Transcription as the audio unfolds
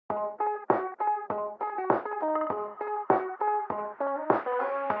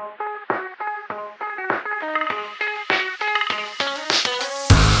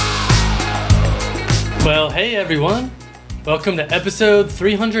Well, hey everyone! Welcome to episode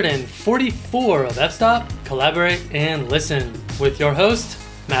 344 of F-Stop, Collaborate, and Listen with your host,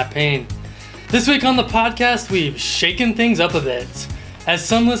 Matt Payne. This week on the podcast, we've shaken things up a bit. As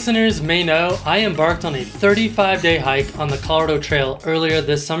some listeners may know, I embarked on a 35-day hike on the Colorado Trail earlier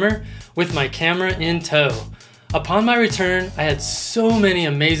this summer with my camera in tow. Upon my return, I had so many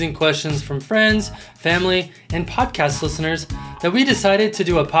amazing questions from friends, family, and podcast listeners that we decided to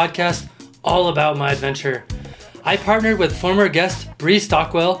do a podcast all about my adventure. I partnered with former guest Bree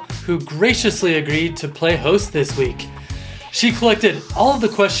Stockwell, who graciously agreed to play host this week. She collected all of the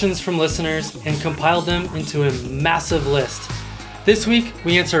questions from listeners and compiled them into a massive list. This week,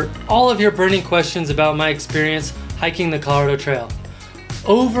 we answer all of your burning questions about my experience hiking the Colorado Trail.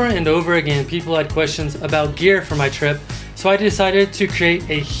 Over and over again, people had questions about gear for my trip, so I decided to create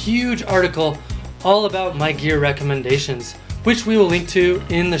a huge article all about my gear recommendations, which we will link to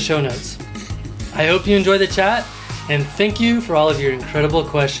in the show notes. I hope you enjoy the chat, and thank you for all of your incredible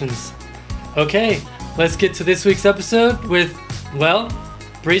questions. Okay, let's get to this week's episode with, well,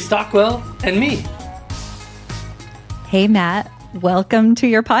 Bree Stockwell and me. Hey, Matt. Welcome to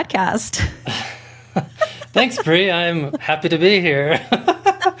your podcast. Thanks, Bree. I'm happy to be here.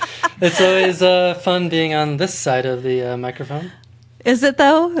 It's always fun being on this side of the microphone. Is it,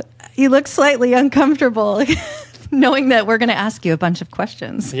 though? You look slightly uncomfortable knowing that we're going to ask you a bunch of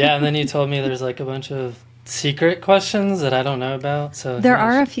questions. Yeah, and then you told me there's like a bunch of secret questions that I don't know about. So there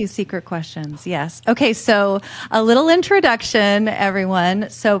are a few secret questions, yes. Okay, so a little introduction, everyone.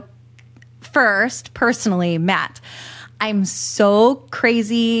 So first, personally, Matt, I'm so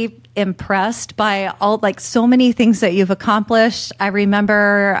crazy impressed by so many things that you've accomplished. I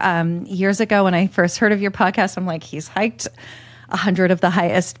remember years ago when I first heard of your podcast, I'm like, he's hiked 100 of the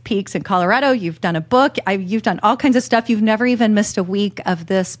highest peaks in Colorado. You've done a book. You've done all kinds of stuff. You've never even missed a week of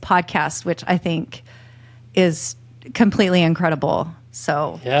this podcast, which I think is completely incredible.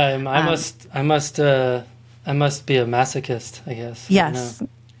 So yeah, I must be a masochist, I guess. Yes,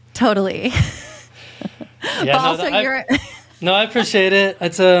 totally. Yeah, no, I appreciate it.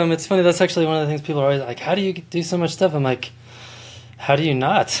 It's funny. That's actually one of the things people are always like, how do you do so much stuff? I'm like, how do you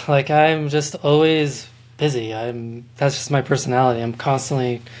not? Like, I'm just always busy. That's just my personality. I'm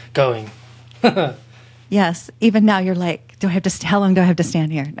constantly going. Yes. Even now you're like, how long do I have to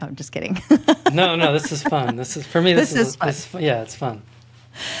stand here? No, I'm just kidding. No, this is fun. This is fun. Yeah, it's fun.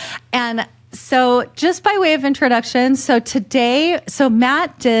 And so just by way of introduction, so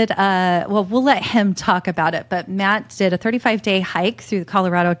Matt did, we'll let him talk about it, but Matt did a 35-day hike through the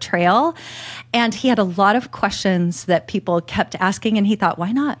Colorado Trail, and he had a lot of questions that people kept asking, and he thought,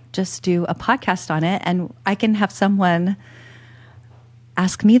 why not just do a podcast on it, and I can have someone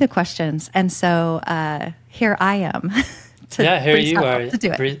ask me the questions. And so here I am. Here you are. To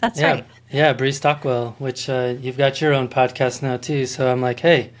do it. That's right. Yeah, Bree Stockwell, which you've got your own podcast now too, so I'm like,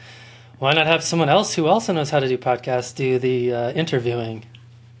 hey, why not have someone else who also knows how to do podcasts do the interviewing?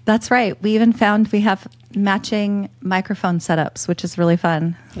 That's right. We even found we have matching microphone setups, which is really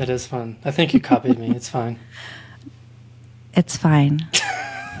fun. It is fun. I think you copied me. It's fine. It's fine.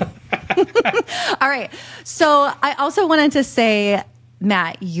 All right. So I also wanted to say,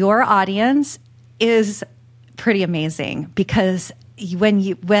 Matt, your audience is pretty amazing because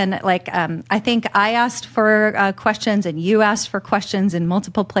I think I asked for questions and you asked for questions in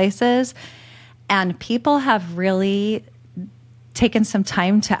multiple places, and people have really taken some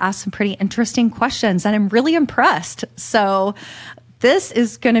time to ask some pretty interesting questions, and I'm really impressed. So this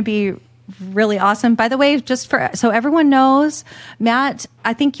is going to be really awesome. By the way, so everyone knows, Matt,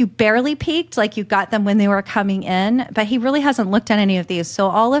 I think you barely peaked, like you got them when they were coming in, but he really hasn't looked at any of these. So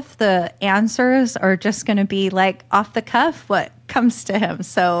all of the answers are just going to be like off the cuff, what comes to him.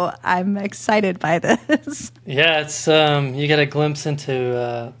 So I'm excited by this. Yeah, it's you get a glimpse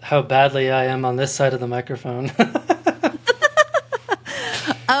into how badly I am on this side of the microphone.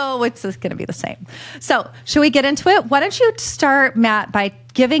 Oh, it's going to be the same. So should we get into it? Why don't you start, Matt, by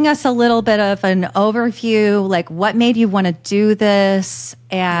giving us a little bit of an overview, like what made you want to do this?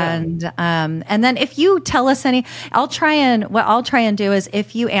 And then if you tell us what I'll try and do is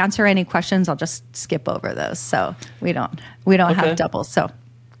if you answer any questions, I'll just skip over those. So we don't have doubles. So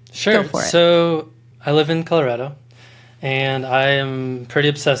sure. Go for it. So I live in Colorado, and I am pretty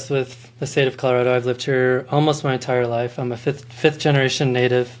obsessed with the state of Colorado. I've lived here almost my entire life. I'm a fifth generation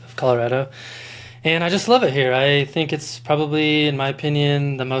native of Colorado, and I just love it here. I think it's probably, in my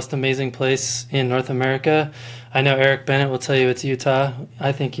opinion, the most amazing place in North America. I know Eric Bennett will tell you it's Utah.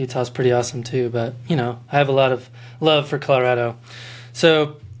 I think Utah's pretty awesome too, but I have a lot of love for Colorado.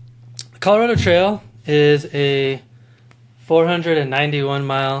 So the Colorado Trail is a 491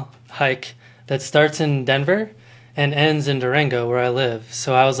 mile hike that starts in Denver and ends in Durango, where I live.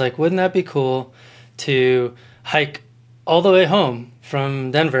 So I was like, wouldn't that be cool to hike all the way home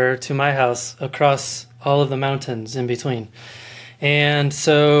from Denver to my house across all of the mountains in between? And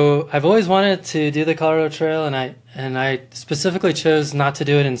so I've always wanted to do the Colorado Trail, and I specifically chose not to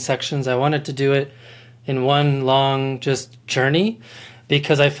do it in sections. I wanted to do it in one long just journey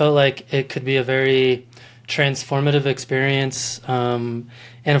because I felt like it could be a very transformative experience.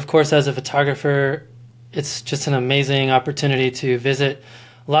 And of course, as a photographer, it's just an amazing opportunity to visit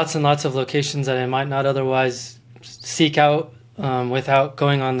lots and lots of locations that I might not otherwise seek out without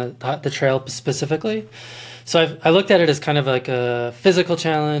going on the trail specifically. So I looked at it as kind of like a physical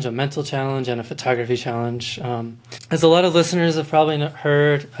challenge, a mental challenge, and a photography challenge. As a lot of listeners have probably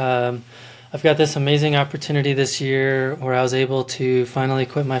heard, I've got this amazing opportunity this year where I was able to finally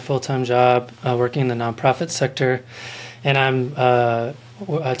quit my full-time job working in the nonprofit sector, and I'm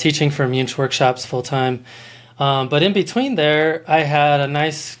teaching for Munch workshops full-time. But in between there, I had a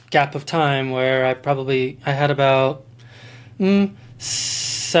nice gap of time where I had about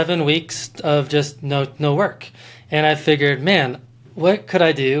 7 weeks of just no work. And I figured, man, what could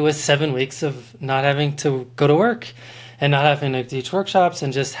I do with 7 weeks of not having to go to work and not having to teach workshops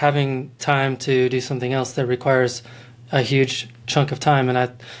and just having time to do something else that requires a huge chunk of time? And I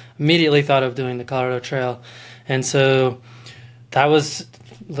immediately thought of doing the Colorado Trail. And so that was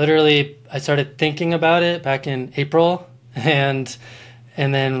literally, I started thinking about it back in April. And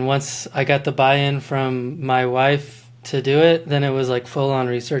then once I got the buy-in from my wife to do it, then it was like full on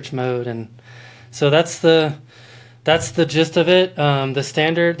research mode. And so that's the gist of it. The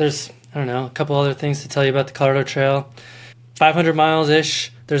standard, there's, I don't know, a couple other things to tell you about the Colorado Trail. 500 miles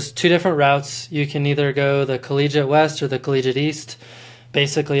ish. There's 2 different routes. You can either go the Collegiate West or the Collegiate East.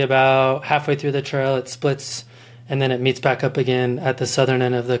 Basically about halfway through the trail, it splits and then it meets back up again at the southern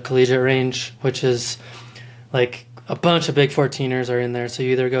end of the Collegiate Range, which is like a bunch of big 14ers are in there. So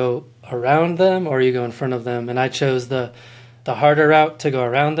you either go around them or you go in front of them. And I chose the harder route to go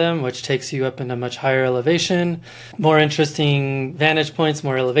around them, which takes you up into much higher elevation, more interesting vantage points,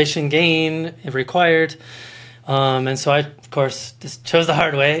 more elevation gain required. And so I, of course, just chose the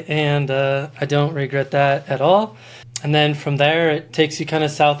hard way, and I don't regret that at all. And then from there, it takes you kind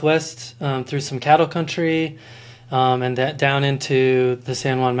of southwest through some cattle country and down into the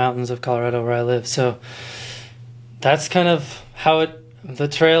San Juan Mountains of Colorado where I live. So that's kind of how the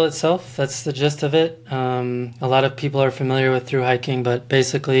trail itself, that's the gist of it. A lot of people are familiar with thru-hiking, but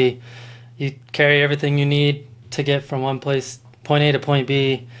basically you carry everything you need to get from one place, point A to point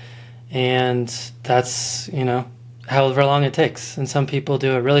B, and that's, however long it takes. And some people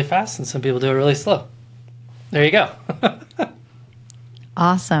do it really fast and some people do it really slow. There you go.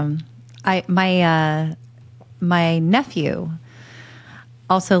 Awesome. My nephew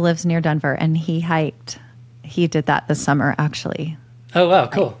also lives near Denver, and he hiked. He did that this summer, actually. Oh, wow.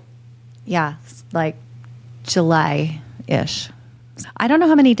 Cool. Yeah, like July-ish. I don't know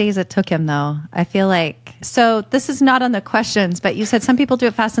how many days it took him, though. I feel like, so this is not on the questions, but you said some people do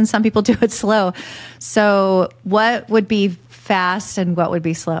it fast and some people do it slow. So what would be fast and what would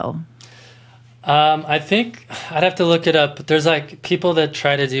be slow? I think I'd have to look it up, but there's like people that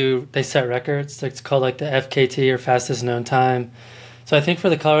they set records. It's called like the FKT, or fastest known time. So I think for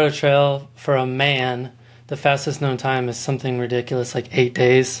the Colorado Trail, for a man, the fastest known time is something ridiculous, like 8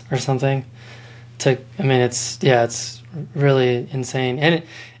 days or something. It's really insane. And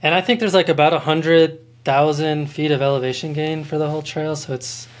I think there's like about 100,000 feet of elevation gain for the whole trail, so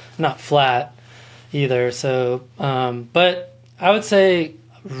it's not flat either. So, but I would say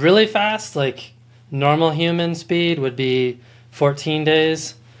really fast, like normal human speed would be 14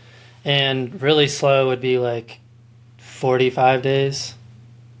 days, and really slow would be like 45 days.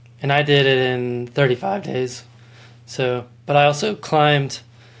 And I did it in 35 days. So, but I also climbed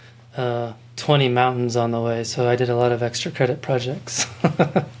 20 mountains on the way, so I did a lot of extra credit projects.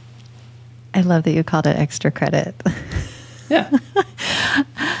 I love that you called it extra credit. Yeah.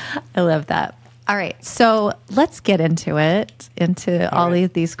 I love that. All right, so let's get into it, all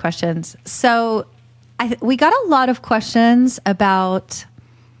right. These questions. So we got a lot of questions about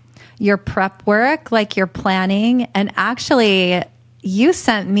your prep work, like your planning, and actually you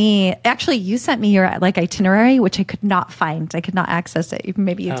sent me your like itinerary, which I could not find. I could not access it.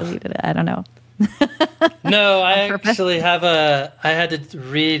 Maybe you deleted it. I don't know. No, I actually I had to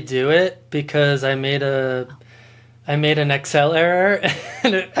redo it because I made an Excel error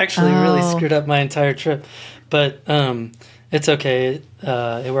and it actually really screwed up my entire trip. But it's okay.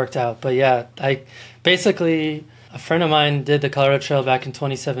 It worked out. But yeah, a friend of mine did the Colorado Trail back in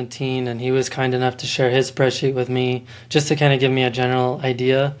 2017, and he was kind enough to share his spreadsheet with me just to kind of give me a general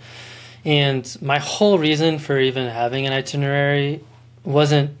idea. And my whole reason for even having an itinerary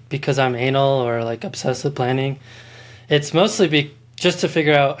wasn't because I'm anal or like obsessed with planning. It's mostly just to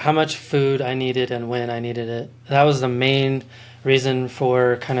figure out how much food I needed and when I needed it. That was the main reason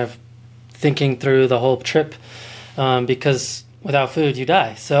for kind of thinking through the whole trip, because without food you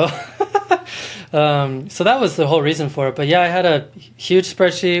die. So so that was the whole reason for it. But yeah, I had a huge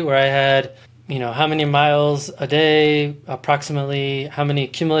spreadsheet where I had, how many miles a day, approximately how many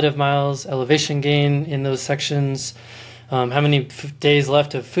cumulative miles, elevation gain in those sections, how many days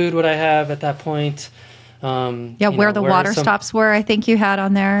left of food would I have at that point. Where the water stops were, I think you had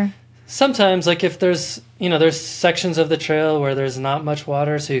on there. Sometimes, like if there's sections of the trail where there's not much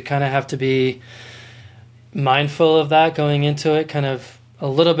water, so you kind of have to be mindful of that going into it. Kind of a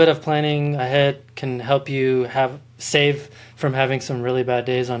little bit of planning ahead can help you save from having some really bad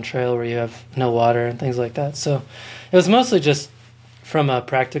days on trail where you have no water and things like that. So it was mostly just from a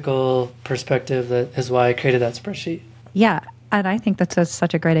practical perspective. That is why I created that spreadsheet. Yeah. And I think that's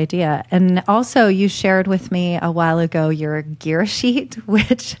such a great idea. And also, you shared with me a while ago your gear sheet,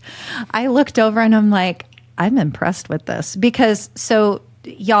 which I looked over and I'm like, I'm impressed with this. Because, so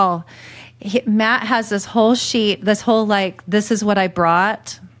y'all, Matt has this whole sheet, this is what I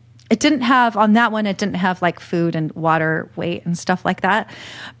brought. It didn't have, on that one, it didn't have like food and water weight and stuff like that.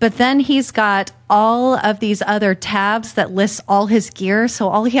 But then he's got all of these other tabs that lists all his gear. So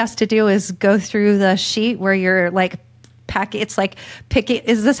all he has to do is go through the sheet where you're like, it's like picking.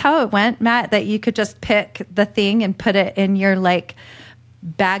 Is this how it went, Matt? That you could just pick the thing and put it in your like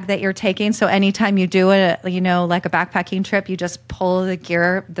bag that you're taking. So anytime you do it, like a backpacking trip, you just pull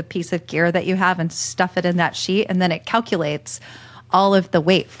the piece of gear that you have and stuff it in that sheet, and then it calculates all of the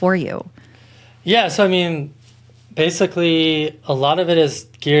weight for you. Yeah. So I mean, basically, a lot of it is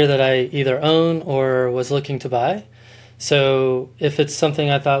gear that I either own or was looking to buy. So if it's something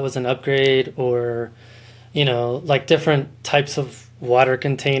I thought was an upgrade, or like different types of water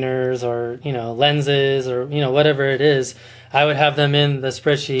containers or, lenses or, whatever it is, I would have them in the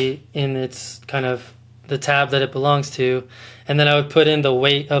spreadsheet in its kind of the tab that it belongs to. And then I would put in the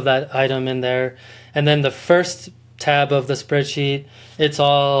weight of that item in there. And then the first tab of the spreadsheet, it's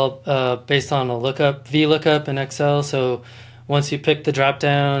all based on a VLOOKUP in Excel. So once you pick the drop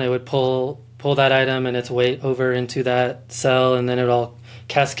down, it would pull that item and its weight over into that cell, and then it all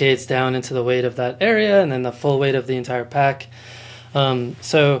cascades down into the weight of that area and then the full weight of the entire pack.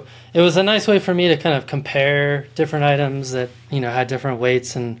 So it was a nice way for me to kind of compare different items that, had different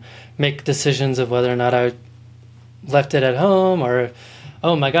weights and make decisions of whether or not I left it at home, or,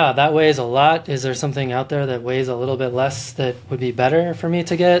 oh my God, that weighs a lot. Is there something out there that weighs a little bit less that would be better for me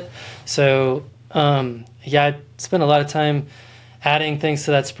to get? So, I spent a lot of time adding things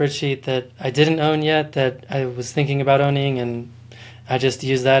to that spreadsheet that I didn't own yet that I was thinking about owning, and I just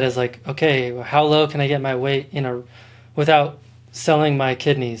use that as like, okay, how low can I get my weight without selling my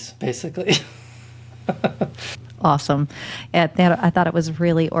kidneys, basically. Awesome. I thought it was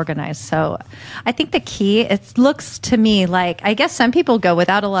really organized. So I think the key, it looks to me like, I guess some people go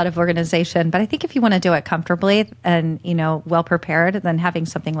without a lot of organization, but I think if you want to do it comfortably and, well prepared, then having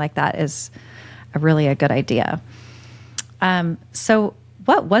something like that is really a good idea. So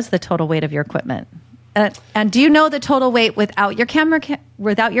what was the total weight of your equipment? And do you know the total weight without your camera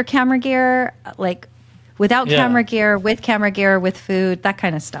gear, like without camera gear, with camera gear, with food, that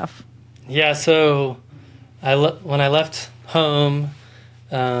kind of stuff? Yeah. So when I left home,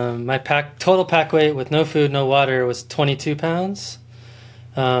 my total pack weight with no food, no water was 22 pounds,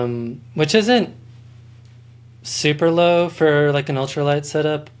 which isn't super low for like an ultralight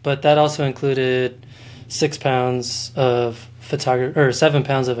setup, but that also included 6 pounds of 7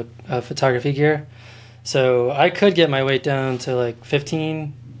 pounds of photography gear. So I could get my weight down to like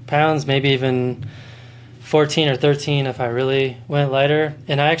 15 pounds, maybe even 14 or 13 if I really went lighter.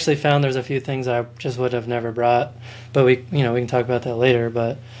 And I actually found there's a few things I just would have never brought, but we can talk about that later.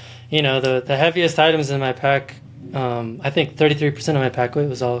 But the heaviest items in my pack, I think 33% of my pack weight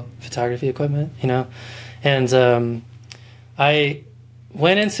was all photography equipment. And I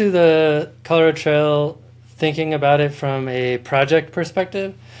went into the Colorado Trail thinking about it from a project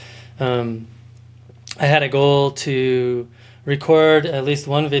perspective. I had a goal to record at least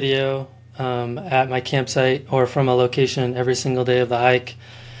one video at my campsite or from a location every single day of the hike.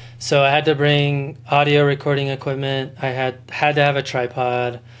 So I had to bring audio recording equipment. I had to have a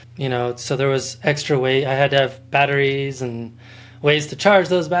tripod, so there was extra weight. I had to have batteries and ways to charge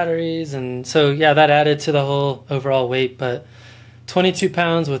those batteries. And so, that added to the whole overall weight. But 22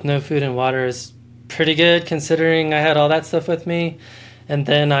 pounds with no food and water is pretty good considering I had all that stuff with me. And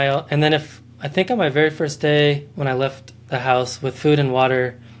then I think on my very first day when I left the house with food and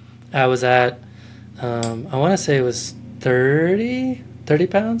water, I was at, I want to say it was 30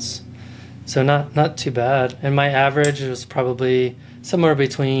 pounds. So not too bad. And my average was probably somewhere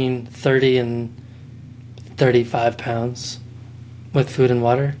between 30 and 35 pounds with food and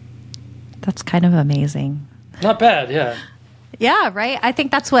water. That's kind of amazing. Not bad, yeah. Yeah, right? I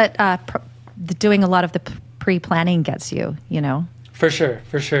think that's what doing a lot of the pre-planning gets you, you know? For sure.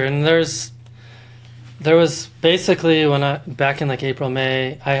 And there was basically back in like April,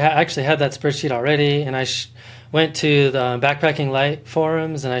 May, I actually had that spreadsheet already, and I went to the Backpacking Light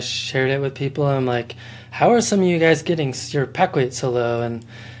forums and I shared it with people. I'm like, how are some of you guys getting your pack weight so low? And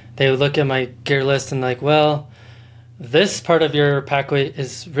they would look at my gear list and like, well, this part of your pack weight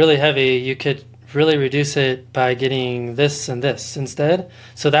is really heavy. You could really reduce it by getting this and this instead.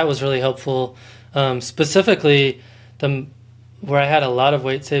 So that was really helpful. Specifically, where I had a lot of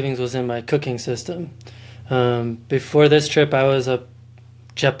weight savings was in my cooking system. Before this trip, I was a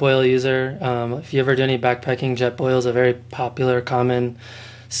Jetboil user. If you ever do any backpacking, Jetboil is a very popular, common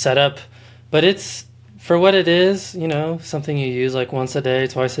setup. But it's, for what it is, you know, something you use like once a day,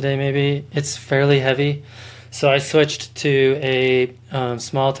 twice a day maybe, it's fairly heavy. So I switched to a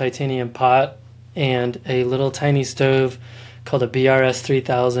small titanium pot and a little tiny stove called a BRS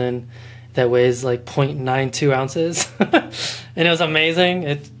 3000 that weighs like 0.92 ounces. And it was amazing.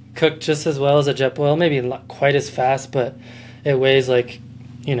 It cooked just as well as a Jetboil, maybe not quite as fast, but it weighs like,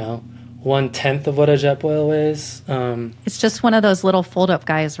 you know, 1/10 of what a Jetboil weighs. It's just one of those little fold-up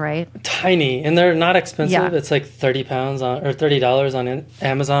guys, right? Tiny, and they're not expensive. Yeah. It's like $30 or $30 on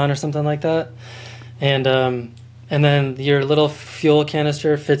Amazon or something like that. And then your little fuel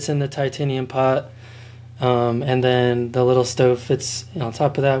canister fits in the titanium pot, and then the little stove fits on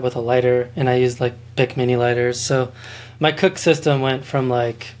top of that with a lighter. And I used like Bic mini lighters. So my cook system went from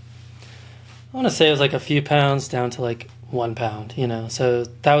like, I want to say it was like a few pounds down to like 1 pound, you know. So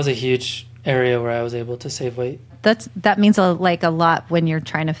that was a huge area where I was able to save weight. That means a lot when you're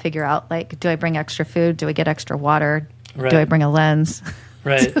trying to figure out, like, do I bring extra food? Do I get extra water? Right. Do I bring a lens?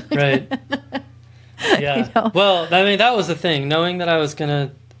 Right. Yeah. You know? Well, I mean, that was the thing. Knowing that I was going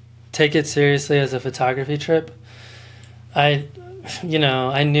to take it seriously as a photography trip, I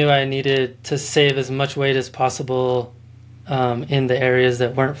knew I needed to save as much weight as possible in the areas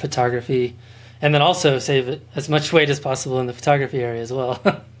that weren't photography, and then also save as much weight as possible in the photography area as well.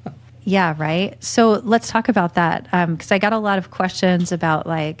 Yeah, right. So let's talk about that, because I got a lot of questions about,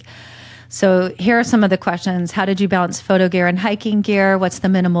 like, so here are some of the questions. How did you balance photo gear and hiking gear? What's the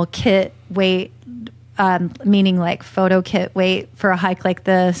minimal kit weight, meaning like photo kit weight for a hike like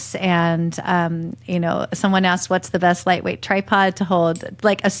this? And, someone asked, what's the best lightweight tripod to hold,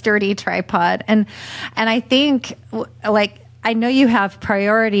 like a sturdy tripod? And I think, like, I know you have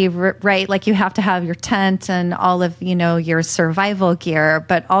priority, right? Like, you have to have your tent and all of, your survival gear,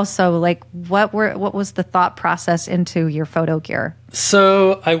 but also, like, what was the thought process into your photo gear?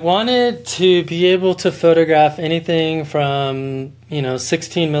 So I wanted to be able to photograph anything from,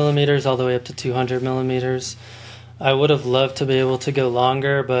 16 millimeters all the way up to 200 millimeters. I would have loved to be able to go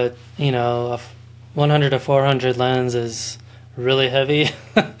longer, but, a 100 to 400 lens is really heavy.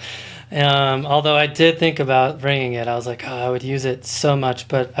 Although I did think about bringing it, I was like, I would use it so much,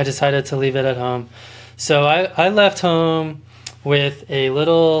 but I decided to leave it at home. So I left home with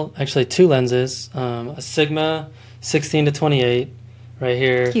actually two lenses, a Sigma 16 to 28 right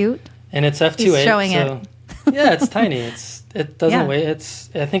here. Cute. And it's f2.8. He's showing it. Yeah, it's tiny. It doesn't weigh,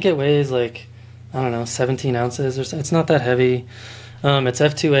 I think it weighs like, 17 ounces or so. It's not that heavy. It's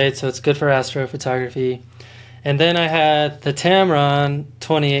f2.8, so it's good for astrophotography. And then I had the Tamron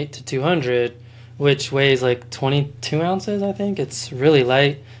 28 to 200, which weighs like 22 ounces, I think. It's really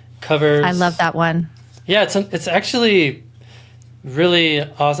light. Covers. I love that one. Yeah, it's actually really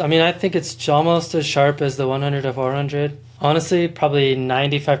awesome. I mean, I think it's almost as sharp as the 100 to 400. Honestly, probably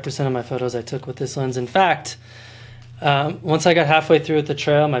 95% of my photos I took with this lens. In fact, once I got halfway through with the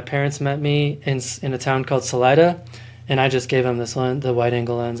trail, my parents met me in a town called Salida, and I just gave them this lens, the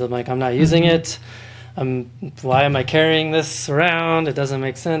wide-angle lens. I'm like, I'm not using it. Why am I carrying this around? It doesn't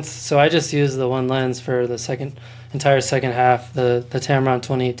make sense. So I just used the one lens for the entire second half, the Tamron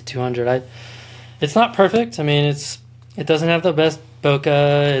 28 to 200. It's not perfect. I mean, it doesn't have the best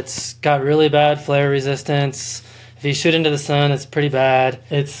bokeh. It's got really bad flare resistance. If you shoot into the sun, it's pretty bad.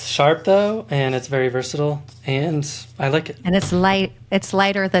 It's sharp though, and it's very versatile, and I like it. And it's light. It's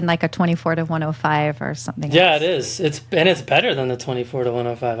lighter than like a 24 to 105 or something. Yeah, else. it is. It's better than the 24 to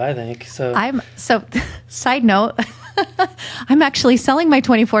 105, I think. So side note, I'm actually selling my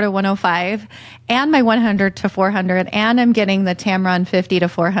 24 to 105 and my 100 to 400, and I'm getting the Tamron 50 to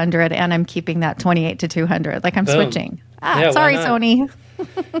 400, and I'm keeping that 28 to 200. Like, I'm Boom. switching. Yeah, Sorry, why not? Sony.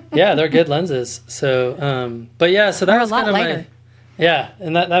 Yeah, they're good lenses. So, but yeah, so that They're was a lot kind of lighter. yeah,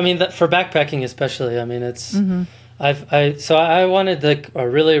 and that for backpacking especially. I mean, it's Mm-hmm. I wanted a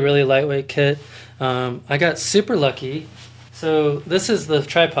really really lightweight kit. I got super lucky. So this is the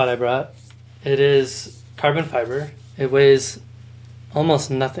tripod I brought. It is carbon fiber. It weighs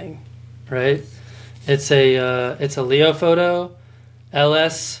almost nothing, right? It's a Leophoto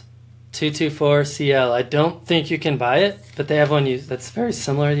LS 224CL. I don't think you can buy it, but they have one that's very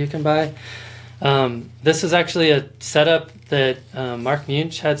similar you can buy. This is actually a setup that Mark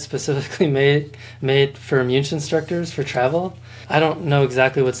Munch had specifically made for Munch instructors for travel. I don't know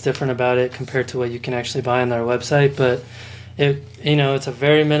exactly what's different about it compared to what you can actually buy on their website, but it's a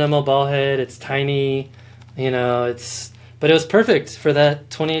very minimal ball head. It's tiny, but it was perfect for that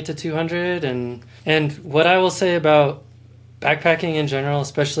 28 to 200. And what I will say about backpacking in general,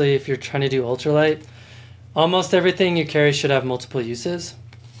 especially if you're trying to do ultralight, almost everything you carry should have multiple uses.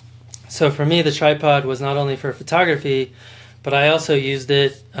 So for me, the tripod was not only for photography, but I also used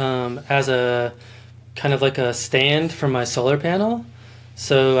it as a kind of like a stand for my solar panel.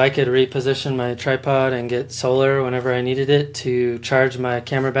 So I could reposition my tripod and get solar whenever I needed it to charge my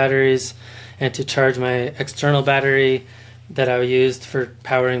camera batteries and to charge my external battery that I used for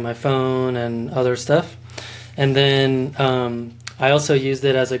powering my phone and other stuff. And then I also used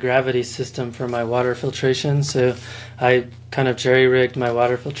it as a gravity system for my water filtration. So I kind of jerry-rigged my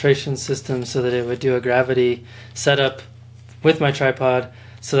water filtration system so that it would do a gravity setup with my tripod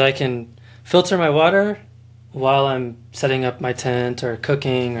so that I can filter my water while I'm setting up my tent or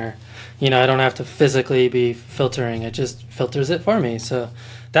cooking, or I don't have to physically be filtering. It just filters it for me. So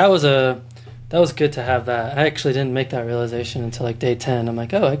that was good to have that. I actually didn't make that realization until like day 10. I'm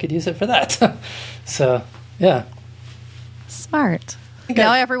like, oh, I could use it for that. So yeah. Smart.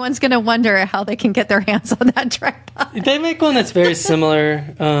 Now everyone's going to wonder how they can get their hands on that tripod. They make one that's very similar.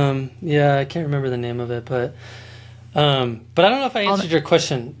 Yeah, I can't remember the name of it, but I don't know if I answered your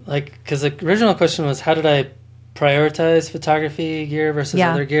question. Like, because the original question was, how did I prioritize photography gear versus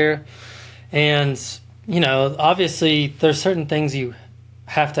other gear? And obviously, there's certain things you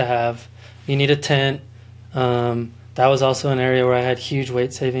have to have. You need a tent. That was also an area where I had huge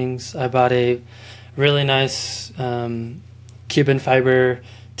weight savings. I bought a really nice Cuban fiber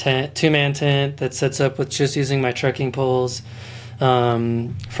tent, 2-man tent that sets up with just using my trekking poles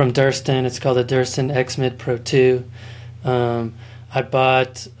from Durston. It's called a Durston X-Mid Pro 2. I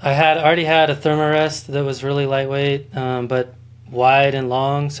already had a thermarest that was really lightweight, but wide and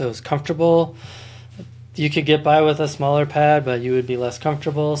long, so it was comfortable. You could get by with a smaller pad, but you would be less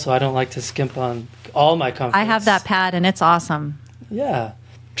comfortable, so I don't like to skimp on all my comforts. I have that pad, and it's awesome. Yeah.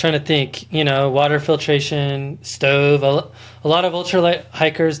 Trying to think, water filtration, stove. A lot of ultralight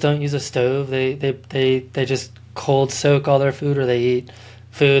hikers don't use a stove. They just cold soak all their food, or they eat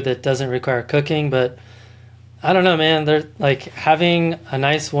food that doesn't require cooking. But I don't know, man. They're like, having a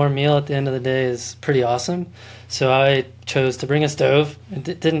nice warm meal at the end of the day is pretty awesome. So I chose to bring a stove.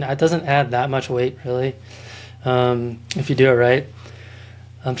 It doesn't add that much weight, really, if you do it right.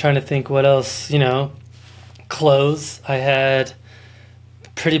 I'm trying to think what else. Clothes. I had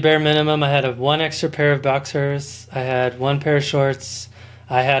pretty bare minimum. I had one extra pair of boxers. I had one pair of shorts.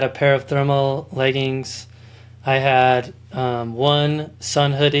 I had a pair of thermal leggings. I had one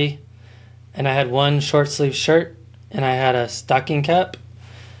sun hoodie, and I had one short sleeve shirt, and I had a stocking cap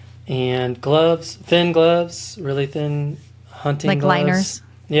and gloves, thin gloves, really thin hunting like gloves. Liners.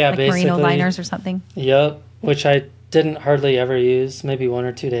 Yeah, like basically. Merino liners or something. Yep, which I didn't hardly ever use, maybe 1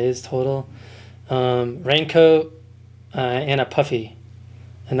 or 2 days total. Raincoat and a puffy.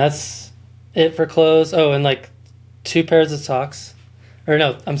 And that's it for clothes. Oh, and like 2 pairs of socks. Or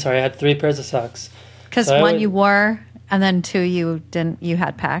no, I'm sorry, I had 3 pairs of socks. Because one you wore, and then 2 you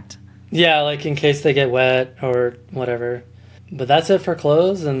had packed. Yeah, like in case they get wet or whatever. But that's it for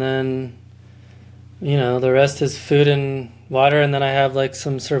clothes, and then, the rest is food and water, and then I have like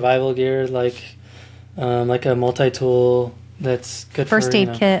some survival gear, like a multi-tool that's good for... First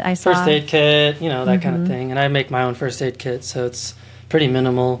aid kit, I saw. First aid kit, that kind of thing. And I make my own first aid kit, so it's pretty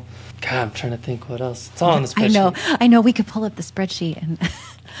minimal. God, I'm trying to think what else. It's all on the spreadsheet. I know. We could pull up the spreadsheet.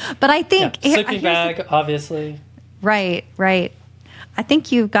 But I think... sleeping bag, obviously. Right. I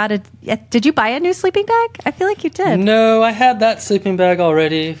think you got a... Did you buy a new sleeping bag? I feel like you did. No, I had that sleeping bag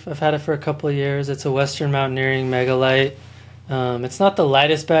already. I've had it for a couple of years. It's a Western Mountaineering Mega Light. It's not the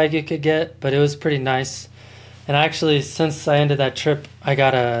lightest bag you could get, but it was pretty nice. And actually, since I ended that trip, I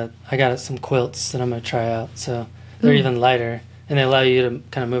got some quilts that I'm going to try out. So they're even lighter, and they allow you to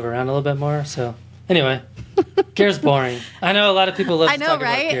kind of move around a little bit more. So anyway, Gear's boring. I know a lot of people love to talk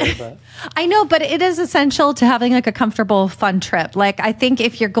about gear, but I know, but it is essential to having like a comfortable, fun trip. Like, I think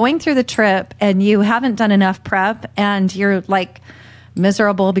if you're going through the trip and you haven't done enough prep and you're like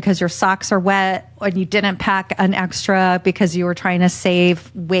miserable because your socks are wet or you didn't pack an extra because you were trying to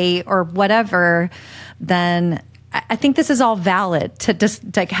save weight or whatever, then I think this is all valid to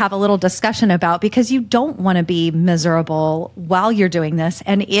just like have a little discussion about, because you don't want to be miserable while you're doing this.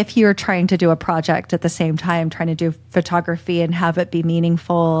 And if you're trying to do a project at the same time, trying to do photography and have it be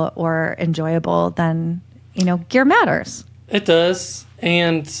meaningful or enjoyable, then, you know, gear matters. It does.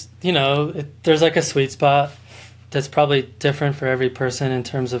 And, you know, there's like a sweet spot that's probably different for every person in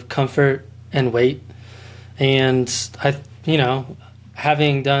terms of comfort and weight. And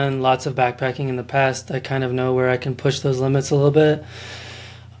having done lots of backpacking in the past, I kind of know where I can push those limits a little bit.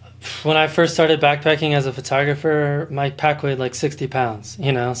 When I first started backpacking as a photographer, my pack weighed like 60 pounds,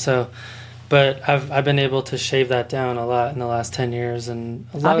 you know, but I've been able to shave that down a lot in the last 10 years. And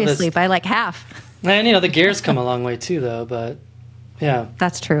a lot obviously of by like half. And, you know, the gear's come a long way too, though, but yeah.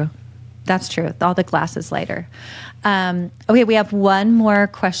 That's true. All the glass is lighter. Okay, we have one more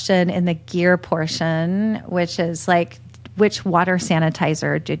question in the gear portion, which is like, which water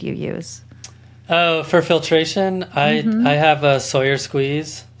sanitizer did you use? Oh, for filtration, I have a Sawyer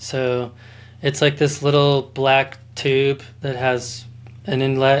Squeeze. So it's like this little black tube that has an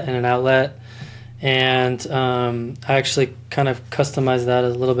inlet and an outlet. And I actually kind of customized that a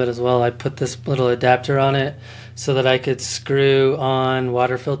little bit as well. I put this little adapter on it so that I could screw on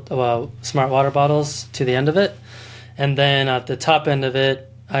smart water bottles to the end of it. And then at the top end of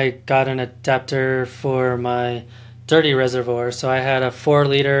it, I got an adapter for my dirty reservoir. So I had a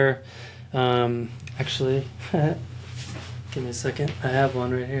 4-liter, actually, give me a second. I have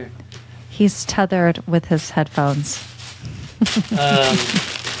one right here. He's tethered with his headphones.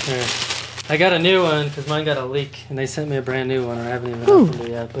 Here. I got a new one because mine got a leak, and they sent me a brand new one. I haven't even opened it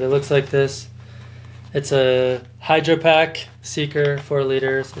yet, but it looks like this. It's a Hydro Pack Seeker, 4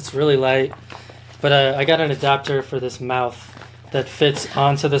 liters. It's really light, but I got an adapter for this mouth that fits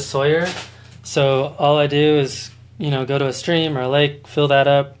onto the Sawyer. So all I do is, you know, go to a stream or a lake, fill that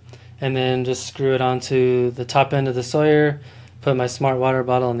up, and then just screw it onto the top end of the Sawyer, put my smart water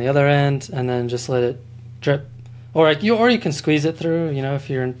bottle on the other end, and then just let it drip. Or you can squeeze it through, you know, if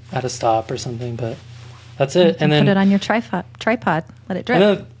you're at a stop or something, but that's it. And then put it on your tripod, let it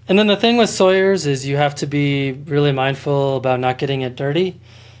drip. And then the thing with Sawyers is you have to be really mindful about not getting it dirty.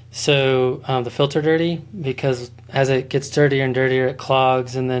 So the filter dirty, because as it gets dirtier and dirtier, it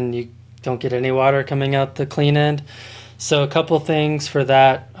clogs, and then you don't get any water coming out the clean end. So a couple things for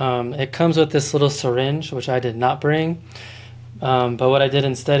that. It comes with this little syringe, which I did not bring. But what I did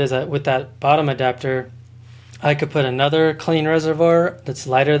instead is with that bottom adapter, I could put another clean reservoir that's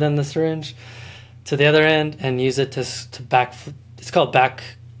lighter than the syringe to the other end and use it to back. It's called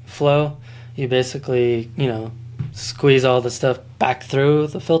backflow. You basically, you know, squeeze all the stuff back through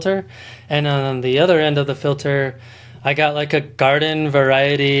the filter. And on the other end of the filter, I got like a garden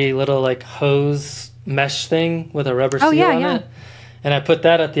variety little like hose mesh thing with a rubber seal on it. And I put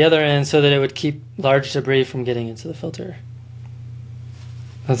that at the other end so that it would keep large debris from getting into the filter.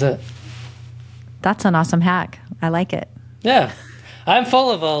 That's it. That's an awesome hack. I like it. Yeah. I'm full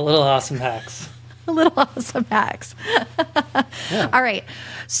of little awesome hacks. Little awesome hacks. Yeah. All right.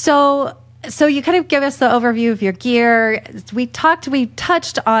 So you kind of give us the overview of your gear. We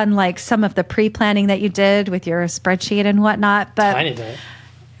touched on like some of the pre-planning that you did with your spreadsheet and whatnot, but tiny bit.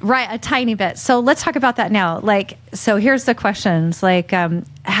 Right, a tiny bit. So let's talk about that now. Like, so here's the questions. Like,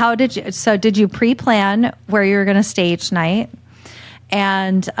 did you pre-plan where you were going to stay each night?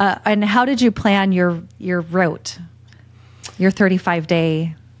 And how did you plan your route, your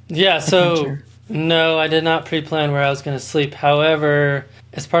 35-day? Yeah, so adventure? No, I did not pre-plan where I was going to sleep. However,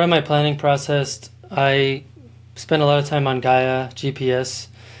 as part of my planning process, I spent a lot of time on Gaia GPS,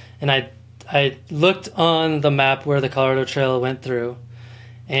 and I looked on the map where the Colorado Trail went through,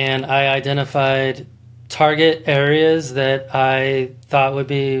 and I identified target areas that I thought would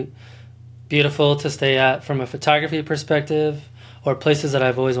be beautiful to stay at from a photography perspective, or places that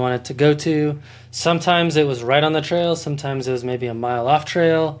I've always wanted to go to. Sometimes it was right on the trail, sometimes it was maybe a mile off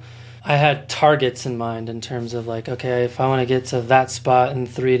trail. I had targets in mind in terms of like, okay, if I want to get to that spot in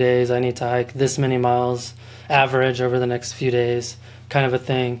 3 days, I need to hike this many miles average over the next few days, kind of a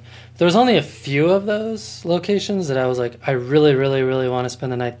thing. There was only a few of those locations that I was like, I really, really, really want to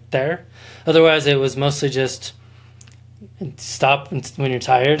spend the night there. Otherwise, it was mostly just stop when you're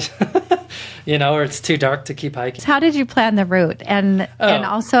tired, you know, or it's too dark to keep hiking. How did you plan the route? And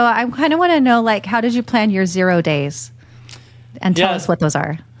also, I kind of want to know, like, how did you plan your 0 days? And tell us what those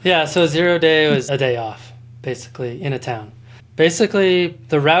are. Yeah, so 0 day was a day off. basically, in a town. Basically,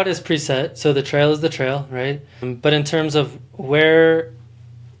 the route is preset, so the trail is the trail, right? But in terms of where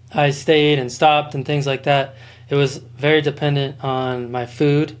I stayed and stopped and things like that, it was very dependent on my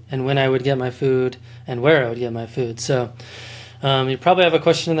food and when I would get my food and where I would get my food. So you probably have a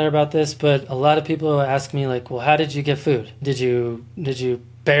question in there about this, but a lot of people ask me, like, well, how did you get food? Did you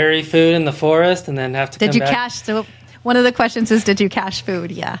bury food in the forest and then have to come back? Did you cache? So one of the questions is, did you cache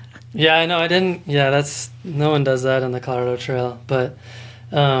food? Yeah. Yeah, I know. I didn't. Yeah, no one does that on the Colorado Trail. But,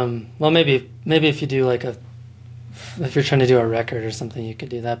 well, maybe if you do if you're trying to do a record or something, you could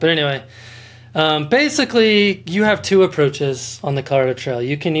do that. But anyway, basically, you have two approaches on the Colorado Trail.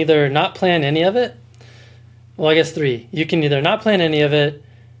 You can either not plan any of it. Well, I guess three. You can either not plan any of it,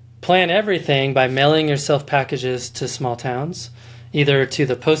 plan everything by mailing yourself packages to small towns, either to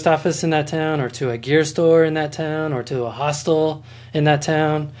the post office in that town or to a gear store in that town or to a hostel in that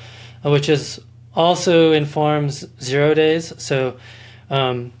town, which also informs 0 days. So,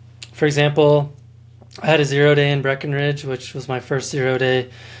 for example, I had a 0 day in Breckenridge, which was my first 0 day,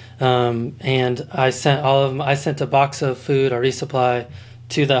 and I sent a box of food or resupply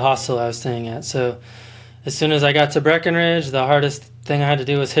to the hostel I was staying at. So as soon as I got to Breckenridge, the hardest thing I had to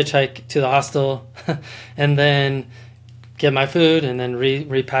do was hitchhike to the hostel and then get my food and then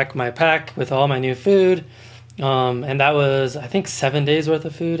repack my pack with all my new food. And that was, I think, 7 days worth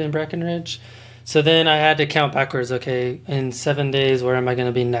of food in Breckenridge. So then I had to count backwards. Okay, in 7 days, where am I going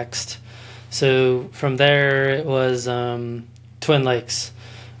to be next? So from there, it was Twin Lakes,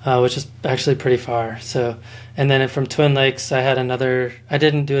 which is actually pretty far. So, and then from Twin Lakes, I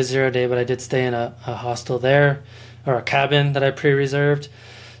didn't do a 0 day, but I did stay in a hostel there, or a cabin that I pre-reserved.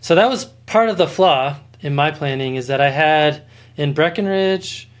 So that was part of the flaw in my planning, is that I had in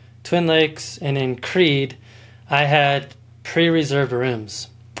Breckenridge, Twin Lakes, and in Creed, I had pre-reserved rooms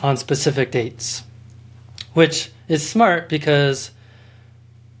on specific dates, which is smart because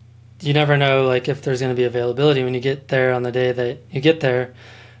you never know, like, if there's going to be availability when you get there on the day that you get there.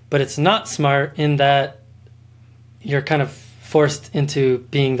 But it's not smart in that you're kind of forced into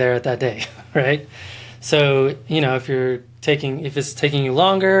being there at that day, right? So, if it's taking you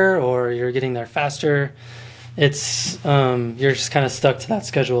longer or you're getting there faster, it's you're just kind of stuck to that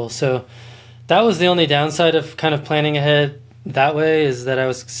schedule. So that was the only downside of kind of planning ahead that way, is that I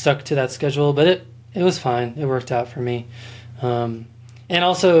was stuck to that schedule. But it was fine. It worked out for me. And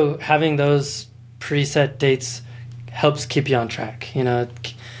also having those preset dates helps keep you on track.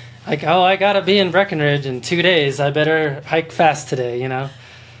 Like, oh, I got to be in Breckenridge in 2 days. I better hike fast today,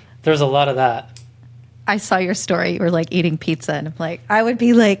 There's a lot of that. I saw your story. You were like eating pizza, and I'm like, I would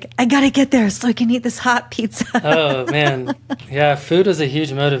be like, I got to get there so I can eat this hot pizza. Oh, man. Yeah, food was a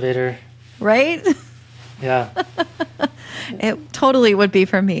huge motivator. Right? Yeah. It totally would be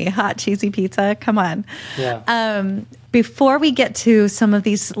for me. Hot, cheesy pizza. Come on. Yeah. Before we get to some of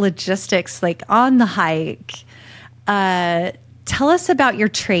these logistics, like on the hike, tell us about your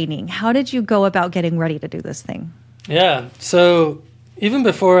training. How did you go about getting ready to do this thing? Yeah. So even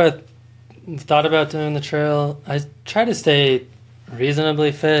before I thought about doing the trail, I try to stay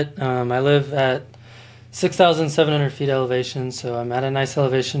reasonably fit. I live at 6,700 feet elevation, so I'm at a nice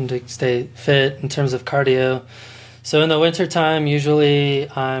elevation to stay fit in terms of cardio. So in the wintertime, usually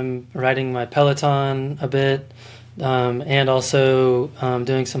I'm riding my Peloton a bit, and also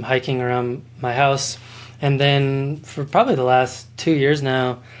doing some hiking around my house. And then for probably the last 2 years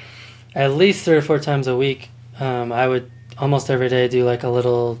now, at least 3 or 4 times a week, I would almost every day do like a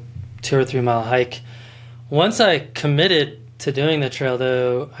little 2 or 3 mile hike. Once I committed to doing the trail,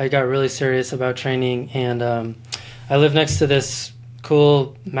 though, I got really serious about training, and I live next to this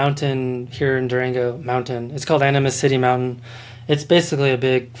cool mountain here in Durango. Mountain. It's called Animas City Mountain. It's basically a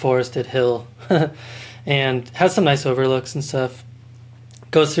big forested hill, and has some nice overlooks and stuff.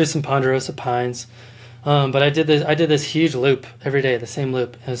 Goes through some ponderosa pines. But I did this huge loop every day, the same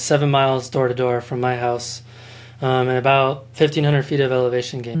loop. It was 7 miles door to door from my house, and about 1,500 feet of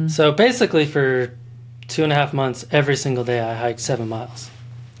elevation gain. So basically for 2.5 months, every single day I hiked 7 miles.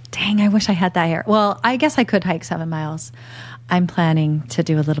 Dang, I wish I had that here. Well, I guess I could hike 7 miles. I'm planning to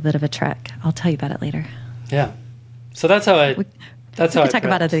do a little bit of a trek. I'll tell you about it later. Yeah. So that's how I. We can talk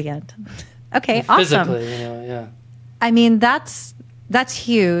about it at the end. Okay, physically, awesome. yeah. I mean, that's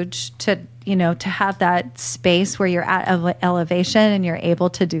huge to have that space where you're at elevation and you're able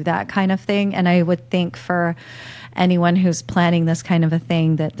to do that kind of thing. And I would think for anyone who's planning this kind of a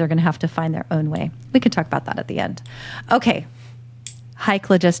thing that they're going to have to find their own way. We could talk about that at the end. Okay. Hike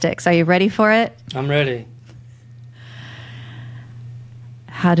logistics. Are you ready for it? I'm ready.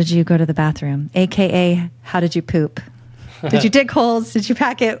 How did you go to the bathroom? AKA, how did you poop? Did you dig holes? Did you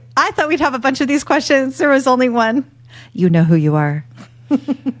pack it? I thought we'd have a bunch of these questions. There was only one. You know who you are. It's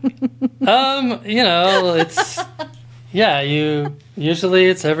you usually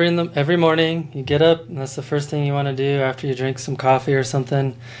it's every morning you get up and that's the first thing you want to do after you drink some coffee or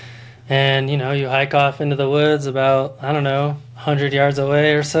something. And you hike off into the woods about, I don't know, 100 yards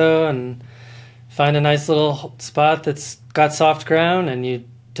away or so and find a nice little spot that's got soft ground and you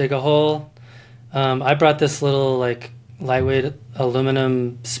dig a hole. I brought this little like lightweight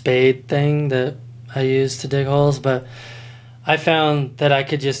aluminum spade thing that I use to dig holes, but I found that I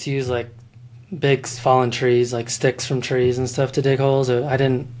could just use like big fallen trees, like sticks from trees and stuff to dig holes. I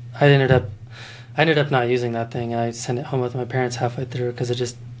ended up not using that thing. I sent it home with my parents halfway through because I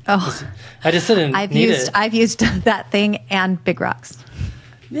just didn't need it. I've used that thing and big rocks.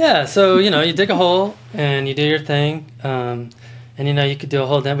 Yeah, so you dig a hole and you do your thing, and you could do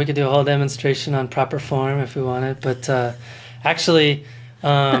we could do a whole demonstration on proper form if we wanted. But actually,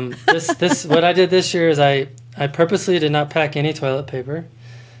 this what I did this year is I purposely did not pack any toilet paper.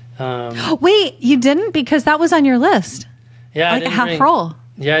 Wait, you didn't? Because that was on your list. Yeah, like a half roll.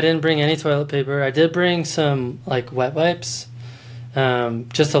 Yeah, I didn't bring any toilet paper. I did bring some like wet wipes,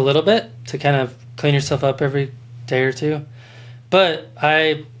 just a little bit to kind of clean yourself up every day or two. But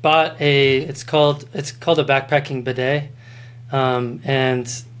I bought it's called a backpacking bidet, and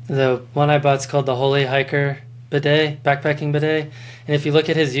the one I bought is called the Holy Hiker bidet, backpacking bidet. And if you look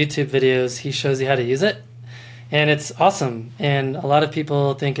at his YouTube videos, he shows you how to use it. And it's awesome. And a lot of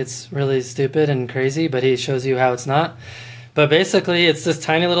people think it's really stupid and crazy, but he shows you how it's not. But basically, it's this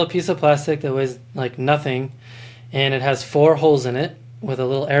tiny little piece of plastic that weighs like nothing. And it has 4 holes in it with a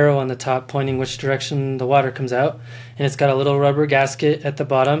little arrow on the top pointing which direction the water comes out. And it's got a little rubber gasket at the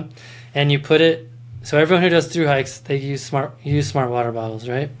bottom. And you put it... So everyone who does through hikes, they use smart water bottles,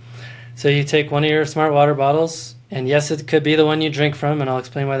 right? So you take one of your smart water bottles. And yes, it could be the one you drink from. And I'll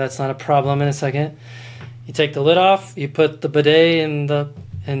explain why that's not a problem in a second. You take the lid off, you put the bidet in the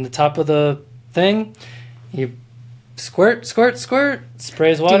top of the thing, you squirt,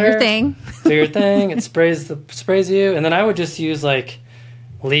 sprays water. Do your thing. Do your thing. It sprays you. And then I would just use like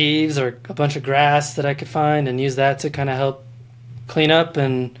leaves or a bunch of grass that I could find and use that to kind of help clean up.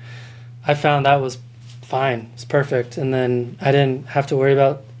 And I found that was fine. It's perfect. And then I didn't have to worry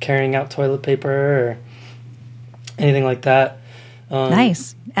about carrying out toilet paper or anything like that.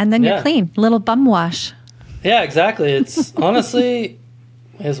 Nice. And then you're clean. Little bum wash. Yeah, exactly. It's honestly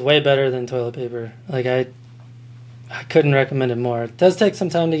is way better than toilet paper. Like I couldn't recommend it more. It does take some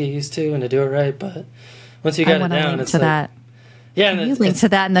time to get used to and to do it right, but once you get it down, it's like that. Yeah, and you link to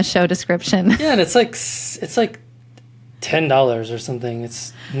that in the show description. Yeah, and it's like $10 or something.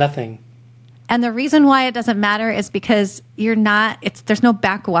 It's nothing. And the reason why it doesn't matter is because there's no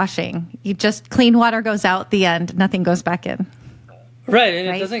backwashing. You just clean water goes out the end, nothing goes back in. Right,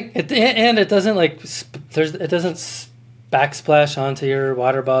 and it doesn't backsplash onto your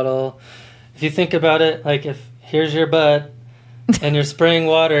water bottle. If you think about it, like if here's your butt and you're spraying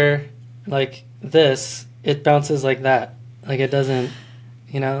water like this, it bounces like that. Like it doesn't,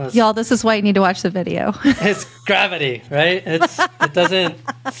 Y'all, this is why you need to watch the video. It's gravity, right? It doesn't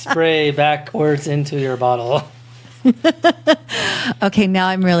spray backwards into your bottle. Okay, now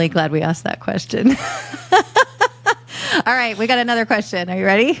I'm really glad we asked that question. All right, we got another question. Are you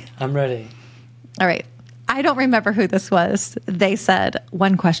ready? I'm ready. All right. I don't remember who this was. They said,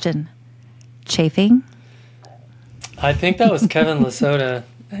 one question. Chafing? I think that was Kevin Lasota.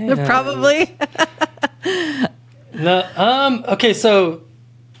 Probably. No. Okay, so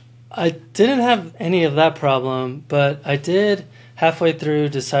I didn't have any of that problem, but I did halfway through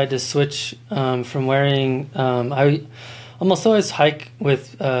decide to switch from wearing... I almost always hike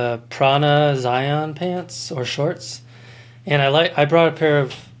with Prana Zion pants or shorts. And I brought a pair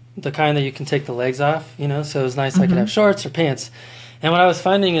of the kind that you can take the legs off, so it was nice. I could have shorts or pants. And what I was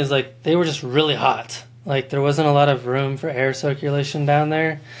finding is like they were just really hot. Like there wasn't a lot of room for air circulation down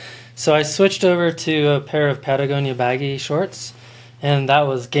there. So I switched over to a pair of Patagonia baggy shorts, and that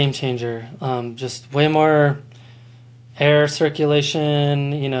was game changer. Just way more air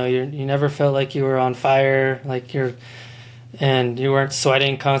circulation. You never felt like you were on fire, and you weren't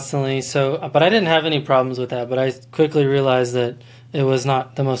sweating constantly. So, but I didn't have any problems with that. But I quickly realized that it was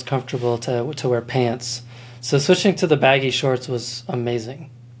not the most comfortable to wear pants. So switching to the baggy shorts was amazing.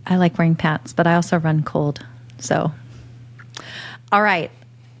 I like wearing pants, but I also run cold. So, all right.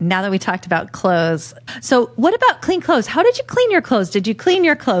 Now that we talked about clothes. So what about clean clothes? How did you clean your clothes? Did you clean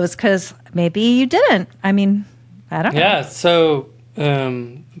your clothes? Because maybe you didn't. I mean, I don't know. Yeah. So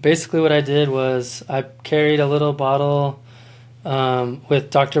basically what I did was I carried a little bottle with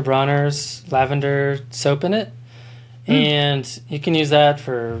Dr. Bronner's lavender soap in it. And you can use that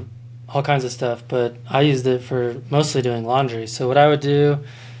for all kinds of stuff, but I used it for mostly doing laundry. So what I would do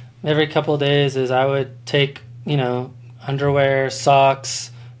every couple of days is I would take, underwear,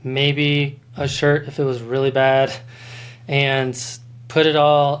 socks, maybe a shirt if it was really bad, and put it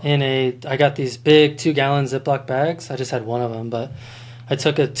all in I got these big 2-gallon Ziploc bags. I just had one of them, but I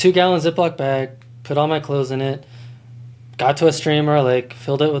took a 2-gallon Ziploc bag, put all my clothes in it, got to a stream or a lake,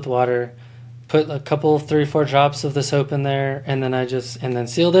 filled it with water, put a couple, 3 or 4 drops of the soap in there, and then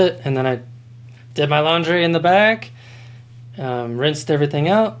sealed it, and then I did my laundry in the bag, rinsed everything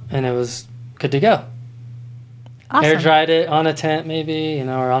out, and it was good to go. Awesome. Air dried it on a tent, maybe,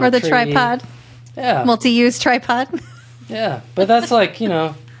 or on a tree. Or the tripod. Yeah. Multi-use tripod. Yeah, but that's like, you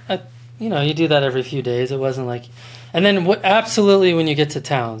do that every few days. It wasn't like, and then absolutely when you get to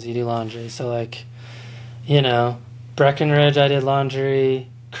towns, you do laundry. So like, Breckenridge, I did laundry.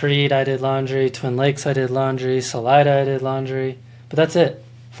 Creed, I did laundry. Twin Lakes, I did laundry. Salida, I did laundry. But that's it.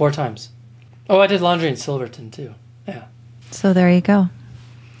 4 times. Oh, I did laundry in Silverton too. Yeah. So there you go.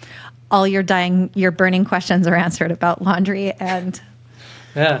 All your burning questions are answered about laundry and...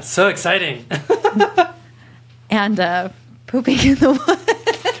 Yeah, so exciting. And pooping in the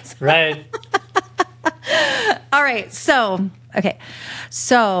woods. Right. All right. So, okay.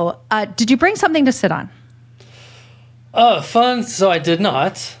 So, did you bring something to sit on? Oh, fun. So I did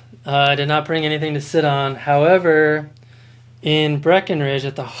not. I did not bring anything to sit on. However, in Breckenridge,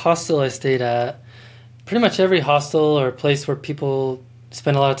 at the hostel I stayed at, pretty much every hostel or place where people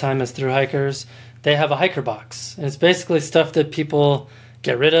spend a lot of time as thru-hikers, they have a hiker box. And it's basically stuff that people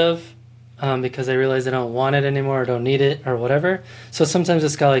get rid of because they realize they don't want it anymore or don't need it or whatever. So sometimes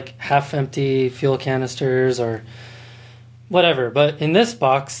it's got like half-empty fuel canisters or whatever. But in this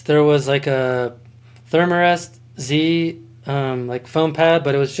box, there was like a Thermarest Z like foam pad,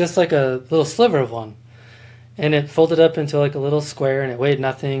 but it was just like a little sliver of one. And it folded up into like a little square and it weighed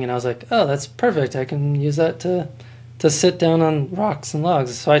nothing. And I was like, oh, that's perfect. I can use that to sit down on rocks and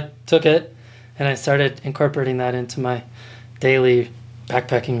logs. So I took it and I started incorporating that into my daily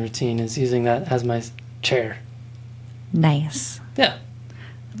backpacking routine, is using that as my chair. Nice. Yeah.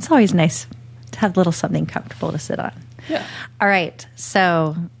 It's always nice to have a little something comfortable to sit on. Yeah. All right.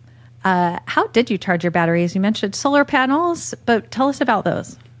 So how did you charge your batteries? You mentioned solar panels, but tell us about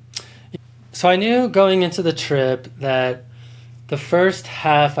those. So I knew going into the trip that the first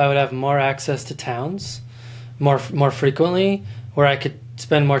half I would have more access to towns more frequently, where I could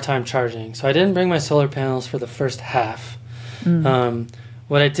spend more time charging. So I didn't bring my solar panels for the first half.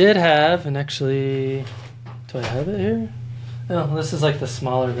 What I did have, and actually, do I have it here? No, this is like the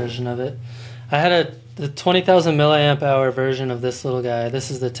smaller version of it. I had the 20,000 milliamp hour version of this little guy.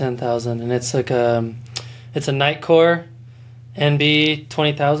 This is the 10,000, and it's like it's a Nightcore NB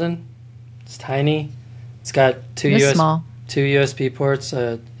 20,000. It's tiny. It's got two USB ports,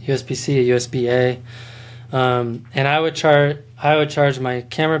 a USB-C, a USB-A, and I would charge my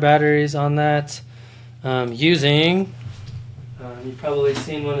camera batteries on that using. You've probably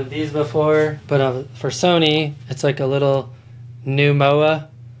seen one of these before, but for Sony, it's like a little new MOA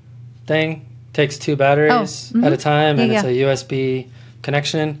thing. Takes 2 batteries at a time, and it's a USB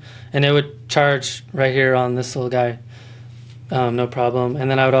connection, and it would charge right here on this little guy, no problem. And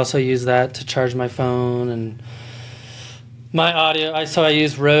then I would also use that to charge my phone and my audio. I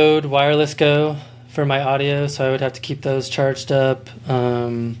use Rode Wireless Go for my audio, so I would have to keep those charged up.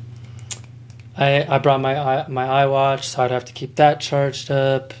 I brought my iWatch, so I'd have to keep that charged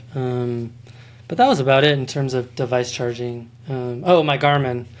up. But that was about it in terms of device charging. My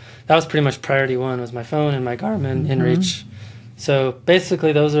Garmin. That was pretty much priority one, was my phone and my Garmin inReach. So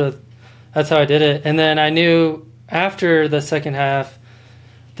basically that's how I did it. And then I knew after the second half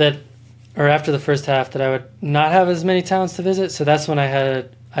after the first half that I would not have as many towns to visit. So that's when I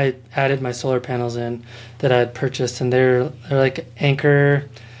added my solar panels in that I had purchased, and they're like Anchor.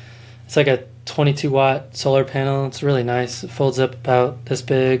 It's like a 22 watt solar panel. It's really nice. It folds up about this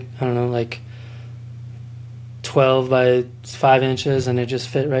big. I don't know, like 12 by 5 inches, and it just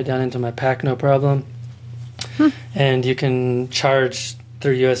fit right down into my pack, no problem. And you can charge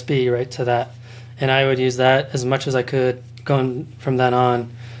through USB right to that. And I would use that as much as I could going from then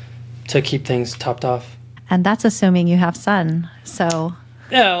on to keep things topped off. And that's assuming you have sun. So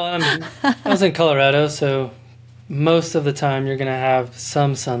yeah, well, I was in Colorado, so most of the time you're going to have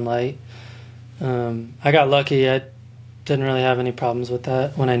some sunlight. I got lucky. I didn't really have any problems with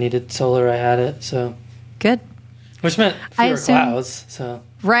that. When I needed solar, I had it. So good. Which meant fewer clouds. So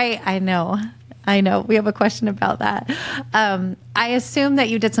right, I know. We have a question about that. I assume that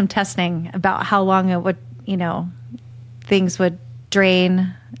you did some testing about how long it would, things would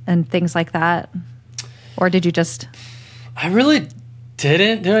drain and things like that. Or did you just I really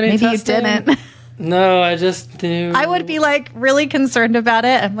didn't do any Maybe testing. you didn't. No, I just knew. I would be like really concerned about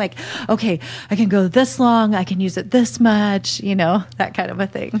it. I'm like, okay, I can go this long. I can use it this much, that kind of a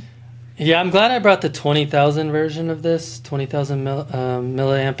thing. Yeah, I'm glad I brought the 20,000 version of this, 20,000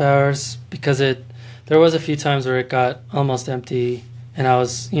 milliamp hours, because there was a few times where it got almost empty, and I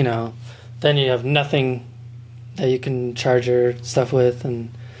was, then you have nothing that you can charge your stuff with.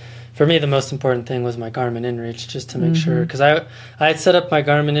 And for me, the most important thing was my Garmin InReach, just to make sure, because I had set up my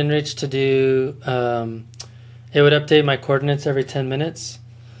Garmin InReach to do, it would update my coordinates every 10 minutes.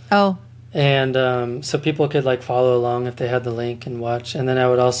 Oh. And so people could like follow along if they had the link and watch. And then I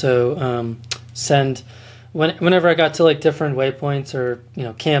would also send, whenever I got to like different waypoints or,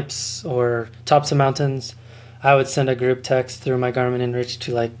 camps or tops of mountains, I would send a group text through my Garmin InReach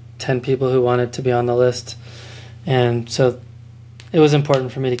to like 10 people who wanted to be on the list. And so it was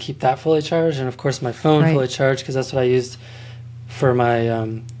important for me to keep that fully charged. And of course my phone fully charged, because that's what I used for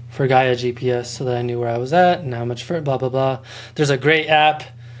my, for Gaia GPS, so that I knew where I was at and how much for blah, blah, blah. There's a great app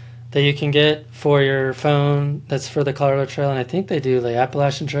that you can get for your phone that's for the Colorado Trail, and I think they do the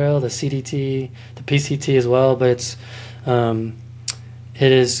Appalachian Trail, the CDT, the PCT as well, but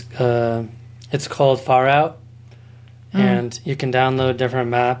it's called Far Out, and you can download different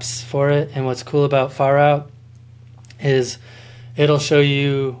maps for it. And what's cool about Far Out is it'll show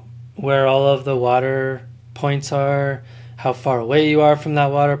you where all of the water points are, how far away you are from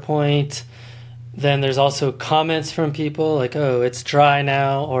that water point. Then there's also comments from people like, oh, it's dry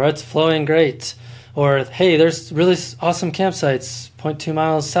now, or it's flowing great, or hey, there's really awesome campsites 0.2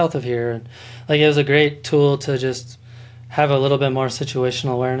 miles south of here. And like, it was a great tool to just have a little bit more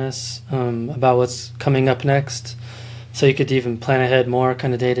situational awareness about what's coming up next, so you could even plan ahead more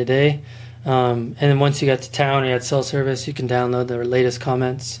kind of day to day. And then once you got to town or you had cell service, you can download the latest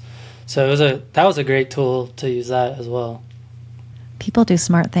comments. So that was a great tool to use that as well. People do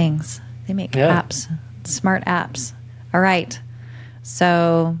smart things. They make apps, smart apps. All right.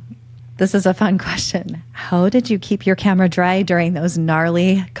 So this is a fun question. How did you keep your camera dry during those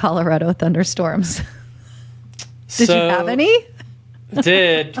gnarly Colorado thunderstorms? Did you have any?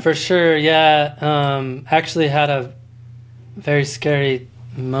 Did, for sure. Yeah. Actually had a very scary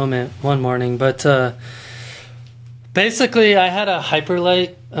moment one morning, but basically I had a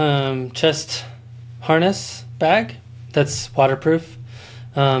Hyperlight chest harness bag that's waterproof.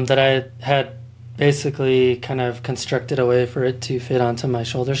 That I had basically kind of constructed a way for it to fit onto my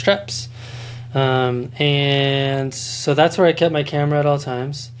shoulder straps. And so that's where I kept my camera at all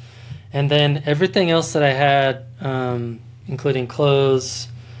times. And then everything else that I had, including clothes,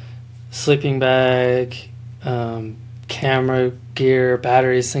 sleeping bag, camera gear,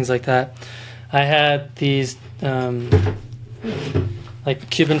 batteries, things like that, I had these like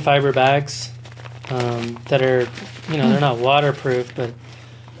Cuban fiber bags that are, they're not waterproof, but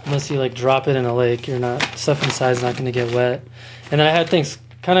unless you like drop it in a lake, stuff inside is not going to get wet. And then I had things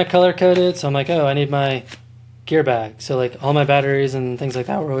kind of color coded, so I'm like, oh, I need my gear bag. So like all my batteries and things like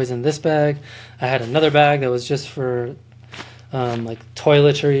that were always in this bag. I had another bag that was just for like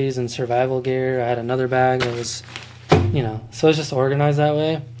toiletries and survival gear. I had another bag that was, so it's just organized that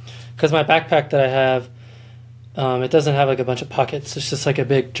way. Because my backpack that I have, it doesn't have like a bunch of pockets. It's just like a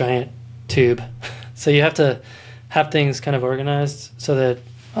big giant tube. So you have to have things kind of organized so that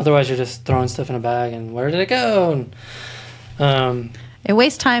otherwise you're just throwing stuff in a bag and where did it go? And, it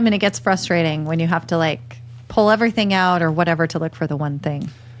wastes time and it gets frustrating when you have to like pull everything out or whatever to look for the one thing.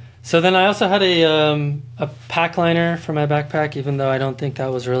 So then I also had a pack liner for my backpack, even though I don't think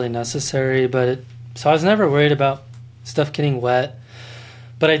that was really necessary. So I was never worried about stuff getting wet.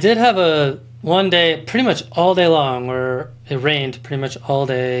 But I did have one day, pretty much all day long, where it rained pretty much all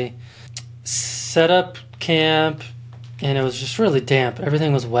day. Set up camp, and it was just really damp.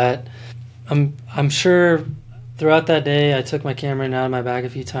 Everything was wet. I'm sure throughout that day I took my camera out of my bag a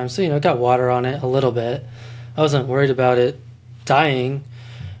few times, so it got water on it a little bit. I wasn't worried about it dying.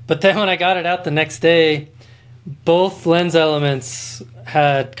 But then when I got it out the next day, both lens elements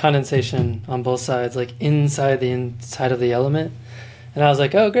had condensation on both sides, like inside the inside of the element. And I was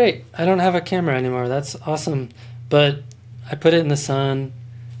like, oh great, I don't have a camera anymore. That's awesome. But I put it in the sun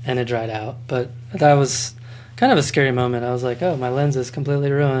and it dried out. But that was kind of a scary moment. I was like, oh, my lens is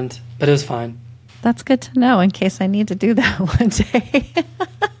completely ruined, but it was fine. That's good to know in case I need to do that one day.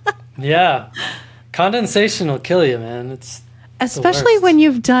 Yeah. Condensation will kill you, man. It's especially when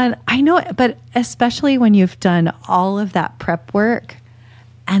you've done, I know, but especially when you've done all of that prep work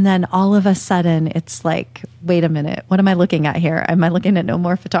and then all of a sudden it's like, wait a minute, what am I looking at here? Am I looking at no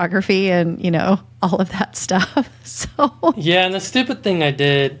more photography and, all of that stuff? So yeah, and the stupid thing I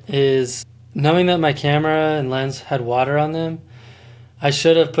did is knowing that my camera and lens had water on them, I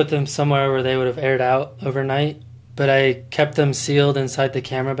should have put them somewhere where they would have aired out overnight, but I kept them sealed inside the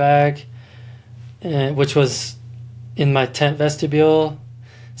camera bag, which was in my tent vestibule.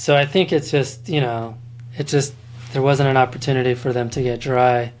 So I think it's just, there wasn't an opportunity for them to get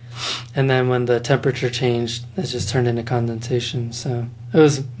dry. And then when the temperature changed, it just turned into condensation. So it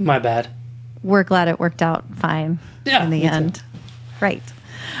was my bad. We're glad it worked out fine in the end. Too. Right.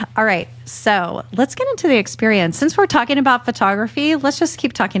 All right. So let's get into the experience. Since we're talking about photography, let's just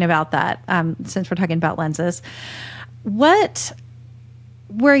keep talking about that. Since we're talking about lenses, what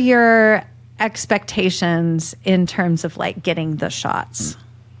were your expectations in terms of like getting the shots?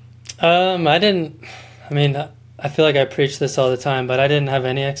 I feel like I preach this all the time, but I didn't have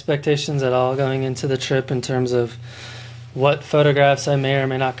any expectations at all going into the trip in terms of what photographs I may or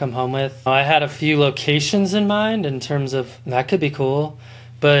may not come home with. I had a few locations in mind in terms of that could be cool,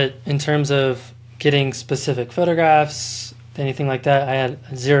 but in terms of getting specific photographs, anything like that, I had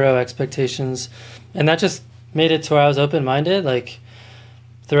zero expectations. And that just made it to where I was open-minded. Like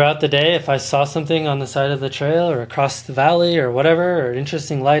throughout the day, if I saw something on the side of the trail or across the valley or whatever, or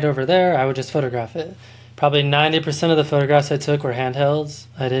interesting light over there, I would just photograph it. Probably 90% of the photographs I took were handhelds.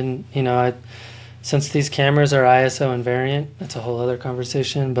 I didn't, since these cameras are ISO invariant, that's a whole other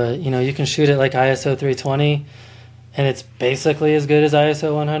conversation, but you can shoot it like ISO 320 and it's basically as good as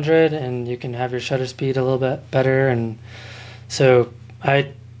ISO 100 and you can have your shutter speed a little bit better. And so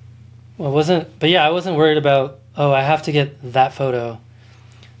I wasn't worried about, I have to get that photo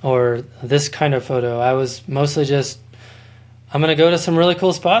or this kind of photo. I was mostly just, I'm going to go to some really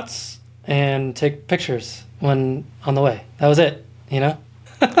cool spots and take pictures when on the way. That was it,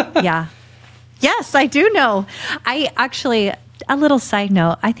 Yeah. Yes, I do know. I actually, a little side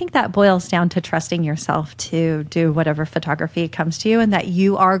note, I think that boils down to trusting yourself to do whatever photography comes to you and that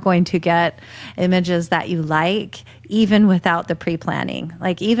you are going to get images that you like, even without the pre-planning.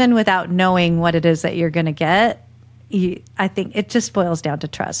 Like even without knowing what it is that you're going to get, I think it just boils down to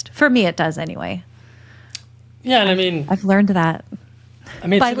trust. For me, it does anyway. Yeah, and I've learned that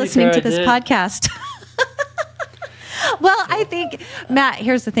by listening to this podcast. Well, I think, Matt,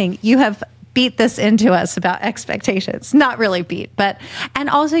 here's the thing. You have beat this into us about expectations. Not really beat, and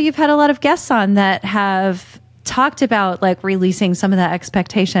also you've had a lot of guests on that have talked about like releasing some of the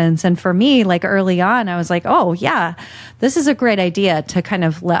expectations. And for me, like early on, I was like, oh yeah, this is a great idea to kind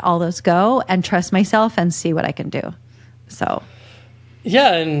of let all those go and trust myself and see what I can do. So.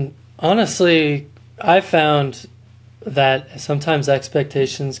 Yeah. And honestly, I found that sometimes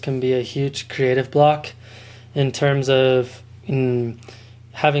expectations can be a huge creative block in terms of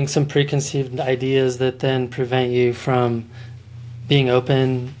having some preconceived ideas that then prevent you from being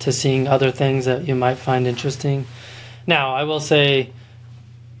open to seeing other things that you might find interesting. Now, I will say,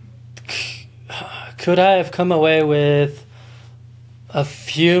 could I have come away with a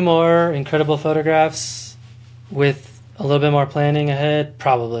few more incredible photographs with a little bit more planning ahead?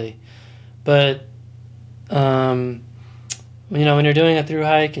 Probably. But, when you're doing a through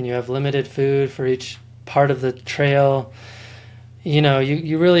hike and you have limited food for each part of the trail,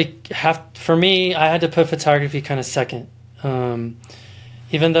 you really have, for me, I had to put photography kind of second.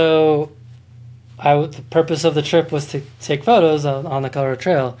 Even though the purpose of the trip was to take photos on the Colorado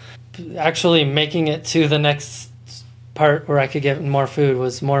Trail, actually making it to the next part where I could get more food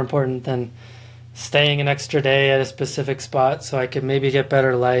was more important than staying an extra day at a specific spot so I could maybe get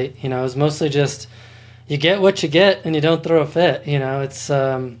better light. It was mostly just, you get what you get and you don't throw a fit. It's,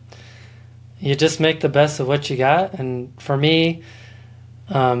 you just make the best of what you got. And for me,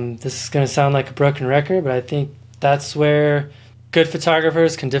 this is going to sound like a broken record, but I think that's where good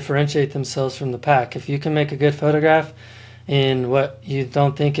photographers can differentiate themselves from the pack. If you can make a good photograph in what you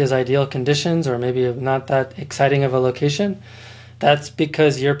don't think is ideal conditions or maybe not that exciting of a location, that's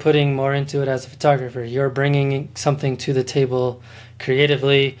because you're putting more into it as a photographer. You're bringing something to the table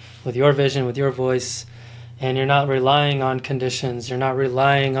creatively with your vision, with your voice, and you're not relying on conditions. You're not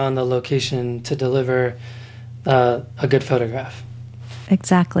relying on the location to deliver a good photograph.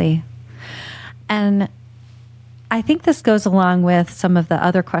 Exactly. And I think this goes along with some of the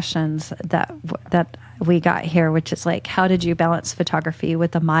other questions that we got here, which is like, how did you balance photography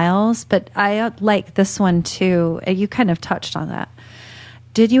with the miles? But I like this one too. You kind of touched on that.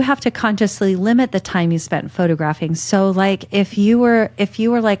 Did you have to consciously limit the time you spent photographing? So like if you were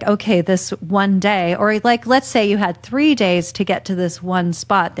like, okay, this one day, or like, let's say you had 3 days to get to this one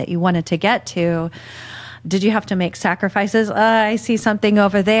spot that you wanted to get to, did you have to make sacrifices? I see something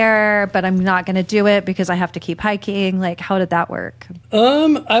over there, but I'm not going to do it because I have to keep hiking. Like, how did that work?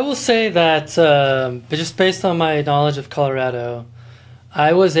 I will say that, but just based on my knowledge of Colorado,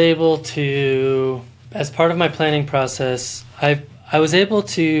 I was able to, as part of my planning process, I was able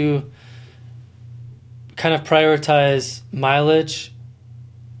to kind of prioritize mileage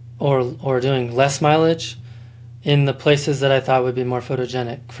or doing less mileage in the places that I thought would be more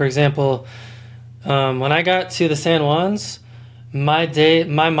photogenic. For example, when I got to the San Juans,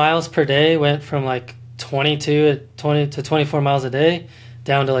 my miles per day went from like 20 to 24 miles a day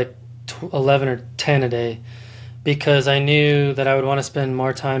down to like 11 or 10 a day, because I knew that I would want to spend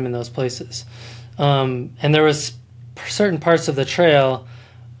more time in those places. And there was certain parts of the trail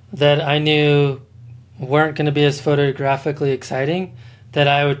that I knew weren't going to be as photographically exciting, that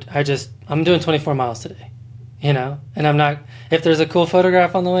I'm doing 24 miles today, and I'm not, if there's a cool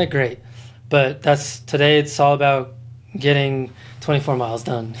photograph on the way, great. But today it's all about getting 24 miles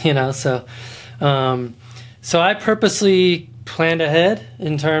done, so I purposely planned ahead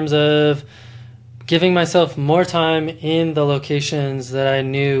in terms of giving myself more time in the locations that I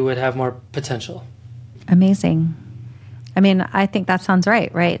knew would have more potential. Amazing. I mean, I think that sounds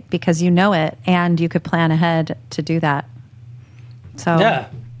right? Because you know it and you could plan ahead to do that. So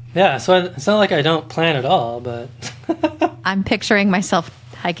yeah. So it's not like I don't plan at all, but I'm picturing myself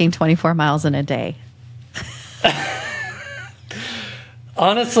hiking 24 miles in a day.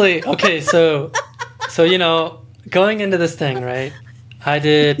 Honestly, okay, so going into this thing, right? I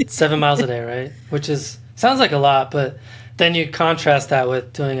did 7 miles a day, right? Which sounds like a lot, but then you contrast that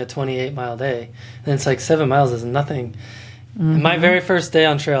with doing a 28-mile day, and it's like 7 miles is nothing. Mm-hmm. My very first day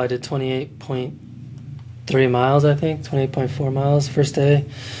on trail, I did 28.3 miles, I think, 28.4 miles first day.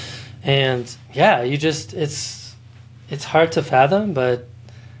 And yeah, it's hard to fathom, but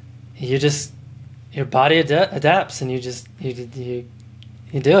your body adapts, and you do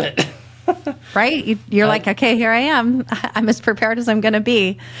it. Right? You're like, okay, here I am. I'm as prepared as I'm going to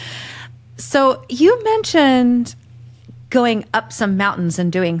be. So you mentioned going up some mountains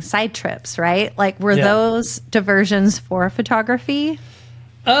and doing side trips, right? Like, were those diversions for photography?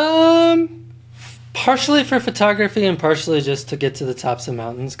 Partially for photography and partially just to get to the tops of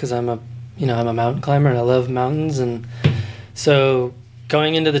mountains, because I'm a mountain climber and I love mountains. And so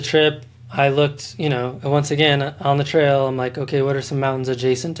going into the trip, I looked, once again on the trail, I'm like, okay, what are some mountains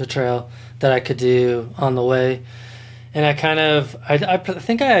adjacent to trail that I could do on the way? And I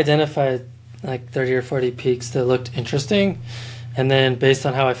think I identified like 30 or 40 peaks that looked interesting. And then based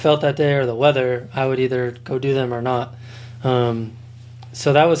on how I felt that day or the weather, I would either go do them or not.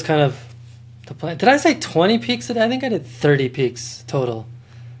 So that was kind of the plan. Did I say 20 peaks? I think I did 30 peaks total.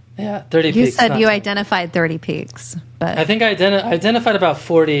 Yeah, 30 peaks. You said you identified 30 peaks, but I think I identified about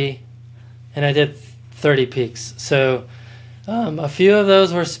 40, and I did 30 peaks. So a few of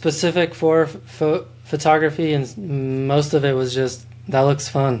those were specific for photography, and most of it was just, that looks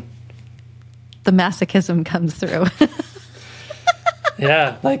fun. The masochism comes through.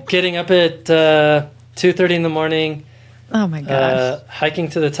 Yeah, like getting up at 2:30 in the morning. Oh my gosh. Hiking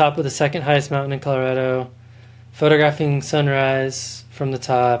to the top of the second highest mountain in Colorado, photographing sunrise from the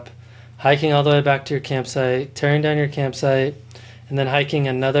top, hiking all the way back to your campsite, tearing down your campsite, and then hiking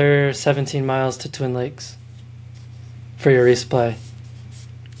another 17 miles to Twin Lakes for your resupply.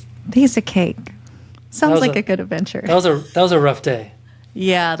 Piece of cake. Sounds like a good adventure. That was a rough day.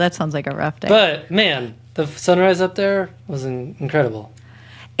 Yeah, that sounds like a rough day. But man, the sunrise up there was incredible.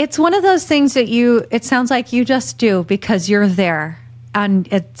 It's one of those things that it sounds like you just do because you're there, and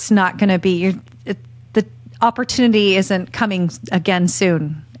it's not going to be, the opportunity isn't coming again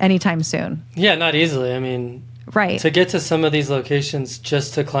anytime soon. Yeah, not easily. I mean, right. To get to some of these locations,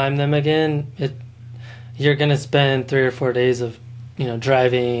 just to climb them again, you're going to spend 3 or 4 days of,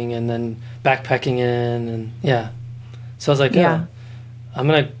 driving and then backpacking in, and yeah. So I was like, yeah, I'm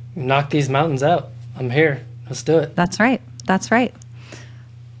going to knock these mountains out. I'm here. Let's do it. That's right.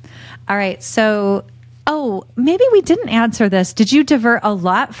 All right. So, maybe we didn't answer this. Did you divert a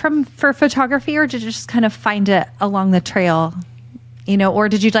lot for photography, or did you just kind of find it along the trail? Or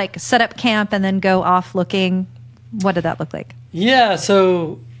did you like set up camp and then go off looking? What did that look like? Yeah.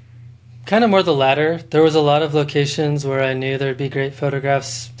 So kind of more the latter. There was a lot of locations where I knew there'd be great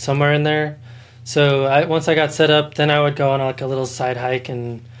photographs somewhere in there. So once I got set up, then I would go on like a little side hike,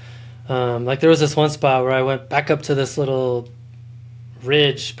 and like there was this one spot where I went back up to this little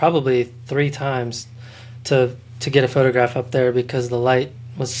ridge probably 3 times to get a photograph up there, because the light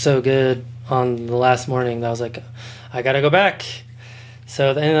was so good on the last morning that I was like, I gotta go back.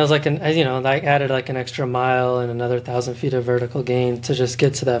 So then I was like, I added like an extra mile and another 1,000 feet of vertical gain to just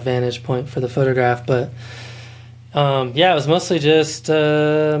get to that vantage point for the photograph. But it was mostly just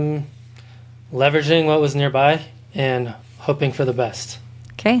leveraging what was nearby and hoping for the best.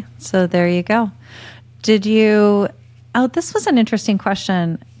 Okay, so there you go. Did you Oh, this was an interesting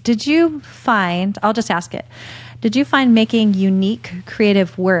question. Did you find, I'll just ask it, did you find making unique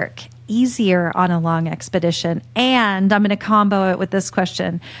creative work easier on a long expedition? And I'm going to combo it with this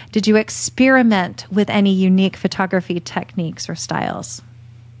question. Did you experiment with any unique photography techniques or styles?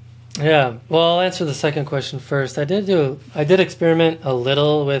 Yeah, well, I'll answer the second question first. I did experiment a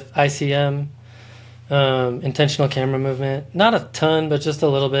little with ICM, intentional camera movement. Not a ton, but just a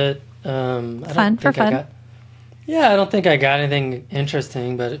little bit. Fun. I don't think I got anything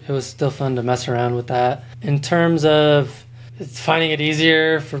interesting, but it was still fun to mess around with that. In terms of finding it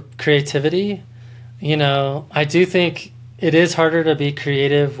easier for creativity, I do think it is harder to be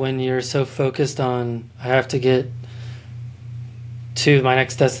creative when you're so focused on, I have to get to my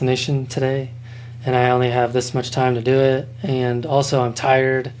next destination today, and I only have this much time to do it, and also I'm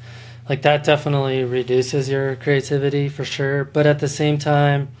tired. Like, that definitely reduces your creativity for sure. But at the same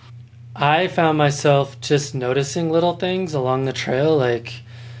time, I found myself just noticing little things along the trail. Like,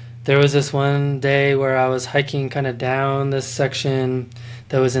 there was this one day where I was hiking kind of down this section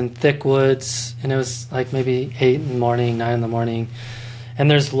that was in thick woods, and it was like maybe 8 in the morning, 9 in the morning, and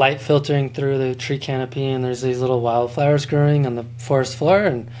there's light filtering through the tree canopy, and there's these little wildflowers growing on the forest floor,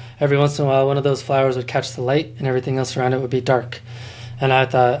 and every once in a while one of those flowers would catch the light and everything else around it would be dark. And I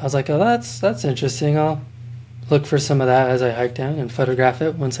was like, oh, that's interesting. I'll look for some of that as I hike down and photograph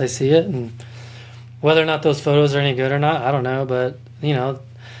it once I see it. And whether or not those photos are any good or not, I don't know. But,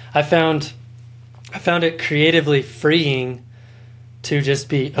 I found it creatively freeing to just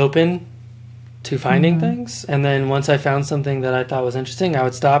be open to finding things. And then once I found something that I thought was interesting, I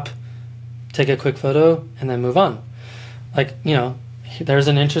would stop, take a quick photo, and then move on. Like, there's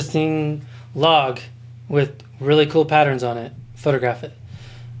an interesting log with really cool patterns on it. Photograph it.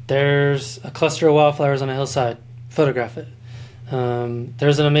 There's a cluster of wildflowers on a hillside. Photograph it.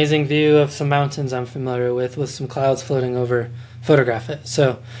 There's an amazing view of some mountains I'm familiar with some clouds floating over. Photograph it.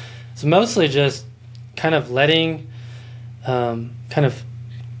 So it's mostly just kind of loosening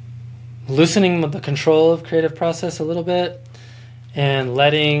the control of creative process a little bit, and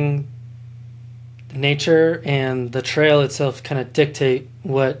letting nature and the trail itself kind of dictate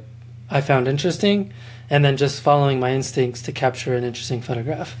what I found interesting, and then just following my instincts to capture an interesting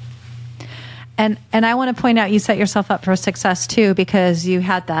photograph. And I want to point out, you set yourself up for success too, because you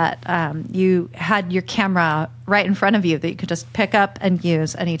had that, you had your camera right in front of you that you could just pick up and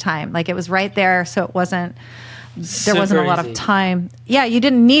use anytime. Like, it was right there, so it wasn't, there wasn't a lot of time. Yeah, you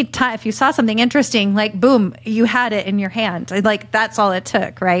didn't need time. If you saw something interesting, like, boom, you had it in your hand. Like, that's all it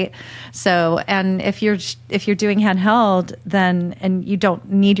took, right? So, and if you're doing handheld, then, and you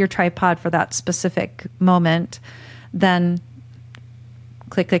don't need your tripod for that specific moment, then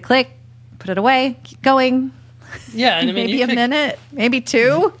click, click, click, put it away, keep going. Yeah, and I mean, maybe a minute, maybe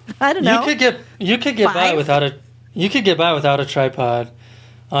two. I don't know. You could get by without a tripod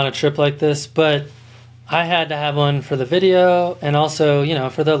on a trip like this, but I had to have one for the video, and also,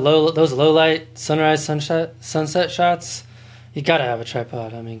 for those low light sunrise, sunset shots. You got to have a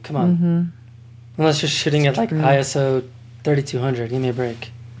tripod. I mean, come on. Mm-hmm. Unless you're shooting at like ISO 3200, give me a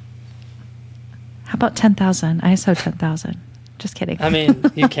break. How about 10,000? ISO 10,000. Just kidding. I mean,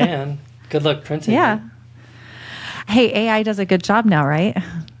 you can. Good luck printing. Yeah. Hey, AI does a good job now, right?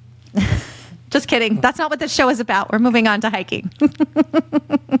 Just kidding. That's not what this show is about. We're moving on to hiking.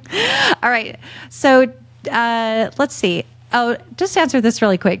 All right. So let's see. Oh, just answer this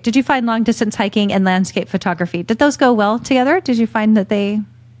really quick. Did you find long distance hiking and landscape photography? Did those go well together? Did you find that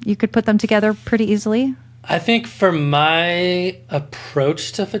you could put them together pretty easily? I think for my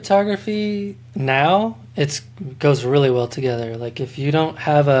approach to photography now, it goes really well together. Like, if you don't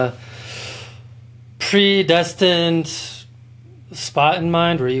have a predestined spot in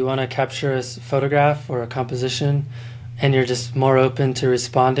mind where you want to capture a photograph or a composition, and you're just more open to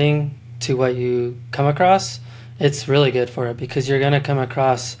responding to what you come across, it's really good for it, because you're going to come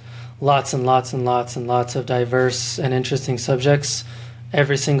across lots and lots and lots and lots of diverse and interesting subjects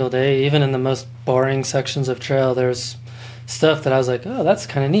every single day. Even in the most boring sections of trail, there's stuff that I was like, oh, that's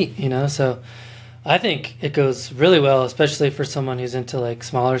kind of neat, So I think it goes really well, especially for someone who's into like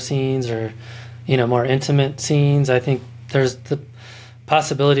smaller scenes or, more intimate scenes. I think the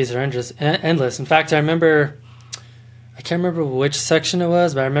possibilities are endless. In fact, I can't remember which section it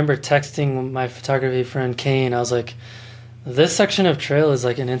was, but I remember texting my photography friend Kane. I was like, this section of trail is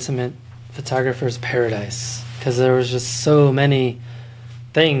like an intimate photographer's paradise, because there was just so many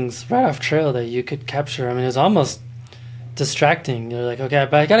things right off trail that you could capture. I mean, it was almost distracting. You're like, okay,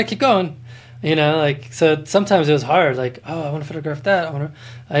 but I gotta keep going, so sometimes it was hard. Like, oh, I want to photograph that.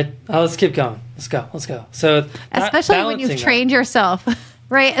 Let's keep going. Let's go. So especially when you've trained yourself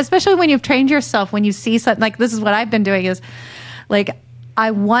Right. Especially when you've trained yourself, when you see something like this is what I've been doing is like,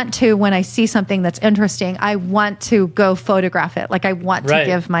 I want to, when I see something that's interesting, I want to go photograph it. Like I want to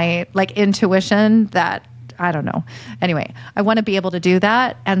give my like intuition that, I don't know. Anyway, I want to be able to do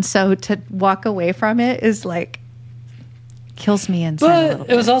that. And so to walk away from it is like, kills me inside a little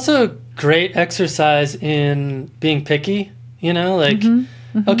bit. It was also a great exercise in being picky, you know, like,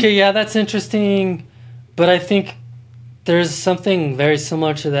 okay, yeah, that's interesting, but I think there's something very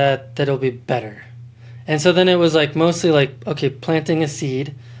similar to that'll be better. And so then it was like mostly like, okay, planting a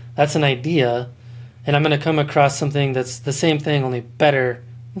seed, that's an idea, and I'm going to come across something that's the same thing, only better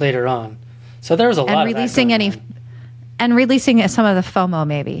later on. So there was a lot of that and releasing some of the FOMO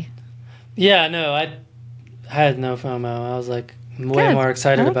maybe. Yeah, no, I had no FOMO. I was like way more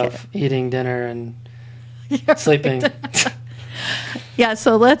excited about eating dinner and sleeping. Yeah,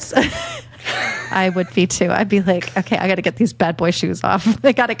 so let's... I would be too. I'd be like, okay, I got to get these bad boy shoes off.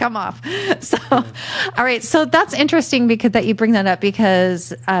 They got to come off. So, all right. So that's interesting because that you bring that up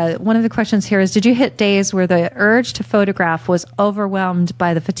because one of the questions here is, did you hit days where the urge to photograph was overwhelmed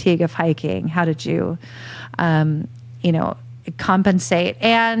by the fatigue of hiking? How did you, compensate?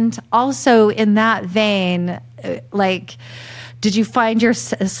 And also in that vein, like, did you find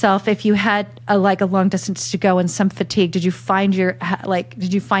yourself, if you had a long distance to go and some fatigue, did you find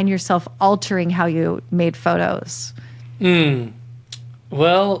yourself altering how you made photos?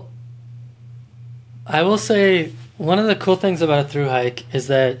 Well, I will say one of the cool things about a thru hike is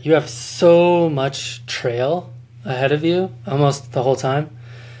that you have so much trail ahead of you almost the whole time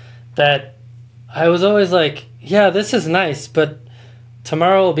that I was always like, yeah, this is nice, but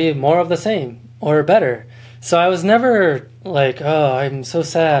tomorrow will be more of the same or better. So I was never like, oh, I'm so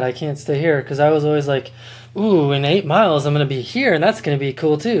sad I can't stay here, because I was always like, ooh, in 8 miles I'm going to be here, and that's going to be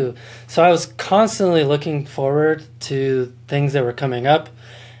cool too. So I was constantly looking forward to things that were coming up,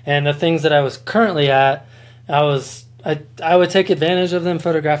 and the things that I was currently at, I would take advantage of them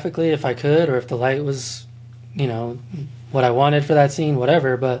photographically if I could, or if the light was, what I wanted for that scene,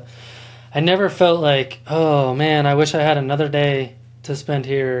 whatever. But I never felt like, oh man, I wish I had another day to spend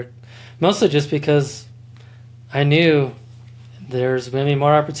here, mostly just because I knew there's going to be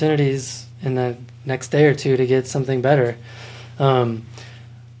more opportunities in the next day or two to get something better. There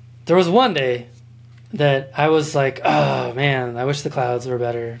was one day that I was like, oh man, I wish the clouds were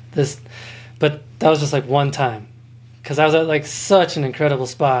better. But that was just like one time, because I was at like such an incredible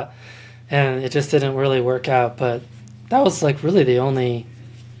spot, and it just didn't really work out. But that was like really the only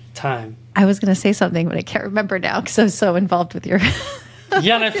time. I was going to say something, but I can't remember now because I was so involved with your...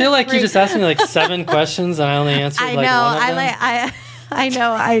 Yeah, and I feel like you just asked me like 7 questions, and I only answered like one of them. I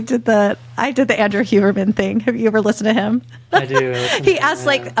know. I did the Andrew Huberman thing. Have you ever listened to him? I do. He asked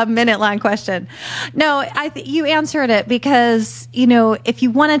like a minute-long question. No, you answered it because if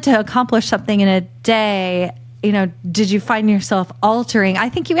you wanted to accomplish something in a day, did you find yourself altering? I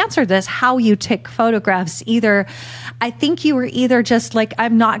think you answered this, how you take photographs. I think you were either just like,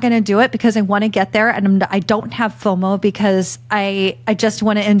 I'm not going to do it because I want to get there, and I don't have FOMO because I just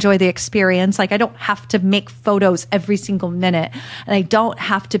want to enjoy the experience. Like I don't have to make photos every single minute, and I don't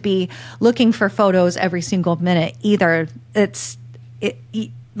have to be looking for photos every single minute either.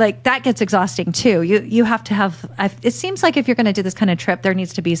 Like that gets exhausting too. You have to have, it seems like if you're going to do this kind of trip, there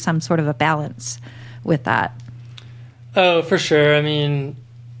needs to be some sort of a balance with that. Oh, for sure. I mean,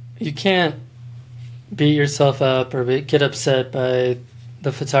 you can't beat yourself up or get upset by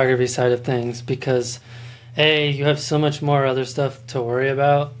the photography side of things because A, you have so much more other stuff to worry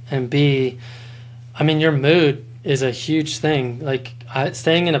about, and B, I mean, your mood is a huge thing. Like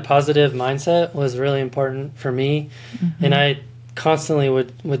staying in a positive mindset was really important for me, and I constantly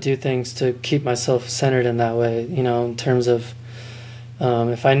would do things to keep myself centered in that way, in terms of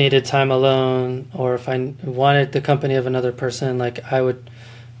if I needed time alone or if I wanted the company of another person, like I would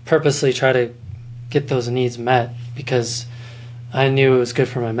purposely try to get those needs met because I knew it was good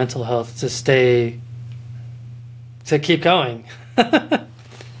for my mental health to keep going.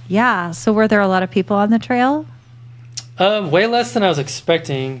 Yeah. So were there a lot of people on the trail? Way less than I was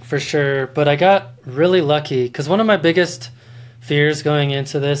expecting, for sure. But I got really lucky because one of my biggest fears going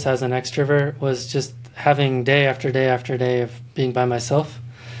into this as an extrovert was just having day after day after day of being by myself.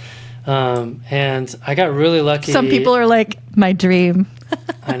 And I got really lucky. Some people are like, my dream.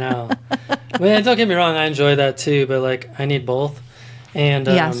 I know. Man, don't get me wrong, I enjoy that too, but like I need both. And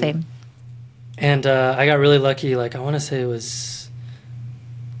yeah, same. And I got really lucky. Like I want to say it was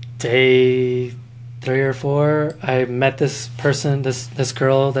day 3 or 4. I met this person, this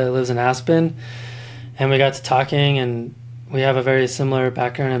girl that lives in Aspen, and we got to talking, and we have a very similar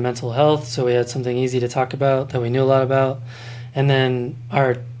background in mental health, so we had something easy to talk about that we knew a lot about. And then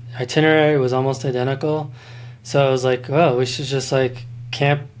our itinerary was almost identical. So I was like, oh, we should just like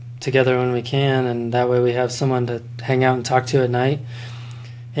camp together when we can, and that way we have someone to hang out and talk to at night.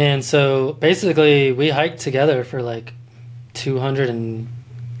 And so basically we hiked together for like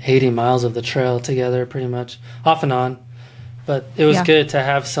 280 miles of the trail together, pretty much off and on. But it was good to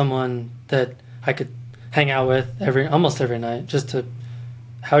have someone that I could hang out with almost every night, just to,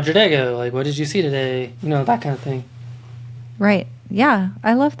 how'd your day go? Like, what did you see today? You know, that kind of thing. Right. Yeah,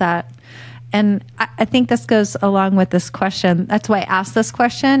 I love that. And I think this goes along with this question. That's why I asked this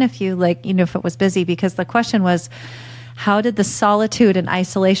question, if you like, you know, if it was busy, because the question was, how did the solitude and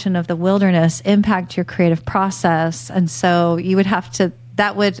isolation of the wilderness impact your creative process? And so you would have to,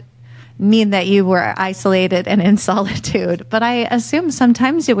 that would mean that you were isolated and in solitude. But I assume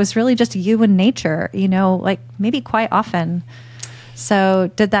sometimes it was really just you and nature, you know, like maybe quite often. So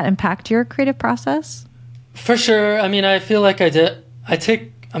did that impact your creative process? For sure. I mean, I feel like I did.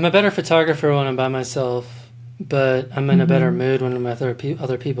 I'm a better photographer when I'm by myself, but I'm in a better mood when I'm with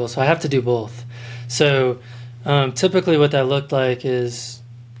other people. So I have to do both. So typically what that looked like is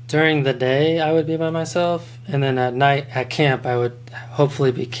during the day I would be by myself, and then at night at camp I would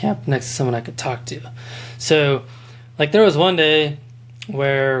hopefully be camped next to someone I could talk to. So like there was one day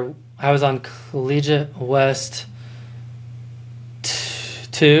where I was on Collegiate West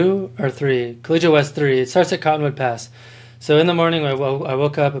 2 or 3, Collegiate West 3. It starts at Cottonwood Pass. So in the morning, I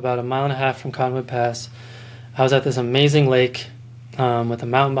woke up about 1.5 miles from Cottonwood Pass. I was at this amazing lake with a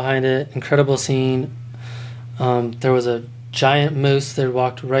mountain behind it, incredible scene. There was a giant moose that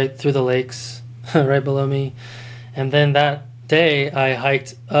walked right through the lakes right below me. And then that day, I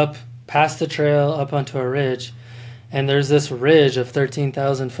hiked up past the trail up onto a ridge. And there's this ridge of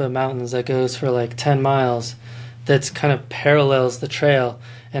 13,000-foot mountains that goes for like 10 miles that's kind of parallels the trail.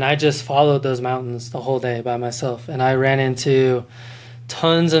 And I just followed those mountains the whole day by myself. And I ran into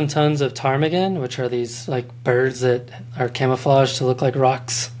tons and tons of ptarmigan, which are these like birds that are camouflaged to look like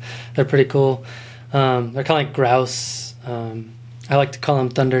rocks. They're pretty cool. They're kind of like grouse. I like to call them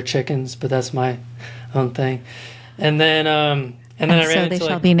thunder chickens, but that's my own thing. And then I ran into, they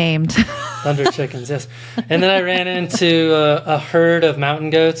shall be named thunder chickens. Yes. And then I ran into a herd of mountain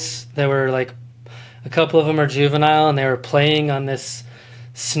goats. They were like, a couple of them are juvenile, and they were playing on this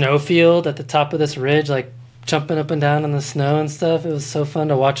snowfield at the top of this ridge, like jumping up and down in the snow and stuff. It was so fun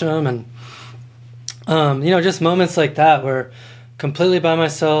to watch them. And just moments like that where completely by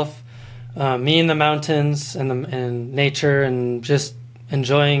myself, me in the mountains and nature, and just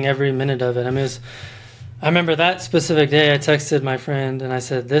enjoying every minute of it. I mean, I remember that specific day I texted my friend and I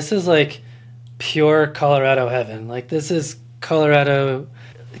said, this is like pure Colorado heaven. Like, this is Colorado,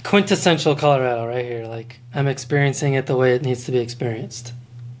 quintessential Colorado right here. Like, I'm experiencing it the way it needs to be experienced.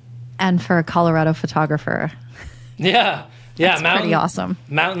 And for a Colorado photographer. Yeah. That's pretty awesome.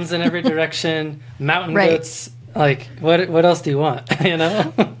 Mountains in every direction, mountain goats. Like, what else do you want? You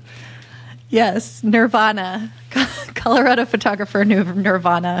know? Yes, Nirvana. Colorado photographer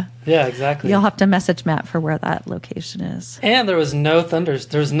Nirvana. Yeah, exactly. You'll have to message Matt for where that location is. And there was no thunders.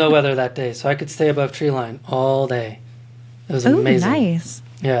 There was no weather that day, so I could stay above tree line all day. It was amazing. Nice.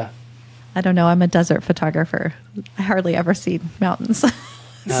 Yeah. I don't know. I'm a desert photographer. I hardly ever see mountains.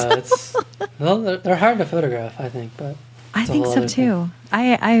 They're hard to photograph, I think, but I think so too.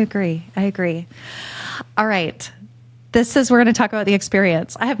 I agree. All right. We're going to talk about the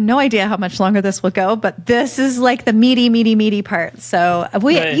experience. I have no idea how much longer this will go, but this is like the meaty part. So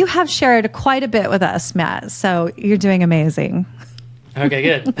you have shared quite a bit with us, Matt. So you're doing amazing. Okay,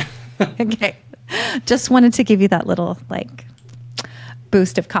 good. Okay. Just wanted to give you that little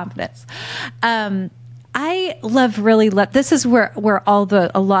boost of confidence. I really love, this is where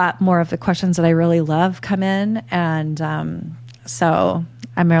a lot more of the questions that I really love come in. And so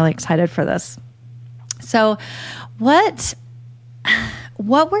I'm really excited for this. So what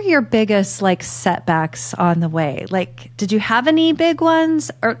were your biggest setbacks on the way? Did you have any big ones,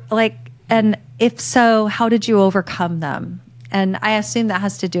 or and if so, how did you overcome them? And I assume that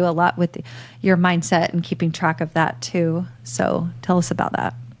has to do a lot with your mindset and keeping track of that too. So tell us about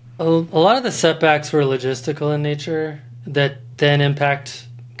that. A lot of the setbacks were logistical in nature that then impact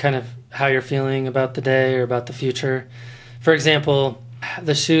kind of how you're feeling about the day or about the future. For example,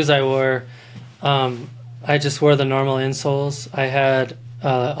 the shoes I wore, I just wore the normal insoles. I had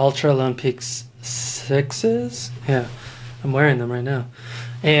Ultra Lone Peaks 6s. Yeah, I'm wearing them right now.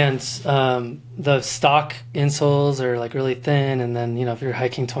 And the stock insoles are really thin, and then if you're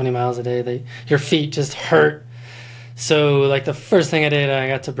hiking 20 miles a day, your feet just hurt. So the first thing I did, I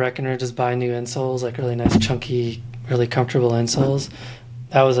got to Breckenridge, just buy new insoles, really nice, chunky, really comfortable insoles.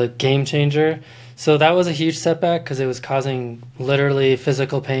 That was a game changer. So that was a huge setback because it was causing literally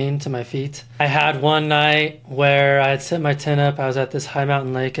physical pain to my feet. I had one night where I had set my tent up. I was at this high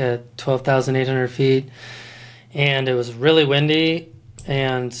mountain lake at 12,800 feet, and it was really windy,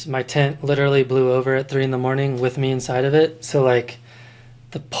 and my tent literally blew over at 3 a.m. with me inside of it. So like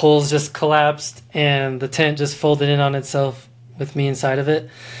the poles just collapsed and the tent just folded in on itself with me inside of it.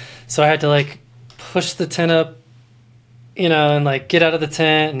 So I had to like push the tent up, you know, and like get out of the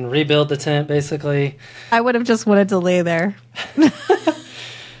tent and rebuild the tent basically. I would have just wanted to lay there.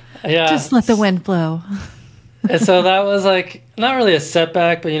 Yeah. Just let the wind blow. And so that was like not really a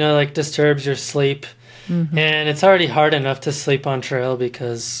setback, but you know, like disturbs your sleep. Mm-hmm. And it's already hard enough to sleep on trail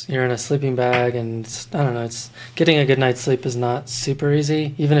because you're in a sleeping bag, and I don't know, it's getting a good night's sleep is not super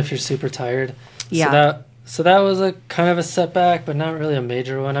easy, even if you're super tired. Yeah. So that was a kind of a setback, but not really a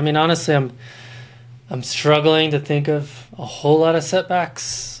major one. I mean, honestly, I'm struggling to think of a whole lot of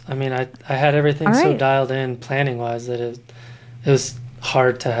setbacks. I mean, I had everything so dialed in planning wise that it was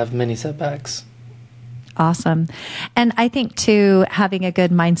hard to have many setbacks. Awesome. And I think too, having a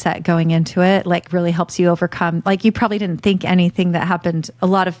good mindset going into it, like really helps you overcome, like you probably didn't think anything that happened. A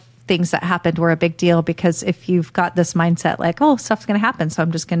lot of things that happened were a big deal because if you've got this mindset, like, oh, stuff's going to happen, so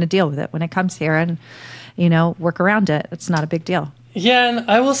I'm just going to deal with it when it comes here and, you know, work around it. It's not a big deal. Yeah. And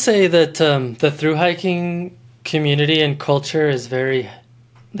I will say that the thru-hiking community and culture is they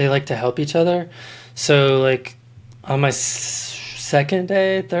like to help each other. So like on my second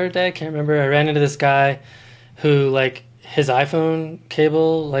day, third day, I can't remember, I ran into this guy who like his iPhone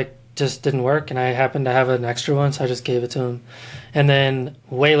cable like just didn't work, and I happened to have an extra one, so I just gave it to him. And then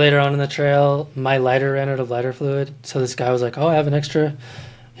way later on in the trail, my lighter ran out of lighter fluid, so this guy was like, oh, I have an extra,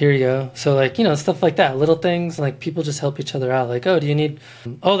 here you go. So like, you know, stuff like that, little things, like people just help each other out. Like, oh, do you need,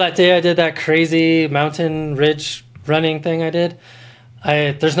 oh, that day I did that crazy mountain ridge running thing I did,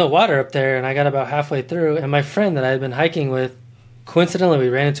 there's no water up there, and I got about halfway through, and my friend that I had been hiking with, coincidentally, we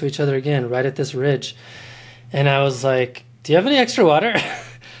ran into each other again right at this ridge. And I was like, do you have any extra water?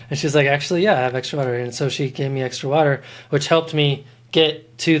 And she's like, actually, yeah, I have extra water. And so she gave me extra water, which helped me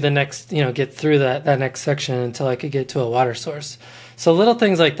get to the next, you know, get through that next section until I could get to a water source. So little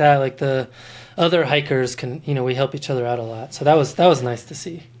things like that, like the other hikers can, you know, we help each other out a lot. So that was nice to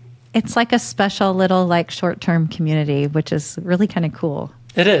see. It's like a special little like short-term community, which is really kind of cool.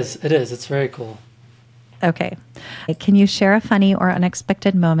 It is. It's very cool. Okay. Can you share a funny or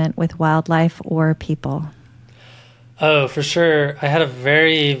unexpected moment with wildlife or people? Oh, for sure. I had a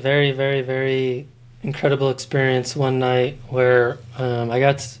very, very, very, very incredible experience one night where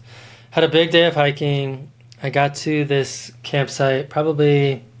had a big day of hiking. I got to this campsite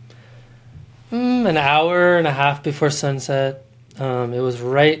probably an hour and a half before sunset. It was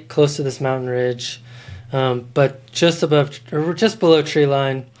right close to this mountain ridge, but just below tree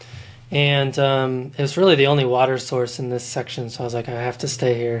line. And it was really the only water source in this section, so I was like, I have to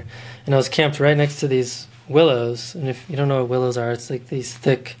stay here. And I was camped right next to these willows. And if you don't know what willows are, it's like these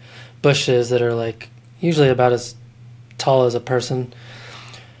thick bushes that are like usually about as tall as a person.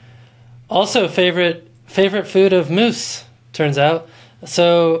 Also, favorite food of moose, turns out.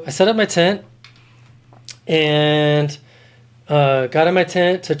 So I set up my tent and got in my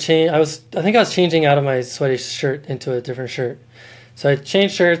tent to change. I think I was changing out of my sweaty shirt into a different shirt. So I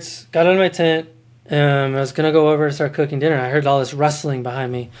changed shirts, got out of my tent, I was going to go over and start cooking dinner. I heard all this rustling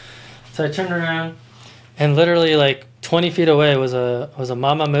behind me. So I turned around, and literally like 20 feet away was a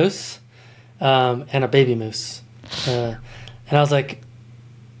mama moose and a baby moose. And I was like,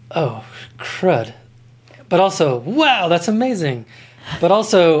 oh, crud. But also, wow, that's amazing. But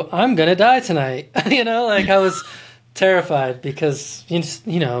also, I'm going to die tonight. You know, like I was terrified because,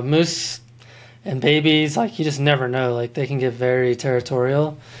 you know, moose and babies, like you just never know, like they can get very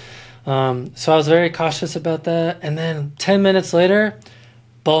territorial. So I was very cautious about that. And then 10 minutes later,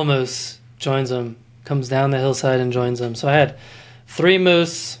 bull moose joins them, comes down the hillside and joins them. So I had 3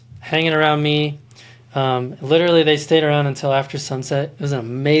 moose hanging around me. Literally, they stayed around until after sunset. It was an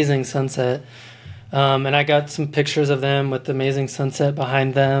amazing sunset. And I got some pictures of them with the amazing sunset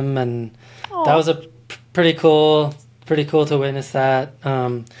behind them. And that was pretty cool to witness that.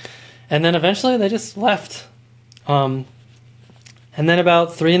 And then eventually they just left. And then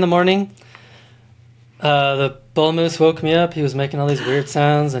about 3 a.m, the bull moose woke me up. He was making all these weird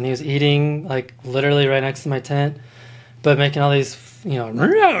sounds, and he was eating like literally right next to my tent, but making all these, you know,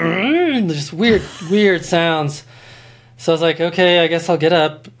 just weird sounds. So I was like, okay, I guess I'll get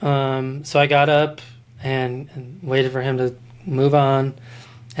up. So I got up and waited for him to move on.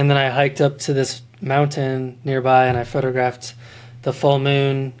 And then I hiked up to this mountain nearby, and I photographed the full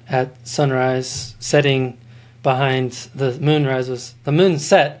moon at sunrise setting behind the moonrise. The moon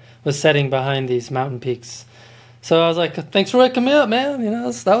set was setting behind these mountain peaks. So I was like, thanks for waking me up, man.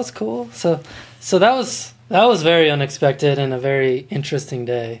 That was cool. So that was very unexpected and a very interesting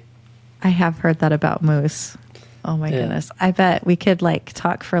day. I have heard that about moose. Oh my goodness. I bet we could like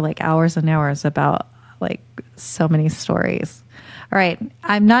talk for like hours and hours about like so many stories. All right.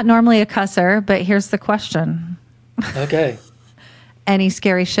 I'm not normally a cusser, but here's the question. Okay. Any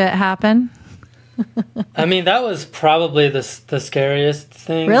scary shit happen? I mean, that was probably the scariest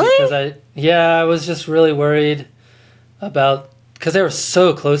thing. Really? Because I was just really worried because they were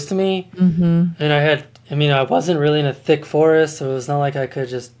so close to me. Mm-hmm. And I wasn't really in a thick forest, so it was not like I could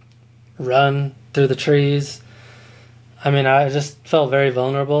just run through the trees. I just felt very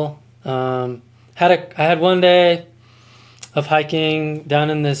vulnerable. I had one day of hiking down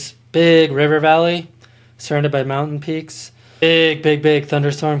in this big river valley surrounded by mountain peaks. Big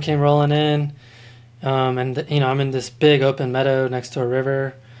thunderstorm came rolling in. I'm in this big open meadow next to a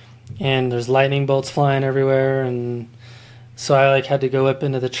river, and there's lightning bolts flying everywhere. And so I had to go up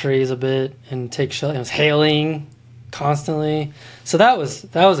into the trees a bit and take shelter. It was hailing constantly. So that was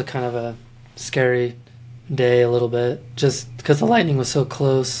a kind of a scary day a little bit, just because the lightning was so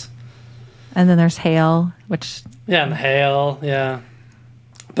close. And then there's hail, which... Yeah, and the hail, yeah.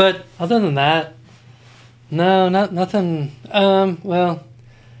 But other than that, no, nothing. Well,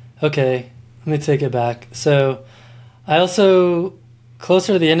 okay, let me take it back. So I also,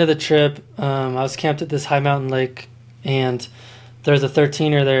 closer to the end of the trip, I was camped at this high mountain lake, and there's a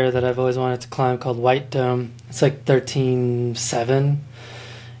 13er there that I've always wanted to climb called White Dome. It's like 13.7,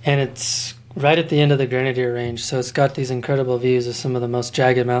 and it's right at the end of the Grenadier Range, so it's got these incredible views of some of the most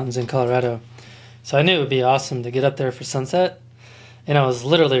jagged mountains in Colorado. So I knew it would be awesome to get up there for sunset, and I was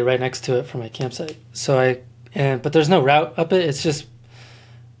literally right next to it for my campsite. But there's no route up it.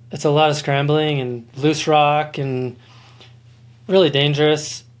 It's a lot of scrambling and loose rock and really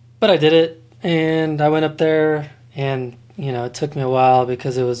dangerous. But I did it, and I went up there, and it took me a while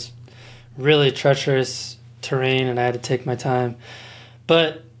because it was really treacherous terrain, and I had to take my time.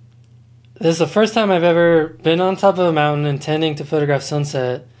 But this is the first time I've ever been on top of a mountain intending to photograph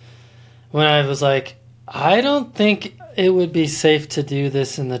sunset when I was like, I don't think it would be safe to do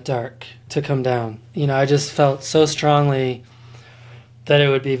this in the dark, to come down. I just felt so strongly that it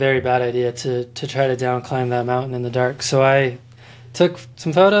would be a very bad idea to try to down climb that mountain in the dark. So I took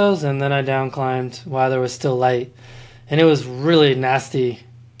some photos, and then I down climbed while there was still light. And it was really nasty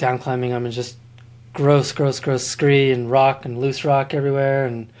down climbing. Just gross scree and rock and loose rock everywhere,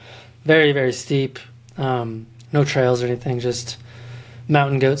 and very, very steep. No trails or anything, just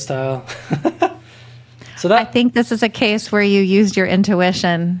mountain goat style. I think this is a case where you used your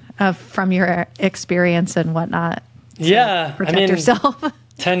intuition from your experience and whatnot. Yeah. Protect yourself.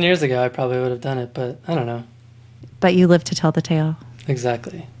 10 years ago, I probably would have done it, but I don't know. But you live to tell the tale.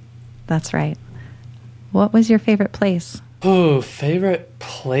 Exactly. That's right. What was your favorite place? Oh, favorite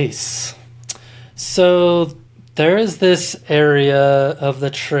place. So there is this area of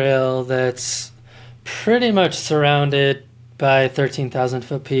the trail that's pretty much surrounded by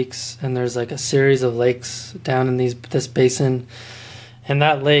 13,000-foot peaks, and there's like a series of lakes down in this basin, and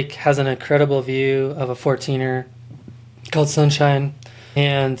that lake has an incredible view of a 14er called Sunshine,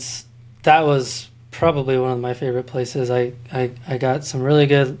 and that was probably one of my favorite places. I got some really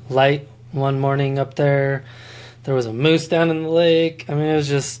good light one morning up there. There was a moose down in the lake. It was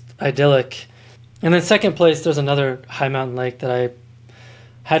just idyllic. And then second place, there's another high mountain lake that I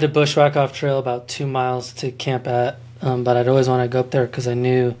had to bushwhack off trail about 2 miles to camp at. But I'd always want to go up there because I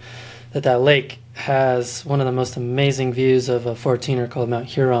knew that lake has one of the most amazing views of a 14er called Mount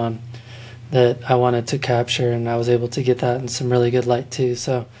Huron that I wanted to capture, and I was able to get that in some really good light too.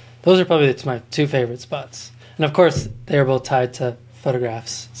 So those are probably my two favorite spots. And of course, they are both tied to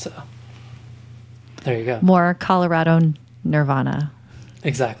photographs. So there you go. More Colorado nirvana.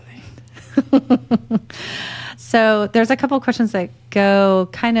 Exactly. So there's a couple of questions that go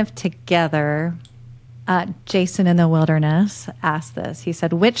kind of together. Jason in the Wilderness asked this. He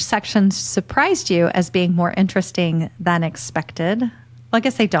said, which sections surprised you as being more interesting than expected? Well, I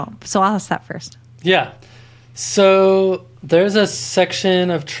guess they don't. So I'll ask that first. Yeah. So there's a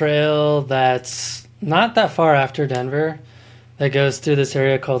section of trail that's not that far after Denver that goes through this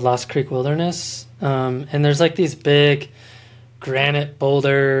area called Lost Creek Wilderness. And there's like these big granite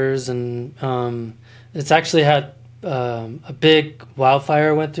boulders, and it's actually had a big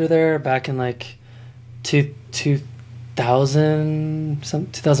wildfire went through there back in like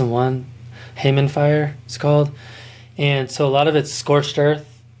 2001. Hayman Fire it's called. And so a lot of it's scorched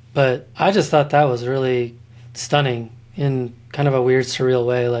earth, but I just thought that was really stunning in kind of a weird, surreal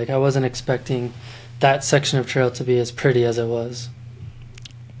way. Like I wasn't expecting that section of trail to be as pretty as it was.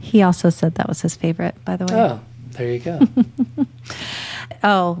 He also said that was his favorite, by the way. Oh, there you go.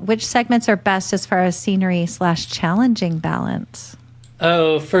 Oh, which segments are best as far as scenery/challenging balance?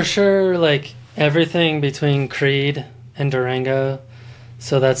 Oh, for sure, like everything between Creed and Durango.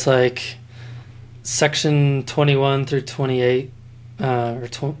 So that's like section 21 through 28,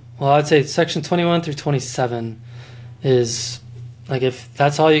 well, I'd say section 21 through 27 is like, if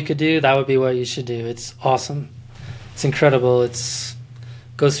that's all you could do, that would be what you should do. It's awesome. It's incredible. It's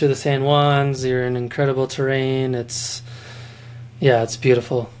goes through the San Juans. You're in incredible terrain. It's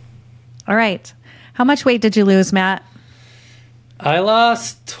beautiful. All right. How much weight did you lose, Matt? I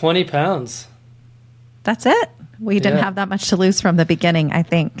lost 20 pounds. That's it? We didn't have that much to lose from the beginning, I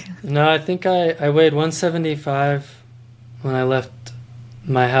think. No, I think I weighed 175 when I left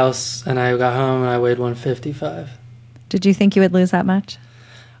my house, and I got home and I weighed 155. Did you think you would lose that much?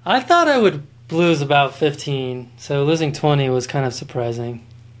 I thought I would lose about 15, so losing 20 was kind of surprising.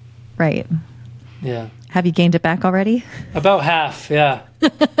 Right. Yeah. Have you gained it back already? About half, yeah.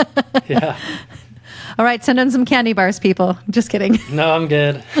 Yeah. All right, send in some candy bars, people. Just kidding. No, I'm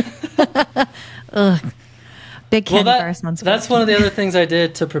good. Ugh. Big candy bar sounds good. That's one of the other things I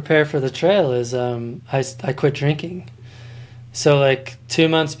did to prepare for the trail is I quit drinking. So like 2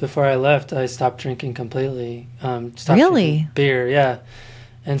 months before I left, I stopped drinking completely. Really? Drinking beer, yeah.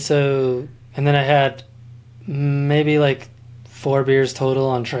 And then I had maybe like 4 beers total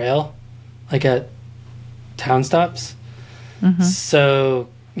on trail, like at town stops. Mm-hmm. So,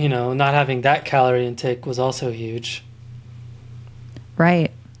 not having that calorie intake was also huge.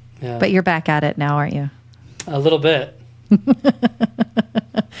 Right. Yeah. But you're back at it now, aren't you? A little bit.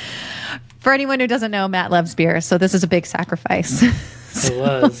 For anyone who doesn't know, Matt loves beer, so this is a big sacrifice. It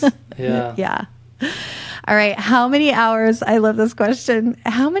was, yeah. Yeah. All right. How many hours? I love this question.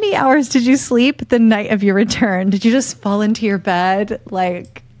 How many hours did you sleep the night of your return? Did you just fall into your bed?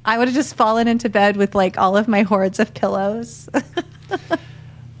 Like, I would have just fallen into bed with like all of my hordes of pillows.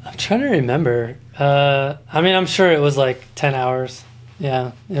 I'm trying to remember. I'm sure it was like 10 hours.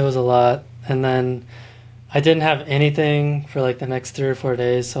 Yeah, it was a lot. And then I didn't have anything for like the next 3 or 4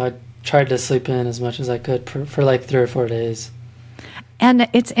 days, so I tried to sleep in as much as I could for like 3 or 4 days. And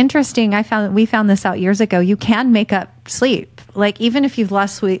it's interesting. We found this out years ago. You can make up sleep. Like even if you've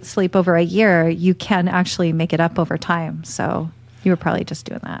lost sleep over a year, you can actually make it up over time. So you were probably just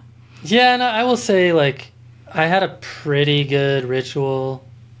doing that. Yeah, and I will say like I had a pretty good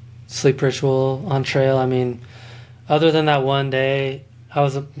sleep ritual on trail. I mean, other than that one day, I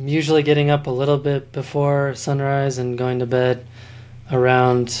was usually getting up a little bit before sunrise and going to bed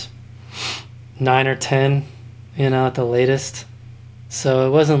around 9 or 10, at the latest. So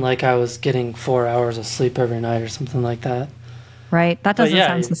it wasn't like I was getting 4 hours of sleep every night or something like that. Right. That doesn't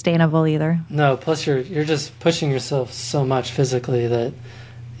sound sustainable either. No, plus you're just pushing yourself so much physically that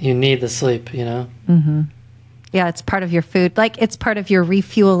you need the sleep, Mm-hmm. Yeah, it's part of your food. Like it's part of your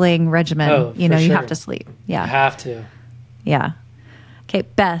refueling regimen. Oh, you sure. have to sleep. Yeah. You have to. Yeah. Okay,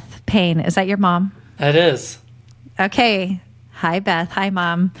 Beth Payne, is that your mom? It is. Okay. Hi, Beth. Hi,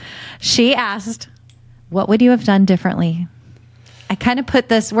 Mom. She asked, what would you have done differently? I kind of put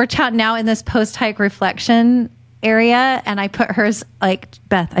this, we're now in this post-hike reflection area, and I put hers, like,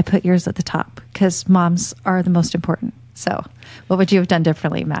 Beth, I put yours at the top because moms are the most important. So what would you have done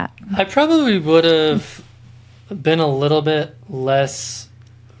differently, Matt? I probably would have been a little bit less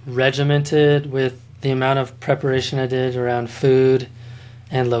regimented with the amount of preparation I did around food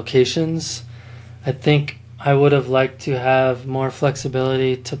and locations. I think I would have liked to have more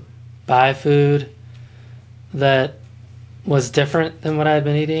flexibility to buy food that was different than what I had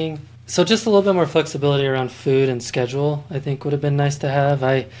been eating. So just a little bit more flexibility around food and schedule, I think would have been nice to have.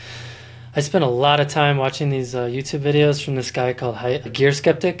 I spent a lot of time watching these YouTube videos from this guy called Gear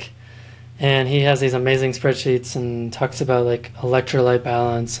Skeptic, and he has these amazing spreadsheets and talks about like electrolyte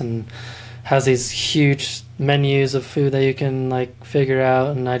balance and has these huge menus of food that you can like figure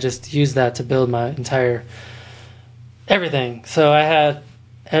out, and I just used that to build my entire everything. So I had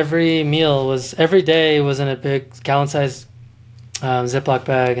every day was in a big gallon-sized Ziploc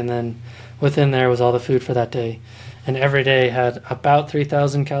bag, and then within there was all the food for that day. And every day had about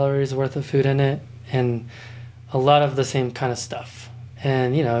 3,000 calories worth of food in it, and a lot of the same kind of stuff.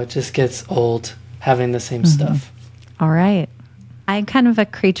 And, it just gets old having the same stuff. All right. I'm kind of a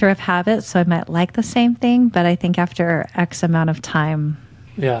creature of habit, so I might like the same thing, but I think after X amount of time,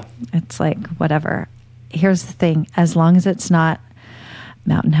 it's like, whatever. Here's the thing. As long as it's not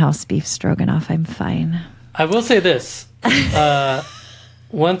Mountain House beef stroganoff, I'm fine. I will say this.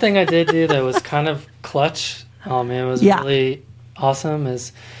 One thing I did do that was kind of clutch, it was really awesome,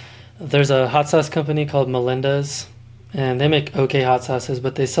 is there's a hot sauce company called Melinda's, and they make okay hot sauces,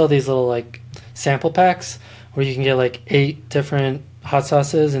 but they sell these little like sample packs where you can get like 8 different hot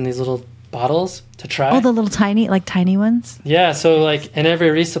sauces in these little bottles to try. Oh, the little tiny ones? Yeah, so like in every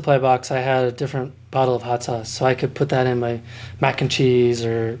resupply box, I had a different bottle of hot sauce, so I could put that in my mac and cheese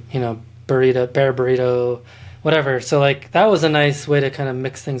or, bear burrito, whatever. So like that was a nice way to kind of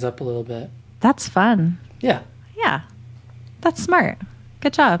mix things up a little bit. That's fun. Yeah. Yeah. That's smart.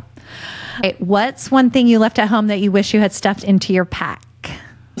 Good job. Right, what's one thing you left at home that you wish you had stuffed into your pack?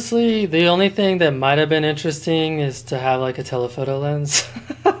 Honestly, the only thing that might have been interesting is to have like a telephoto lens.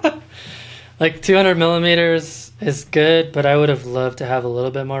 Like 200 millimeters is good, but I would have loved to have a little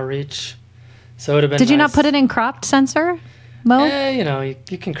bit more reach. So it would have been Did you not nice. put it in cropped sensor mode?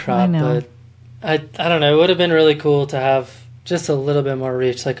 You can crop, but I don't know. It would have been really cool to have just a little bit more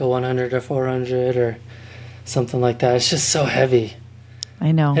reach, like a 100 or 400 or something like that. It's just so heavy.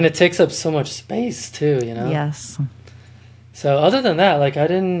 I know. And it takes up so much space too, Yes. So other than that, like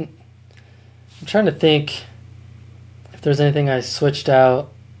I'm trying to think if there's anything I switched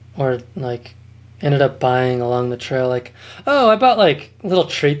out or like ended up buying along the trail. Like, I bought like little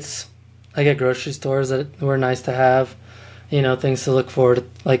treats like at grocery stores that were nice to have, things to look forward to,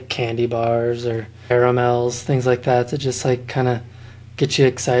 like candy bars or caramels, things like that to just like kind of get you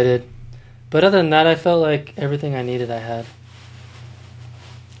excited. But other than that, I felt like everything I needed I had.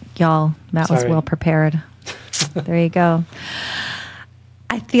 Y'all, Matt was well prepared. There you go.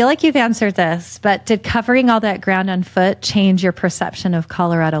 I feel like you've answered this, but did covering all that ground on foot change your perception of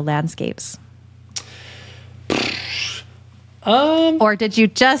Colorado landscapes? Or did you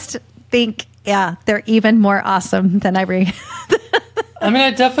just think, yeah, they're even more awesome than I bring? I mean,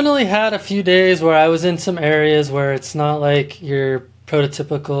 I definitely had a few days where I was in some areas where it's not like your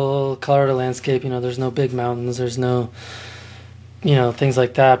prototypical Colorado landscape. There's no big mountains, there's no, things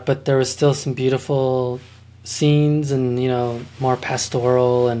like that. But there was still some beautiful scenes and, more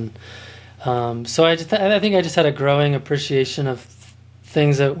pastoral. And so I think I just had a growing appreciation of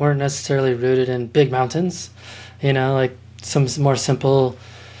things that weren't necessarily rooted in big mountains, like some more simple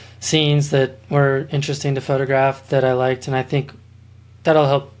scenes that were interesting to photograph that I liked. And I think that'll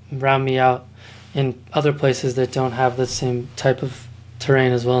help round me out in other places that don't have the same type of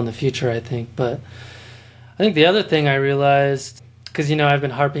terrain as well in the future, I think. But I think the other thing I realized, because, I've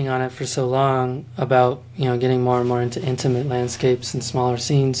been harping on it for so long about, getting more and more into intimate landscapes and smaller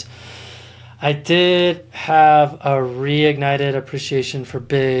scenes, I did have a reignited appreciation for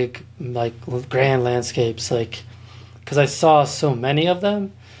big, like grand landscapes, like, because I saw so many of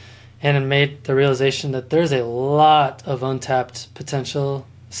them. And it made the realization that there's a lot of untapped potential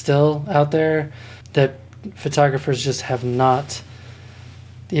still out there that photographers just have not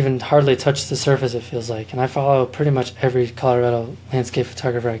even hardly touched the surface, it feels like. And I follow pretty much every Colorado landscape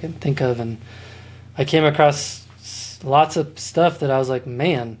photographer I can think of. And I came across lots of stuff that I was like,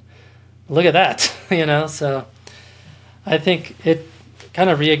 man, look at that, So I think it kind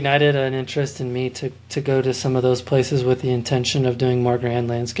of reignited an interest in me to go to some of those places with the intention of doing more grand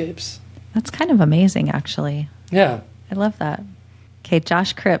landscapes. That's kind of amazing, actually. Yeah. I love that. Okay,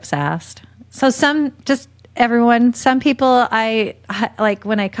 Josh Cripps asked. So some people I like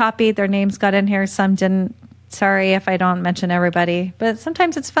when I copied, their names got in here, some didn't. Sorry if I don't mention everybody, but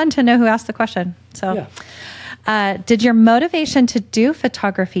sometimes it's fun to know who asked the question. So did your motivation to do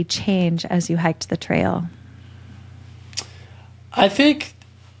photography change as you hiked the trail? I think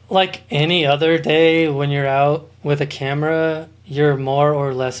like any other day when you're out with a camera, you're more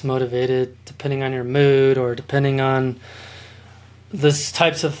or less motivated depending on your mood or depending on the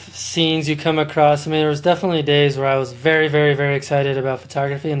types of scenes you come across. I mean, there was definitely days where I was very, very, very excited about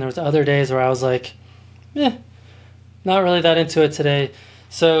photography, and there was other days where I was like, not really that into it today.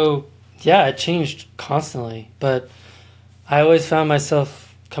 So yeah, it changed constantly, but I always found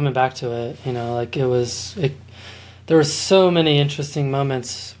myself coming back to it, there were so many interesting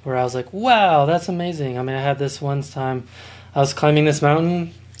moments where I was like, wow, that's amazing. I mean, I had this one time, I was climbing this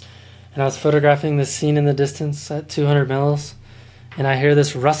mountain, and I was photographing this scene in the distance at 200 mils, and I hear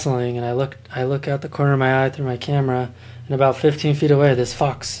this rustling, and I look out the corner of my eye through my camera, and about 15 feet away, this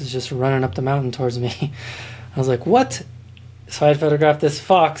fox is just running up the mountain towards me. I was like, what? So I had photographed this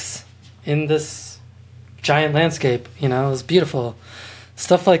fox in this giant landscape, it was beautiful.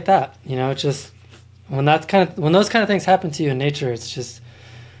 Stuff like that, just... When those kind of things happen to you in nature, it's just,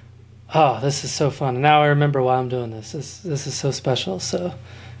 oh, this is so fun. And now I remember why I'm doing this. This is so special. So,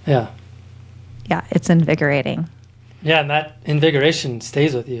 yeah. Yeah, it's invigorating. Yeah, and that invigoration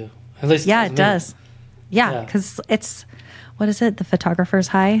stays with you. At least it does. Yeah, because it's, what is it? The photographer's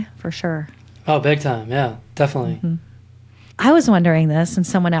high, for sure. Oh, big time. Yeah, definitely. Mm-hmm. I was wondering this, and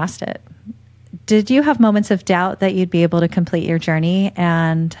someone asked it. did you have moments of doubt that you'd be able to complete your journey?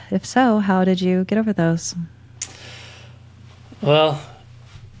 And if so, how did you get over those? Well,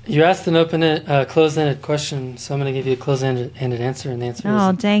 you asked an closed-ended question, so I'm going to give you a closed-ended answer, and the answer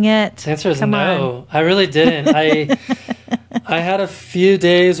is... dang it. The answer is Come no. on. I really didn't. I had a few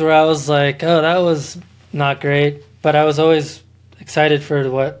days where I was like, oh, that was not great, but I was always excited for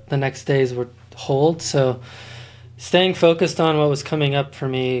what the next days would hold, so staying focused on what was coming up for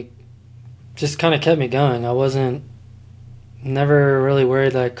me just kind of kept me going. I wasn't never really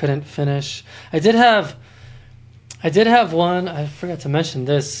worried that I couldn't finish. I did have one, I forgot to mention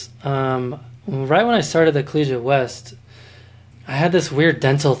this, right when I started the Collegiate West, I had this weird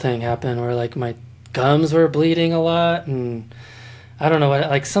dental thing happen where like my gums were bleeding a lot, and I don't know what,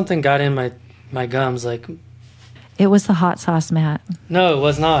 like something got in my gums. Like, it was the hot sauce, Matt. No, it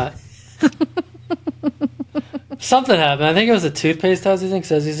was not. Something happened. I think it was a toothpaste I was using,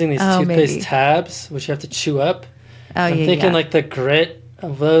 because I was using these toothpaste maybe. tabs, which you have to chew up. Oh, I'm thinking like the grit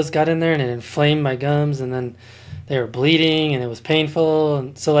of those got in there and it inflamed my gums, and then they were bleeding and it was painful,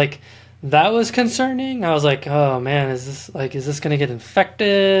 and so like that was concerning. I was like, oh man, is this gonna get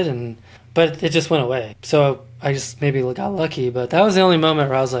infected? But it just went away. So I just maybe got lucky, but that was the only moment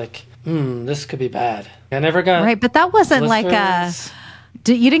where I was like, this could be bad. I never got right, but that wasn't blisters. like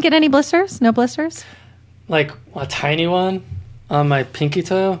you didn't get any blisters? No blisters? Like a tiny one on my pinky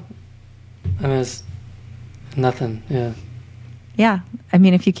toe. I mean, it's nothing. Yeah. Yeah. I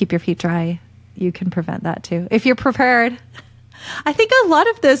mean, if you keep your feet dry, you can prevent that too. If you're prepared. I think a lot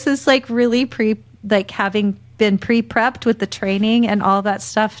of this is like really having been pre-prepped with the training and all that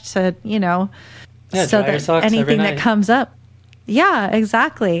stuff to, so that anything that comes up. Yeah,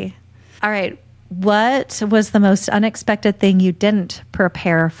 exactly. All right. What was the most unexpected thing you didn't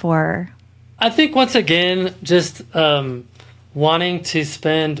prepare for? I think once again, just wanting to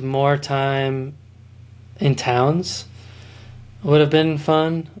spend more time in towns would have been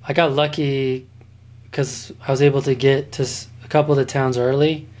fun. I got lucky because I was able to get to a couple of the towns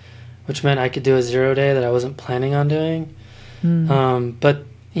early, which meant I could do a 0 day that I wasn't planning on doing. But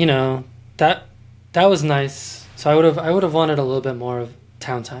that was nice. So I would have wanted a little bit more of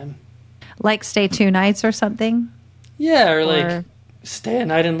town time. Like stay 2 nights or something? Yeah, or like stay a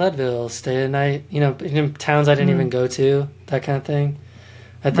night in Leadville, stay a night, in towns I didn't even go to, that kind of thing.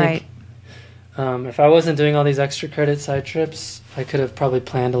 I think if I wasn't doing all these extra credit side trips, I could have probably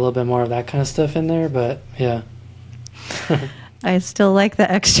planned a little bit more of that kind of stuff in there, but yeah. I still like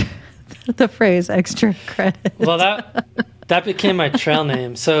the phrase extra credit. Well, that became my trail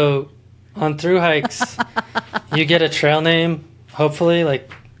name. So on through hikes, you get a trail name, hopefully,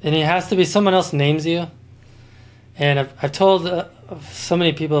 and it has to be someone else names you. And I've told so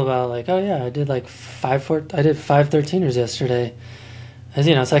many people about oh yeah, I did 513ers yesterday. As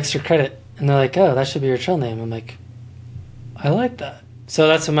it's extra credit. And they're like, oh, that should be your trail name. I'm like, I like that. So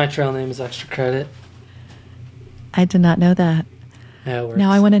that's what my trail name is, extra credit. I did not know that. Yeah, it works. Now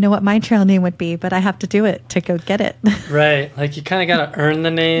I want to know what my trail name would be, but I have to do it to go get it. Right. You kind of got to earn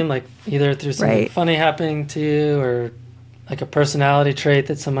the name, either through something funny happening to you or a personality trait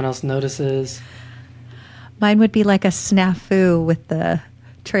that someone else notices. Mine would be like a snafu with the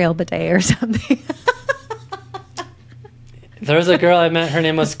trail bidet or something. There was a girl I met, her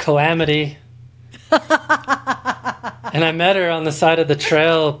name was Calamity. And I met her on the side of the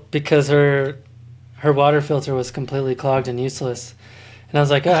trail because her water filter was completely clogged and useless. And I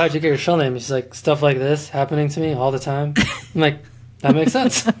was like, oh, how'd you get your trail name? And she's like, stuff like this happening to me all the time. I'm like, that makes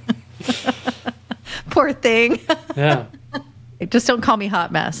sense. Poor thing. Yeah. Just don't call me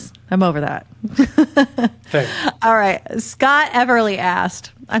Hot Mess. I'm over that. Fair. All right. Scott Everly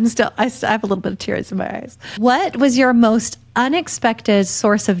asked, I have a little bit of tears in my eyes. What was your most unexpected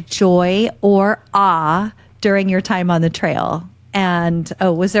source of joy or awe during your time on the trail? And,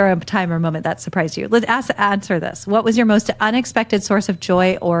 was there a time or moment that surprised you? Let's answer this. What was your most unexpected source of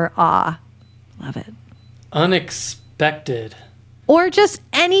joy or awe? Love it. Unexpected. Or just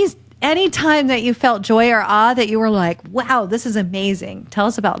any time that you felt joy or awe that you were like, wow, this is amazing. Tell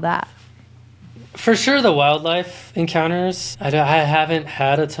us about that. For sure, the wildlife encounters. I haven't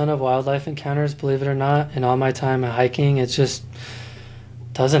had a ton of wildlife encounters, believe it or not, in all my time hiking. It just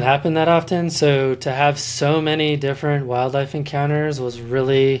doesn't happen that often. So to have so many different wildlife encounters was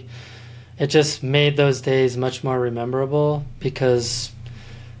really, it just made those days much more rememberable, because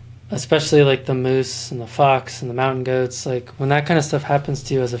especially the moose and the fox and the mountain goats, when that kind of stuff happens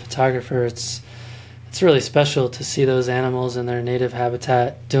to you as a photographer, it's really special to see those animals in their native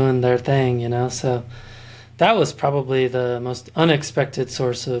habitat doing their thing, So that was probably the most unexpected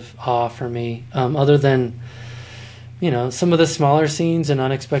source of awe for me, other than some of the smaller scenes and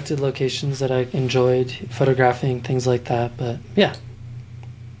unexpected locations that I enjoyed photographing, things like that. But yeah.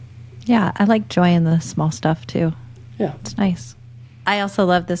 Yeah, I like joy in the small stuff too. Yeah. It's nice. I also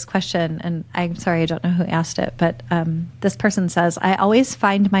love this question, and I'm sorry, I don't know who asked it, but this person says, I always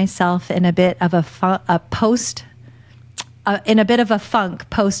find myself in a bit of a funk post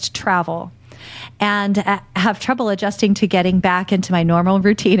travel, and have trouble adjusting to getting back into my normal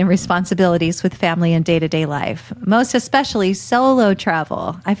routine and responsibilities with family and day-to-day life, most especially solo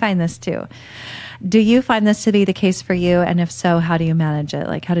travel. I find this too. Do you find this to be the case for you? And if so, how do you manage it?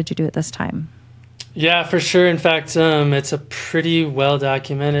 Like, how did you do it this time? Yeah, for sure. In fact, it's a pretty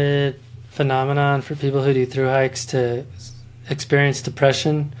well-documented phenomenon for people who do through hikes to experience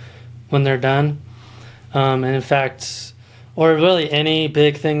depression when they're done. And in fact, or really any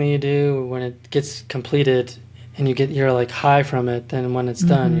big thing that you do, when it gets completed and you're like high from it, then when it's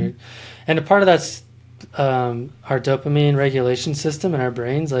done, and a part of that's our dopamine regulation system in our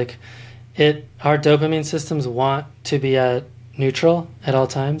brains. Like our dopamine systems want to be at neutral at all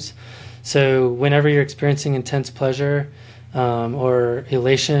times. So whenever you're experiencing intense pleasure or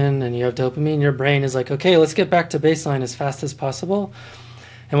elation and you have dopamine, your brain is like, okay, let's get back to baseline as fast as possible.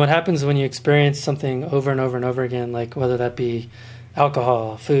 And what happens when you experience something over and over and over again, like whether that be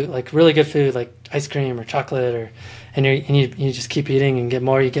alcohol, food, like really good food, like ice cream or chocolate, and you just keep eating and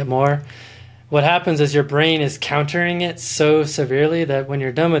you get more. What happens is your brain is countering it so severely that when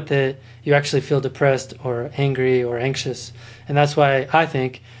you're done with it, you actually feel depressed or angry or anxious. And that's why I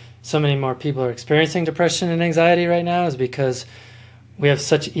think so many more people are experiencing depression and anxiety right now, is because we have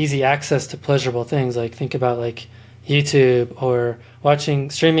such easy access to pleasurable things. Like think about like YouTube or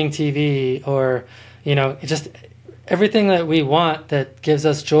watching streaming TV, or just everything that we want that gives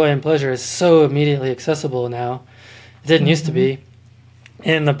us joy and pleasure is so immediately accessible now. It didn't used to be.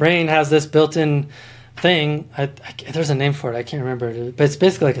 And the brain has this built-in thing. There's a name for it. I can't remember it, but it's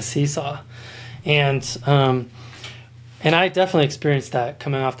basically like a seesaw. And I definitely experienced that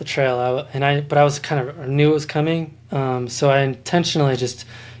coming off the trail. But I was knew it was coming. So I intentionally just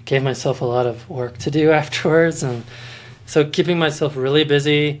gave myself a lot of work to do afterwards. And so keeping myself really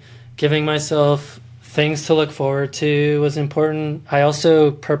busy, giving myself things to look forward to was important. I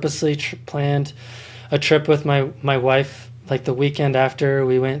also purposely planned a trip with my wife. Like the weekend after,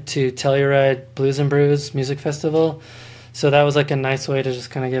 we went to Telluride Blues and Brews Music Festival. So that was like a nice way to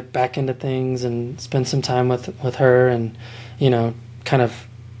just kind of get back into things and spend some time with her and, kind of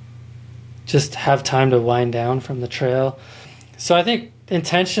just have time to wind down from the trail. So I think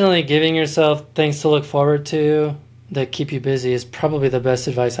intentionally giving yourself things to look forward to that keep you busy is probably the best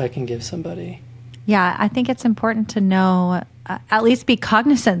advice I can give somebody. Yeah, I think it's important to know, at least be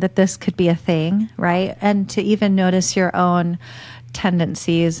cognizant that this could be a thing, right? And to even notice your own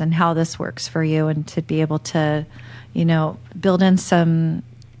tendencies and how this works for you, and to be able to build in some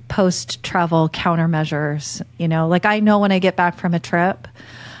post-travel countermeasures. Like I know when I get back from a trip,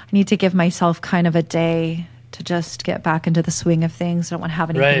 I need to give myself kind of a day to just get back into the swing of things. I don't want to have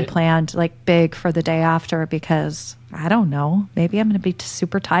anything planned like big for the day after, because I don't know, maybe I'm going to be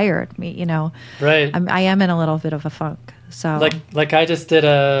super tired. Right. I am in a little bit of a funk. So like I just did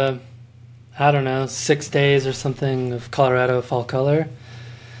 6 days or something of Colorado fall color.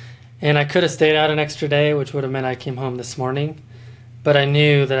 And I could have stayed out an extra day, which would have meant I came home this morning. But I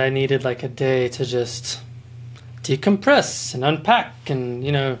knew that I needed like a day to just decompress and unpack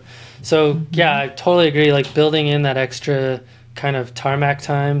and, So, yeah, I totally agree. Like building in that extra kind of tarmac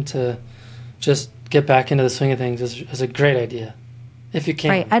time to just get back into the swing of things is a great idea, if you can.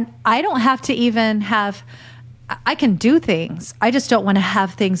 Right. And I don't have to even I can do things. I just don't want to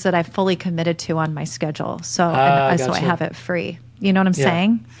have things that I've fully committed to on my schedule. So I have it free. You know what I'm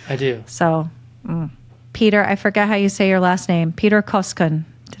saying? I do. So, Peter, I forget how you say your last name. Peter Koskun.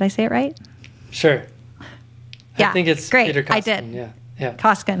 Did I say it right? Sure. Yeah, I think it's great. Peter Koskun. I did. Yeah.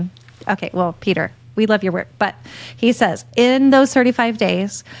 Koskun. Okay, well, Peter, we love your work. But he says, in those 35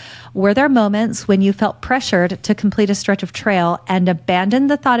 days, were there moments when you felt pressured to complete a stretch of trail and abandoned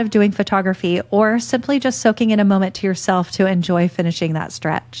the thought of doing photography, or simply just soaking in a moment to yourself to enjoy finishing that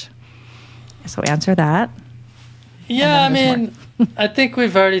stretch? So answer that. Yeah, I mean, I think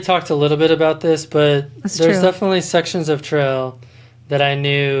we've already talked a little bit about this, but there's definitely sections of trail that I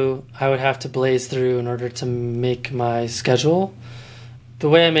knew I would have to blaze through in order to make my schedule. The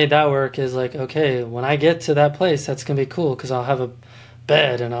way I made that work is like, okay, when I get to that place, that's going to be cool because I'll have a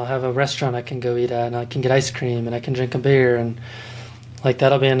bed and I'll have a restaurant I can go eat at, and I can get ice cream and I can drink a beer, and like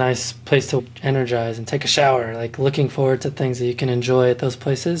that'll be a nice place to energize and take a shower, like looking forward to things that you can enjoy at those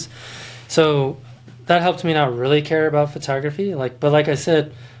places. So that helped me not really care about photography. But like I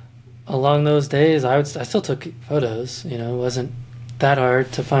said, along those days, I still took photos. It wasn't that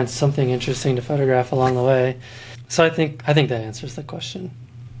hard to find something interesting to photograph along the way. So I think that answers the question.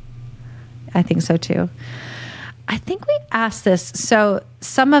 I think so too. I think we asked this. So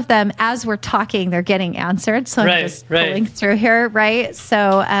some of them, as we're talking, they're getting answered. So I'm just pulling through here, right?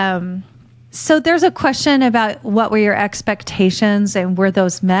 So there's a question about what were your expectations and were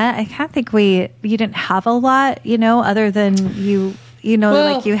those met? I can't think you didn't have a lot, other than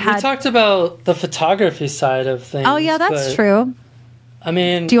like you had. We talked about the photography side of things. Oh yeah, that's true. I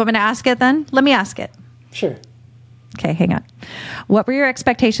mean, do you want me to ask it then? Let me ask it. Sure. Okay, hang on. What were your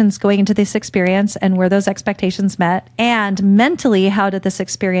expectations going into this experience, and were those expectations met? And mentally, how did this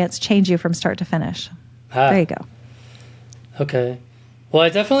experience change you from start to finish? There you go. Okay. Well, I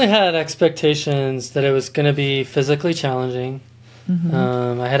definitely had expectations that it was going to be physically challenging.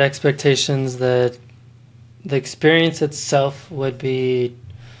 Mm-hmm. I had expectations that the experience itself would be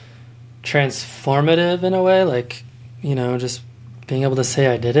transformative in a way, like, just being able to say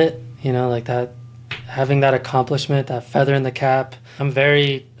I did it, like that. Having that accomplishment, that feather in the cap. I'm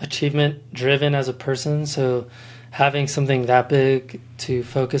very achievement driven as a person, so having something that big to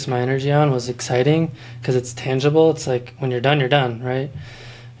focus my energy on was exciting because it's tangible. It's like when you're done, right?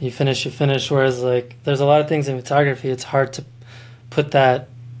 You finish. Whereas like there's a lot of things in photography, it's hard to put that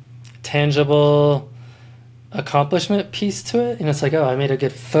tangible accomplishment piece to it. It's like, oh, I made a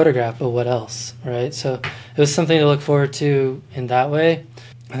good photograph, but what else, right? So it was something to look forward to in that way.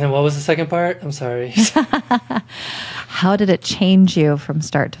 And then what was the second part? I'm sorry. How did it change you from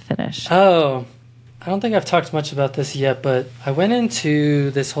start to finish? Oh, I don't think I've talked much about this yet, but I went into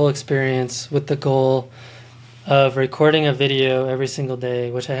this whole experience with the goal of recording a video every single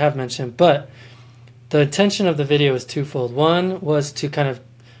day, which I have mentioned, but the intention of the video was twofold. One was to kind of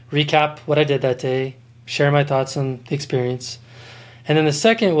recap what I did that day, share my thoughts on the experience. And then the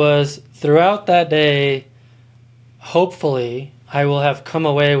second was throughout that day, hopefully, I will have come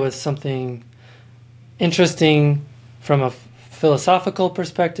away with something interesting from a philosophical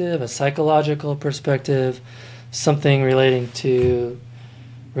perspective, a psychological perspective, something relating to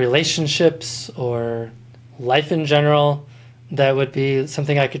relationships or life in general that would be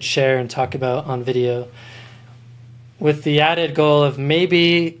something I could share and talk about on video, with the added goal of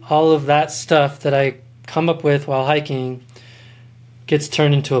maybe all of that stuff that I come up with while hiking gets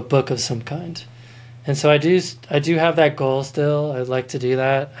turned into a book of some kind. And so I do have that goal still. I'd like to do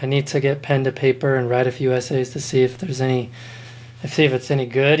that. I need to get pen to paper and write a few essays to see if it's any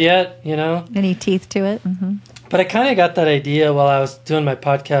good yet, Any teeth to it. Mm-hmm. But I kind of got that idea while I was doing my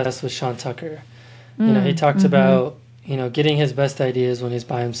podcast with Sean Tucker. He talked about, getting his best ideas when he's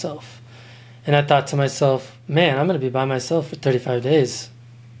by himself. And I thought to myself, man, I'm going to be by myself for 35 days.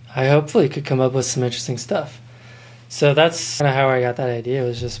 I hopefully could come up with some interesting stuff. So that's kind of how I got that idea,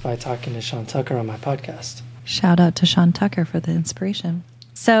 was just by talking to Sean Tucker on my podcast. Shout out to Sean Tucker for the inspiration.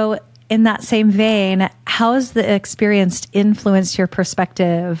 So in that same vein, how has the experience influenced your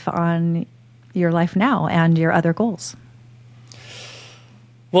perspective on your life now and your other goals?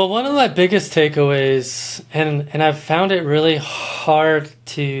 Well, one of my biggest takeaways, and I've found it really hard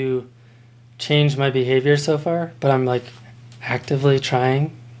to change my behavior so far, but I'm like actively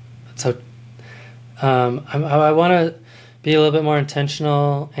trying. So I want to be a little bit more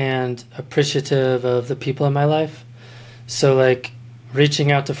intentional and appreciative of the people in my life. So like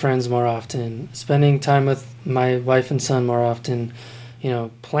reaching out to friends more often, spending time with my wife and son more often,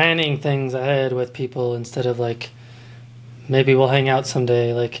 planning things ahead with people instead of like, maybe we'll hang out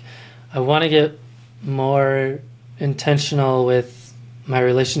someday. Like I want to get more intentional with my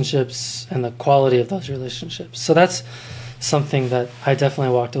relationships and the quality of those relationships. So that's something that I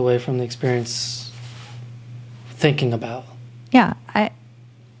definitely walked away from the experience thinking about. Yeah,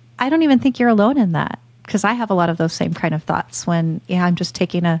 I don't even think you're alone in that, because I have a lot of those same kind of thoughts when I'm just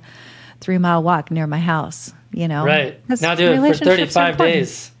taking a 3-mile walk near my house, Right. Now do it for 35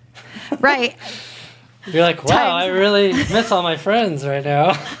 days. Right. You're like, wow, I really miss all my friends right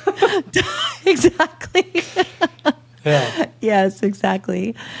now. Exactly. Yeah. Yes,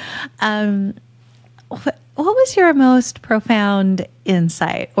 exactly. What was your most profound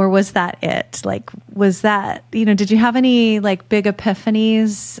insight, or was that it? Like, was that, did you have any like big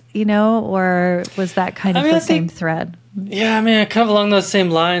epiphanies, or was that kind of the same thread? Yeah, kind of along those same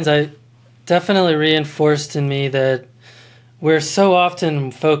lines. I definitely reinforced in me that we're so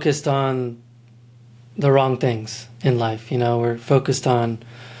often focused on the wrong things in life. We're focused on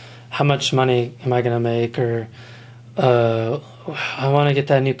how much money am I going to make, or I want to get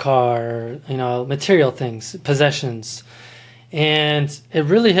that new car, or, material things, possessions. And it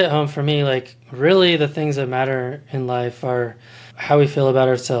really hit home for me, like really the things that matter in life are how we feel about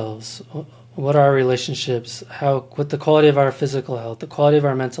ourselves, what are our relationships, what the quality of our physical health, the quality of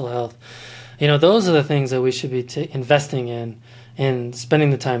our mental health. Those are the things that we should be investing in and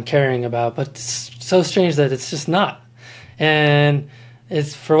spending the time caring about. But it's so strange that it's just not. And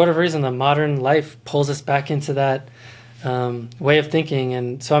it's, for whatever reason, the modern life pulls us back into that way of thinking.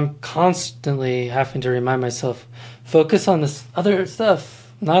 And so I'm constantly having to remind myself, focus on this other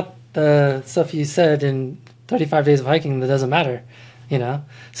stuff, not the stuff you said in 35 days of hiking that doesn't matter,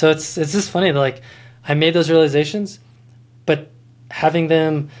 So it's just funny that, like, I made those realizations, but having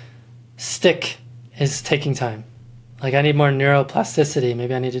them stick is taking time. Like, I need more neuroplasticity.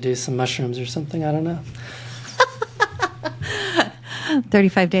 Maybe I need to do some mushrooms or something. I don't know.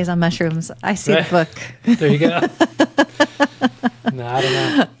 35 days on mushrooms. I see the book. There you go. No, I don't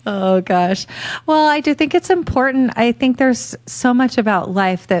know. Oh, gosh. Well, I do think it's important. I think there's so much about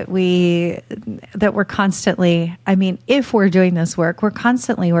life that we're constantly, if we're doing this work, we're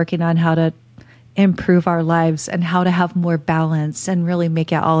constantly working on how to improve our lives and how to have more balance and really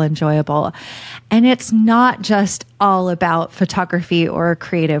make it all enjoyable. And it's not just all about photography or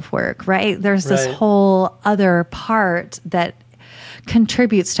creative work, right? There's this whole other part that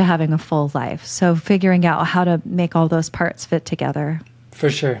contributes to having a full life. So figuring out how to make all those parts fit together.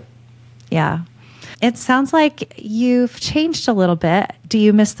 For sure. Yeah. It sounds like you've changed a little bit. Do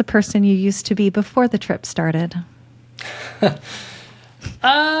you miss the person you used to be before the trip started?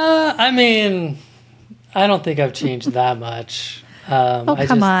 I don't think I've changed that much.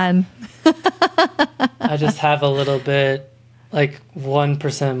 Come on. I just have a little bit, like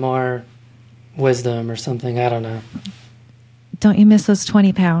 1% more wisdom or something. I don't know. Don't you miss those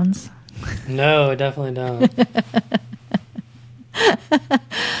 20 pounds? No, I definitely don't.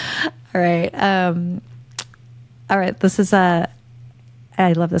 All right. All right.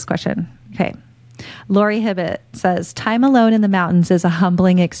 I love this question. Okay. Lori Hibbett says, time alone in the mountains is a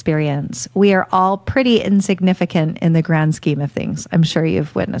humbling experience. We are all pretty insignificant in the grand scheme of things. I'm sure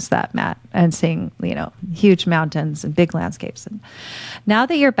you've witnessed that, Matt, and seeing, huge mountains and big landscapes. And now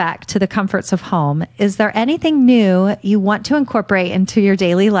that you're back to the comforts of home, is there anything new you want to incorporate into your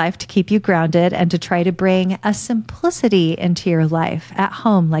daily life to keep you grounded and to try to bring a simplicity into your life at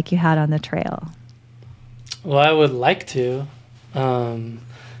home like you had on the trail? Well, I would like to.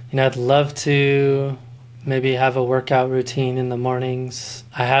 I'd love to maybe have a workout routine in the mornings.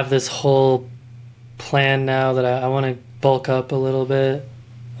 I have this whole plan now that I want to bulk up a little bit.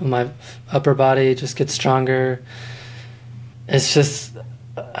 My upper body just gets stronger. It's just,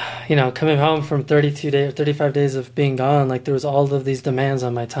 coming home from 35 days of being gone, like there was all of these demands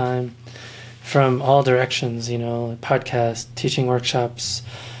on my time from all directions, podcast, teaching workshops,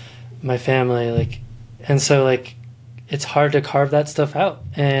 my family, and so it's hard to carve that stuff out,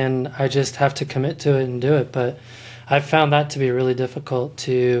 and I just have to commit to it and do it. But I've found that to be really difficult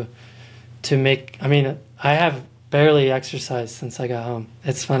to make. I have barely exercised since I got home.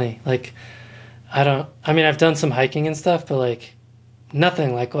 It's funny. I've done some hiking and stuff, but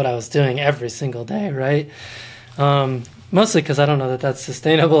nothing like what I was doing every single day, right? Mostly because I don't know that that's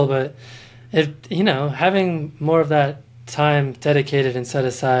sustainable, but having more of that time dedicated and set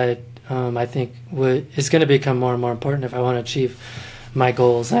aside, I think is going to become more and more important if I want to achieve my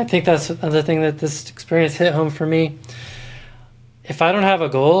goals. And I think that's another thing that this experience hit home for me. If I don't have a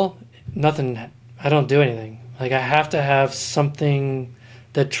goal, I don't do anything. I have to have something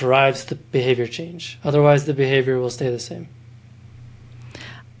that drives the behavior change. Otherwise, the behavior will stay the same.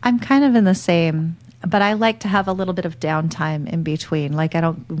 I'm kind of in the same, but I like to have a little bit of downtime in between. I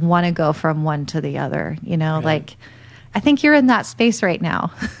don't want to go from one to the other, Right. I think you're in that space right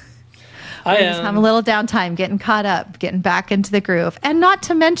now. I am. Just have a little downtime, getting caught up, getting back into the groove. And not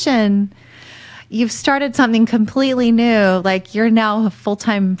to mention, you've started something completely new. You're now a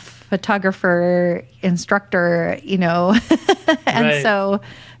full-time photographer, instructor, and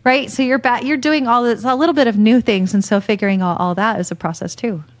right. So you're back, you're doing all this, a little bit of new things. And so figuring out all that is a process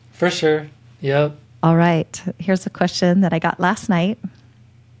too. For sure. Yep. All right. Here's a question that I got last night.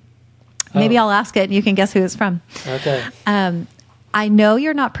 Maybe I'll ask it and you can guess who it's from. Okay. I know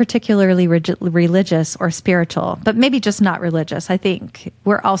you're not particularly religious or spiritual, but maybe just not religious. I think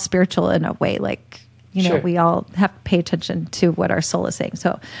we're all spiritual in a way. Sure. We all have to pay attention to what our soul is saying.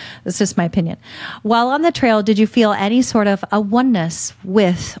 So that's just my opinion. While on the trail, did you feel any sort of a oneness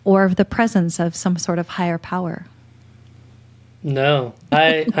with or the presence of some sort of higher power? No,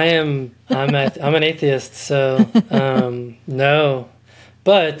 I'm an atheist, so no,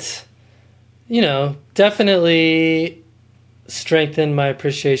 but definitely strengthened my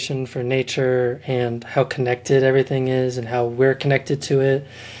appreciation for nature and how connected everything is and how we're connected to it.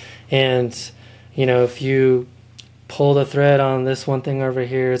 And if you pull the thread on this one thing over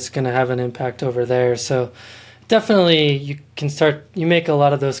here, it's going to have an impact over there. So definitely you make a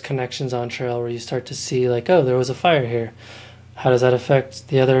lot of those connections on trail where you start to see like, oh, there was a fire here. How does that affect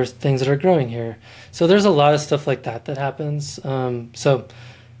the other things that are growing here? So there's a lot of stuff like that happens.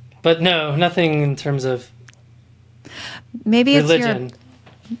 But no, nothing in terms of maybe religion.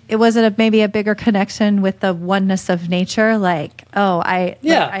 Maybe a bigger connection with the oneness of nature? Like, I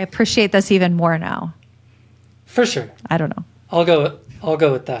appreciate this even more now. For sure. I don't know. I'll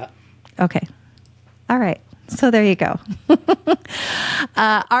go with that. Okay. All right. So there you go.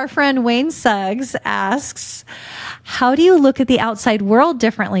 Our friend Wayne Suggs asks, how do you look at the outside world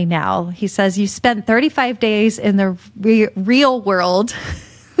differently now? He says, you spent 35 days in the real world.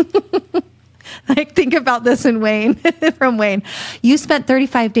 Like, think about this from Wayne. You spent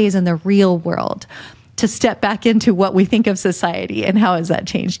 35 days in the real world to step back into what we think of society. And how has that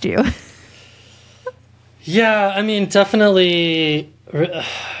changed you? Yeah, I mean, definitely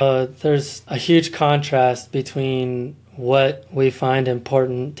there's a huge contrast between what we find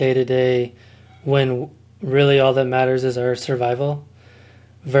important day to day when really all that matters is our survival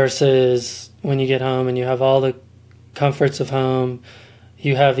versus when you get home and you have all the comforts of home.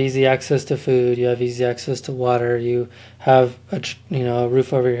 You have easy access to food, you have easy access to water, you have a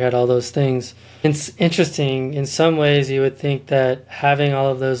roof over your head, all those things. It's interesting, in some ways you would think that having all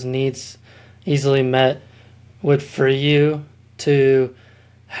of those needs easily met would free you to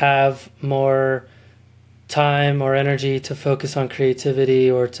have more time or energy to focus on creativity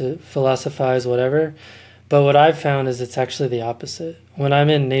or to philosophize, whatever. But what I've found is it's actually the opposite. When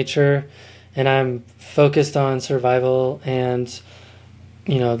I'm in nature and I'm focused on survival and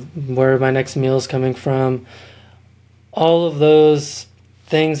where my next meal is coming from, all of those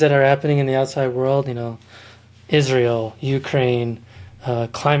things that are happening in the outside world, Israel, Ukraine,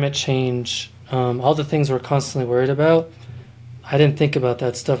 climate change, all the things we're constantly worried about, I didn't think about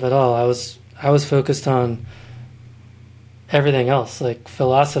that stuff at all. I was focused on everything else, like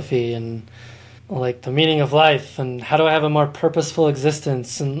philosophy and like the meaning of life and how do I have a more purposeful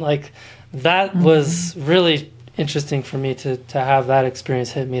existence, and like that was really interesting for me to have that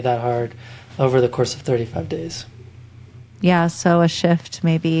experience hit me that hard over the course of 35 days. Yeah, so a shift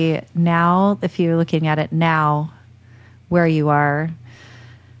maybe now, if you're looking at it now, where you are,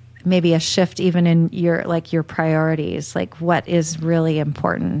 maybe a shift even in your priorities, like what is really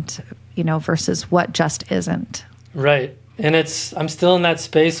important, versus what just isn't. Right. And I'm still in that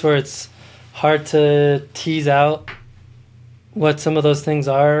space where it's hard to tease out what some of those things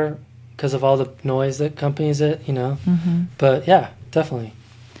are because of all the noise that accompanies it, Mm-hmm. But yeah, definitely.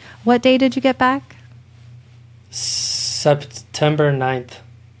 What day did you get back? September 9th.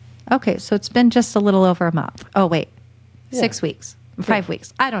 Okay, so it's been just a little over a month. Oh, wait. Yeah. 6 weeks. 5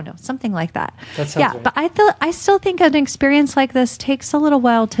 weeks. I don't know. Something like that. That sounds right. But I still think an experience like this takes a little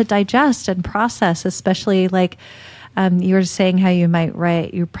while to digest and process, especially like you were saying how you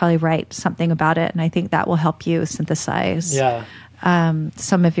probably write something about it, and I think that will help you synthesize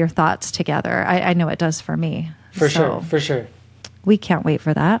some of your thoughts together. I know it does for me. For sure. We can't wait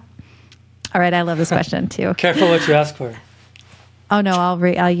for that. All right, I love this question too. Careful what you ask for. Oh no, I'll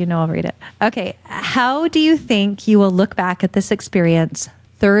read. I'll read it. Okay, how do you think you will look back at this experience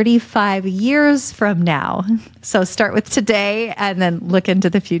 35 years from now? So start with today and then look into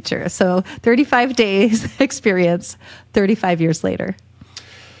the future. So 35 days experience, 35 years later.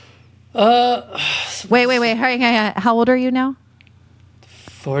 Wait. Hang on. How old are you now?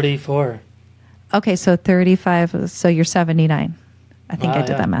 44. Okay, so 35. So you're 79. I think I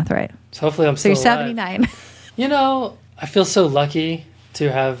did that math right. So hopefully I'm still alive. So you're 79. I feel so lucky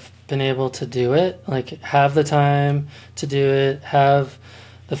to have been able to do it, like have the time to do it, have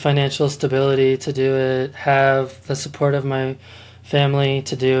the financial stability to do it, have the support of my family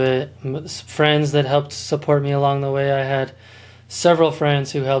to do it, friends that helped support me along the way. I had several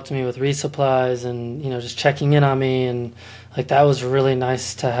friends who helped me with resupplies and, just checking in on me, and like that was really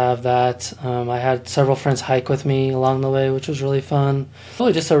nice to have that. I had several friends hike with me along the way, which was really fun.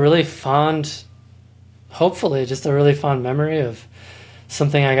 Really just a really fond memory of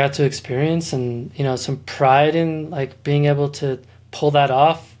something I got to experience, and some pride in like being able to pull that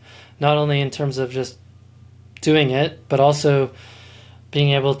off, not only in terms of just doing it, but also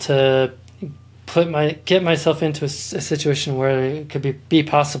being able to get myself into a situation where it could be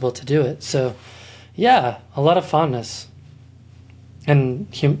possible to do it. So yeah, a lot of fondness and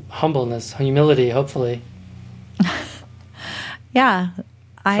humility, hopefully. Yeah.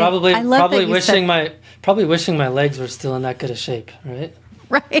 Probably wishing my legs were still in that good a shape, right?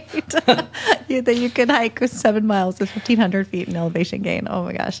 Right. That you could hike 7 miles with 1,500 feet in elevation gain. Oh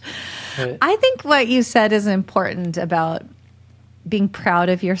my gosh. Right. I think what you said is important about being proud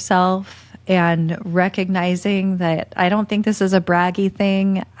of yourself and recognizing that I don't think this is a braggy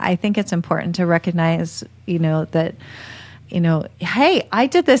thing. I think it's important to recognize, that, hey, I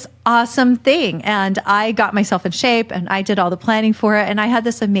did this awesome thing and I got myself in shape and I did all the planning for it and I had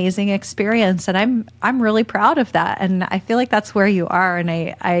this amazing experience and I'm really proud of that. And I feel like that's where you are. And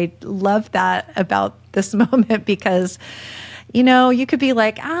I love that about this moment because, you could be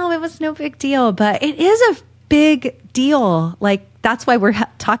like, oh, it was no big deal, but it is a big deal. Like, that's why we're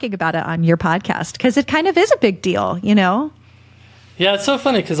talking about it on your podcast, because it kind of is a big deal, Yeah, it's so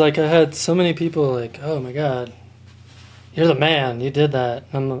funny because, like, I had so many people like, oh, my God, you're the man. You did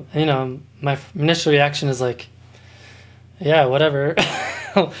that. My initial reaction is like, yeah, whatever.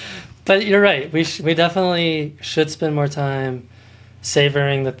 But you're right. We definitely should spend more time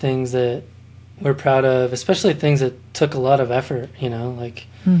savoring the things that we're proud of, especially things that took a lot of effort,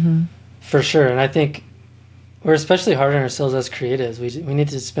 for sure. And I think we're especially hard on ourselves as creatives. We need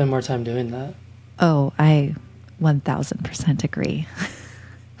to spend more time doing that. Oh, I 1,000% agree.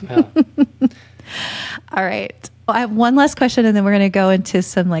 Yeah. All right. Well, I have one last question, and then we're going to go into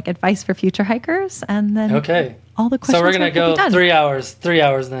some advice for future hikers, and then all the questions. So we're going to go 3 hours. 3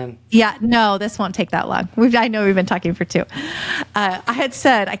 hours then. Yeah. No, this won't take that long. I know we've been talking for 2. I had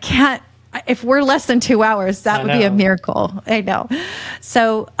said I can't. If we're less than 2 hours, that would be a miracle. I know.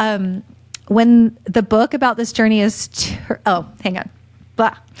 So. When the book about this journey is, hang on.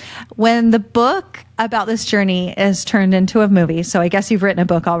 Blah. When the book about this journey is turned into a movie, so I guess you've written a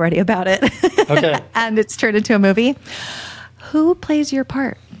book already about it. Okay. And it's turned into a movie. Who plays your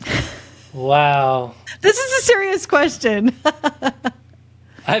part? Wow. This is a serious question.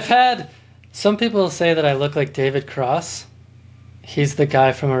 I've had some people say that I look like David Cross. He's the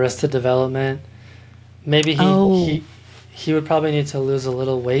guy from Arrested Development. Maybe he would probably need to lose a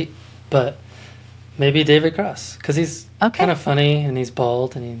little weight. But maybe David Cross, because he's kind of funny and he's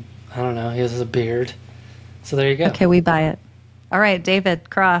bald and I don't know, he has a beard. So there you go. Okay, we buy it. All right, David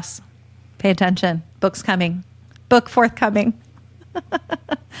Cross, pay attention. Book's coming. Book forthcoming.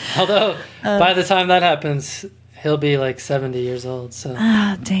 Although, by the time that happens, he'll be like 70 years old. So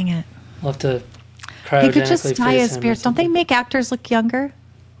dang it. We'll have to cryogenically he could just dye his beard. Don't they make actors look younger?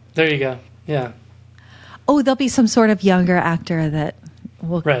 There you go. Yeah. Oh, there'll be some sort of younger actor that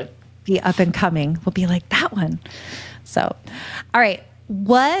will be up and coming. We'll be like that one. So, all right.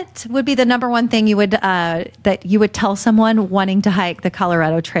 What would be the number one thing you would that you would tell someone wanting to hike the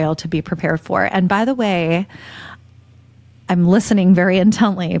Colorado Trail to be prepared for? And by the way, I'm listening very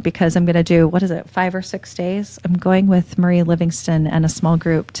intently because I'm going to do 5 or 6 days. I'm going with Marie Livingston and a small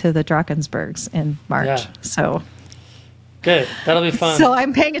group to the Drakensbergs in March. Yeah. So good. That'll be fun. So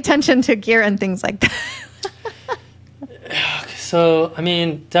I'm paying attention to gear and things like that. So, I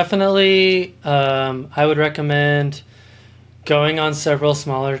mean, definitely, I would recommend going on several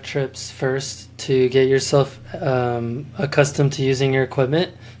smaller trips first to get yourself accustomed to using your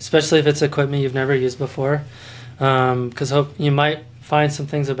equipment, especially if it's equipment you've never used before, because you might find some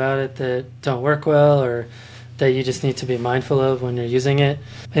things about it that don't work well or that you just need to be mindful of when you're using it.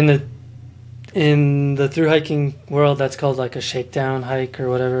 In the thru-hiking world, that's called like a shakedown hike or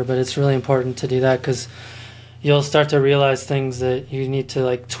whatever, but it's really important to do that because you'll start to realize things that you need to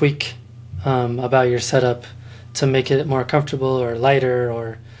like tweak about your setup to make it more comfortable or lighter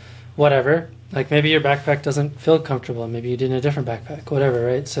or whatever. Like maybe your backpack doesn't feel comfortable. Maybe you did a different backpack, whatever,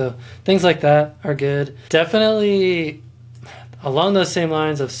 right? So things like that are good. Definitely along those same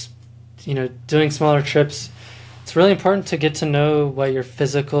lines of, doing smaller trips, it's really important to get to know what your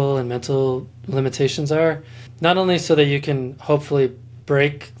physical and mental limitations are. Not only so that you can hopefully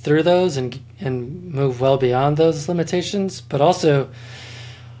break through those and move well beyond those limitations, but also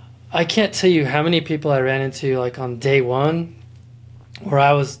I can't tell you how many people I ran into like on day one where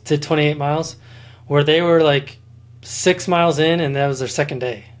I did 28 miles where they were like 6 miles in and that was their second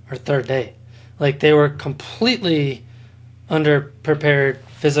day or third day. Like they were completely underprepared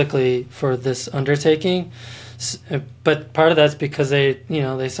physically for this undertaking. But part of that's because they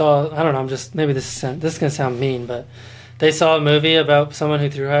saw, I don't know, maybe this is going to sound mean, but they saw a movie about someone who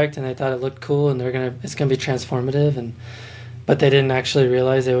thru-hiked and they thought it looked cool and it's going to be transformative, but they didn't actually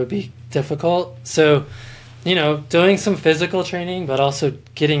realize it would be difficult. So, doing some physical training, but also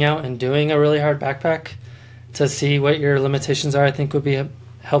getting out and doing a really hard backpack to see what your limitations are, I think would be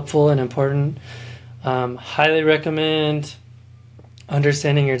helpful and important. Highly recommend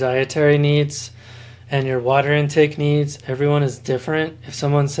understanding your dietary needs and your water intake needs. Everyone is different. If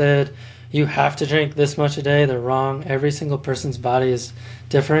someone said you have to drink this much a day. They're wrong. Every single person's body is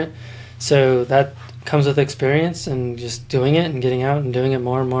different. So that comes with experience and just doing it and getting out and doing it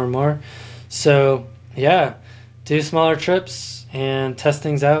more and more and more. So yeah, do smaller trips and test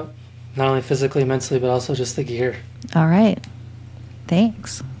things out, not only physically, mentally, but also just the gear. All right.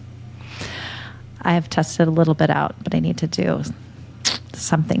 Thanks. I have tested a little bit out, but I need to do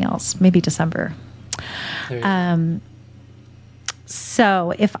something else, maybe December.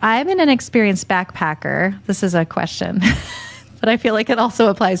 So if I'm an inexperienced backpacker, this is a question, but I feel like it also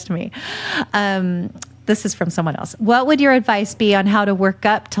applies to me. This is from someone else. What would your advice be on how to work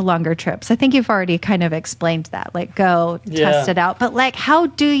up to longer trips? I think you've already kind of explained that, like go test it out. But like, how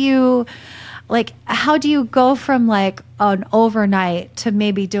do you go from like an overnight to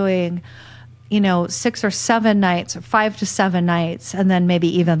maybe doing, 6 or 7 nights or 5 to 7 nights and then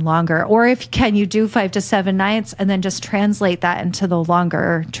maybe even longer? Or can you do 5 to 7 nights and then just translate that into the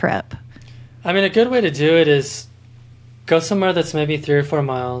longer trip? I mean, a good way to do it is go somewhere that's maybe 3 or 4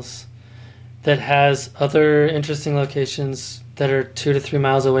 miles that has other interesting locations that are 2 to 3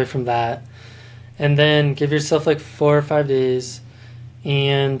 miles away from that. And then give yourself like 4 or 5 days,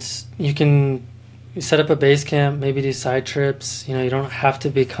 and you can set up a base camp, maybe do side trips. You don't have to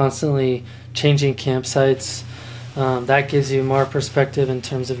be constantly changing campsites. That gives you more perspective in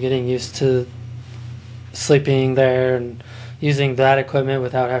terms of getting used to sleeping there and using that equipment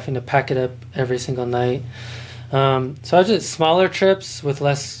without having to pack it up every single night. So I just smaller trips with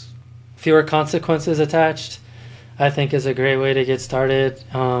fewer consequences attached, I think, is a great way to get started.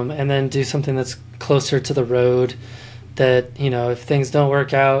 And then do something that's closer to the road that, if things don't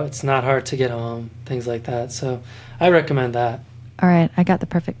work out, it's not hard to get home, things like that. So I recommend that. All right. I got the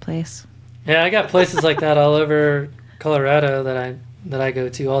perfect place. Yeah, I got places like that all over Colorado that I go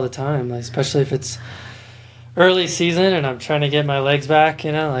to all the time, especially if it's early season and I'm trying to get my legs back,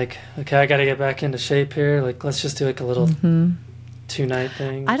 like, okay, I got to get back into shape here. Like, let's just do like a little 2-night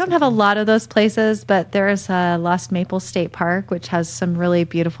thing. I don't have a lot of those places, but there's Lost Maple State Park, which has some really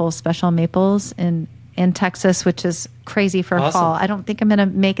beautiful special maples in Texas, which is crazy for fall. I don't think I'm going to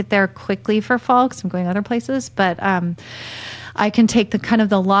make it there quickly for fall because I'm going other places, but I can take the kind of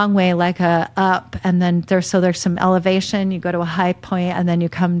the long way, like up, and then there's some elevation. You go to a high point, and then you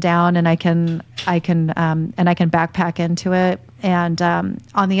come down, and I can backpack into it. And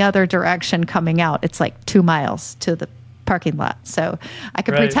on the other direction, coming out, it's like 2 miles to the parking lot, so I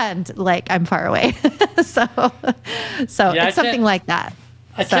could pretend like I'm far away. so it's something like that.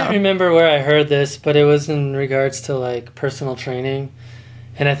 I can't remember where I heard this, but it was in regards to like personal training,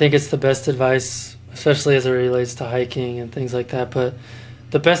 and I think it's the best advice, especially as it relates to hiking and things like that. But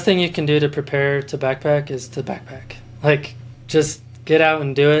the best thing you can do to prepare to backpack is to backpack. Like, just get out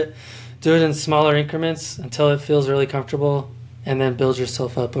and do it in smaller increments until it feels really comfortable, and then build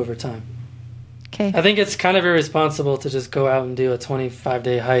yourself up over time. Okay. I think it's kind of irresponsible to just go out and do a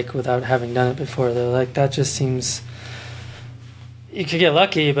 25-day hike without having done it before, though. Like, that just seems... You could get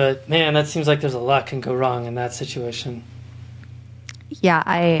lucky, but, man, that seems like there's a lot can go wrong in that situation. Yeah,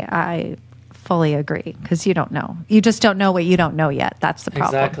 I fully agree, because you don't know. You just don't know what you don't know yet. That's the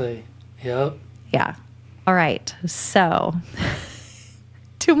problem. Exactly. Yep. Yeah. All right. So,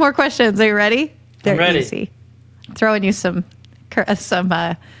 2 more questions. Are you ready? They're I'm ready. Easy. Throwing you some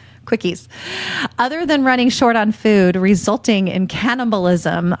quickies. Other than running short on food resulting in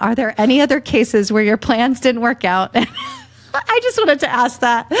cannibalism, are there any other cases where your plans didn't work out? I just wanted to ask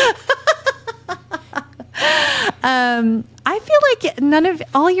that. I feel like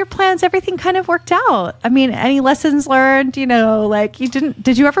all your plans, everything kind of worked out. I mean, any lessons learned,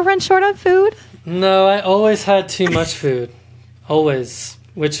 did you ever run short on food? No, I always had too much food. Always.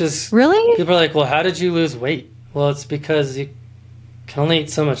 Which is... Really? People are like, well, how did you lose weight? Well, it's because you can only eat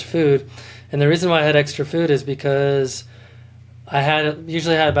so much food. And the reason why I had extra food is because I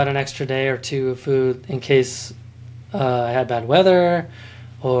usually had about an extra day or 2 of food in case I had bad weather,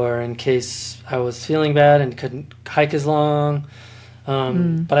 or in case I was feeling bad and couldn't hike as long.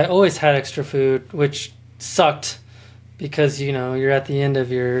 But I always had extra food, which sucked because, you're at the end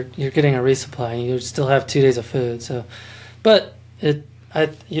of you're getting a resupply and you still have 2 days of food. So, but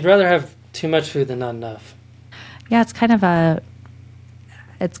you'd rather have too much food than not enough. Yeah, it's kind of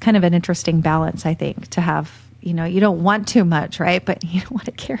an interesting balance, I think, to have. You don't want too much, right? But you don't want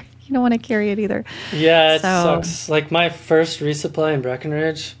to carry. You don't want to carry it either. Yeah, it sucks. Like my first resupply in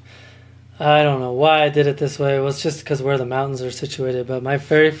Breckenridge, I don't know why I did it this way. It was just because where the mountains are situated. But my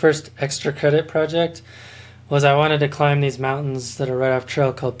very first extra credit project was I wanted to climb these mountains that are right off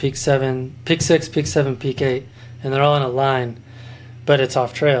trail called Peak 6, Peak 7, Peak 8. And they're all in a line, but it's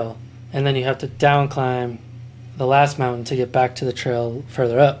off trail. And then you have to down climb the last mountain to get back to the trail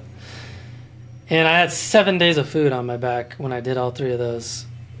further up. And I had 7 days of food on my back when I did all 3 of those.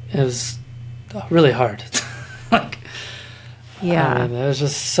 It was really hard. Like, Yeah. I mean, it was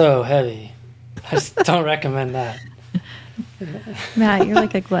just so heavy. I just don't recommend that. Matt, you're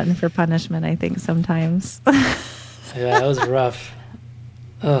like a glutton for punishment, I think, sometimes. Yeah, it was rough.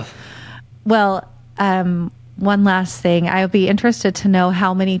 Ugh. Well, one last thing. I'll be interested to know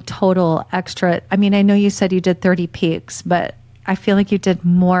how many total extra. I mean, I know you said you did 30 peaks, but I feel like you did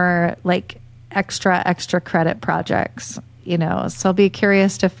more like extra credit projects, you know. So I'll be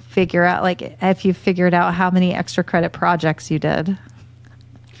curious to figure out, like, if you figured out how many extra credit projects you did.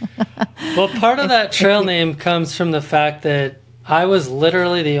 Well, part of that trail name comes from the fact that I was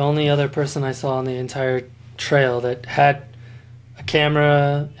literally the only other person I saw on the entire trail that had a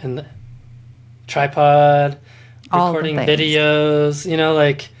camera and tripod, All the recording things. videos. You know,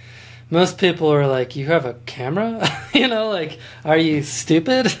 like, most people are like, you have a camera? You know, like, are you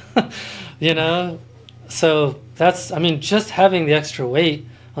stupid? You know? So that's, I mean, just having the extra weight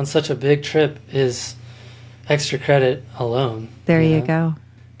on such a big trip is extra credit alone. There you know? go.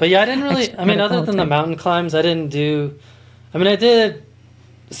 But yeah, I didn't really, Extra I mean, credit other the than whole the trip. mountain climbs, I did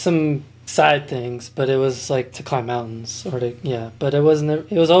some side things, but it was like to climb mountains but it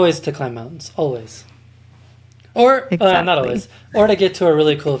was always to climb mountains, always. Or, not Exactly. always, or to get to a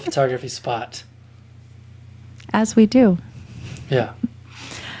really cool photography spot. As we do. Yeah.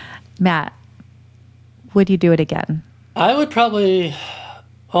 Matt, would you do it again? I would probably,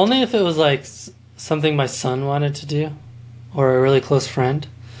 only if it was like something my son wanted to do or a really close friend.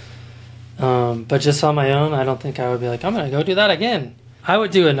 But just on my own, I don't think I would be like, I'm going to go do that again. I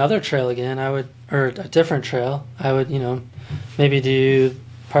would do another trail again. Or a different trail. I would, maybe do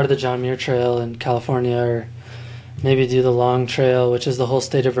part of the John Muir Trail in California, or maybe do the Long Trail, which is the whole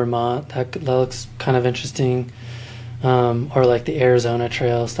state of Vermont. That looks kind of interesting. Or like the Arizona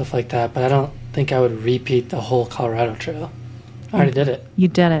Trail, stuff like that. But I don't think I would repeat the whole Colorado Trail. I already did it. You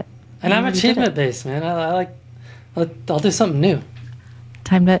did it. And I'm You did achievement it. based, man. I'll do something new.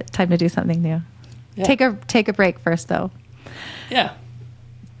 Time to do something new. Yeah. Take a break first, though. Yeah.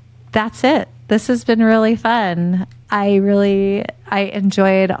 That's it. This has been really fun. I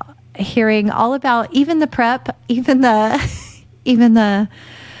enjoyed hearing all about even the prep, even the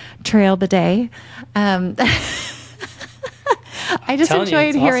trail bidet. I just telling you,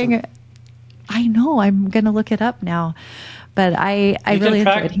 enjoyed it's hearing. awesome. I know. I'm going to look it up now, but I really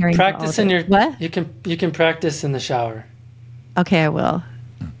enjoyed hearing. Practice all in of your. it. What? You can practice in the shower. Okay, I will.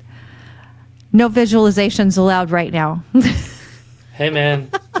 No visualizations allowed right now. Hey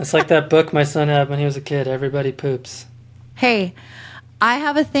man, it's like that book my son had when he was a kid. Everybody poops. Hey, I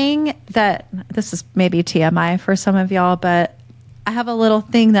have a thing that, this is maybe TMI for some of y'all, but I have a little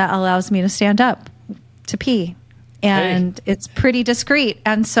thing that allows me to stand up to pee. And It's pretty discreet.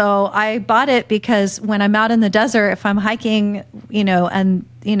 And so I bought it because when I'm out in the desert, if I'm hiking,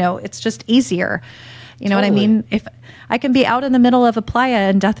 it's just easier. You know what I Totally. mean? If I can be out in the middle of a playa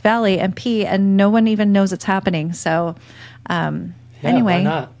in Death Valley and pee and no one even knows it's happening. So anyway, why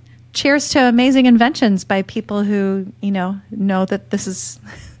not? cheers to amazing inventions by people who, know that this is,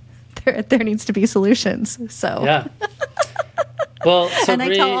 there needs to be solutions. So, Yeah. Well, so and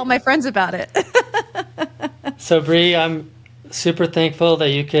I tell all my friends about it. So Bree, I'm super thankful that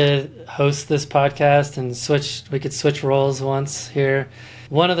you could host this podcast and we could switch roles once here.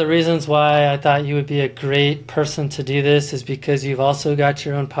 One of the reasons why I thought you would be a great person to do this is because you've also got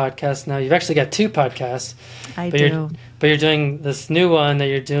your own podcast now. You've actually got 2 podcasts. I do. But you're doing this new one that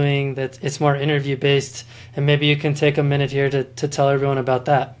you're doing that it's more interview based, and maybe you can take a minute here to tell everyone about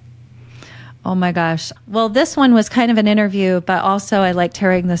that. Oh my gosh. Well, this one was kind of an interview, but also I liked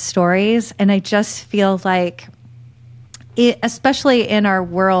hearing the stories. And I just feel like, especially in our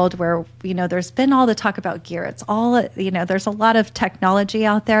world where, there's been all the talk about gear. It's all, there's a lot of technology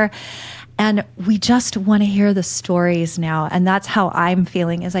out there. And we just want to hear the stories now. And that's how I'm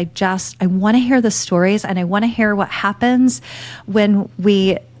feeling is I want to hear the stories, and I want to hear what happens when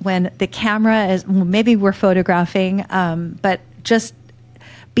the camera is, maybe we're photographing, but just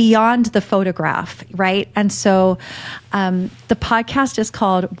beyond the photograph, right? And so the podcast is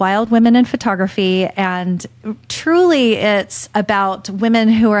called Wild Women in Photography, and truly it's about women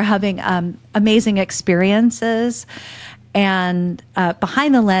who are having amazing experiences and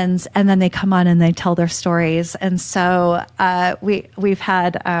behind the lens, and then they come on and they tell their stories. And so we've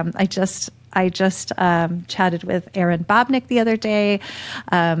had I just chatted with Erin Bobnick the other day.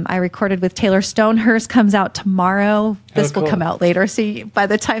 I recorded with Taylor Stone. Hers comes out tomorrow. This will come out later. So by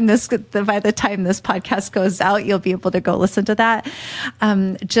the time this podcast goes out, you'll be able to go listen to that.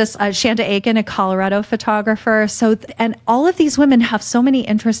 Just Shanda Aiken, a Colorado photographer. So, and all of these women have so many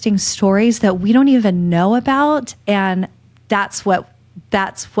interesting stories that we don't even know about. And that's what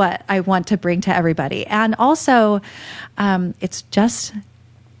I want to bring to everybody. And also, it's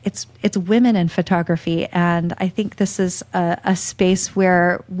women in photography. And I think this is a space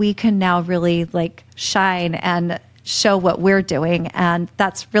where we can now really like shine and show what we're doing. And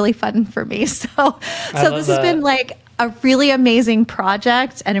that's really fun for me. So this has been like a really amazing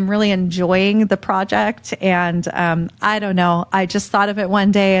project, and I'm really enjoying the project. And I don't know, I just thought of it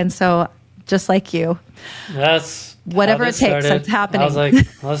one day. And so just like you, that's whatever it takes, that's happening. I was like,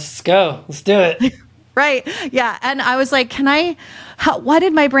 let's go. Let's do it. Right. Yeah. And I was like, why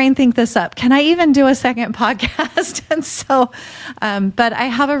did my brain think this up? Can I even do a second podcast? And so, but I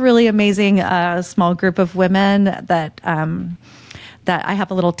have a really amazing small group of women that I have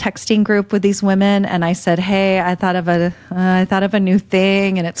a little texting group with these women. And I said, hey, I thought of a new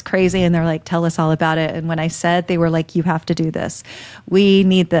thing and it's crazy. And they're like, tell us all about it. And when I said, they were like, you have to do this. We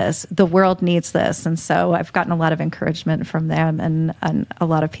need this. The world needs this. And so I've gotten a lot of encouragement from them and a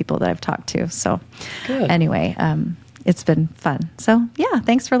lot of people that I've talked to. So anyway, it's been fun. So yeah,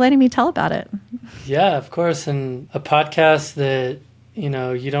 thanks for letting me tell about it. Yeah, of course. And a podcast that,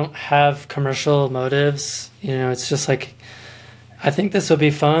 you don't have commercial motives, it's just like, I think this will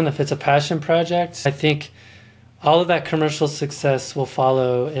be fun if it's a passion project. I think all of that commercial success will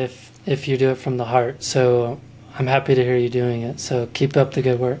follow if you do it from the heart. So I'm happy to hear you doing it. So keep up the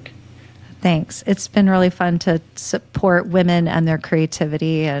good work. Thanks. It's been really fun to support women and their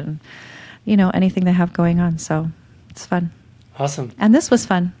creativity and, anything they have going on. So it's fun. Awesome. And this was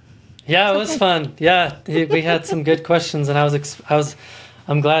fun. Yeah, it was fun. Yeah, we had some good questions, and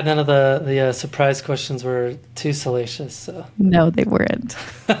I'm glad none of the surprise questions were too salacious. So. No, they weren't.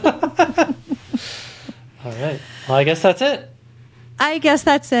 All right. Well, I guess that's it.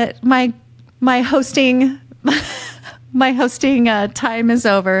 My hosting time is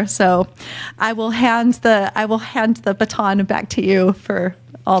over. So I will hand the baton back to you for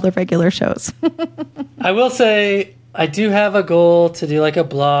all the regular shows. I will say I do have a goal to do like a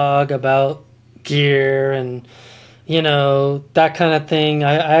blog about gear and that kind of thing.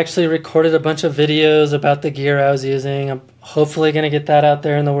 I actually recorded a bunch of videos about the gear I was using. I'm hopefully going to get that out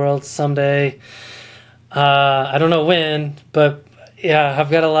there in the world someday. I don't know when, but yeah, I've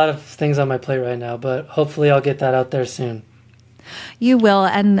got a lot of things on my plate right now, but hopefully I'll get that out there soon. You will.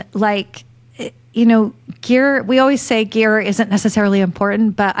 And gear, we always say gear isn't necessarily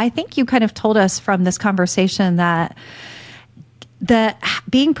important, but I think you kind of told us from this conversation that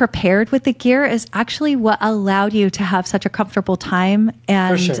being prepared with the gear is actually what allowed you to have such a comfortable time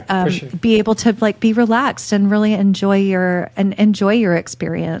and for sure. Be able to be relaxed and really enjoy your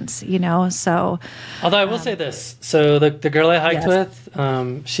experience, so. Although I will say this, so the girl I hiked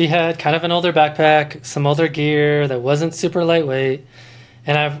with, she had kind of an older backpack, some older gear that wasn't super lightweight.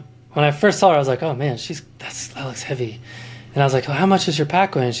 And when I first saw her, I was like, oh man, that looks heavy. And I was like, oh, how much is your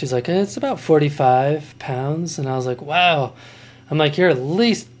pack weighing? She's like, it's about 45 pounds. And I was like, wow. I'm like, you're at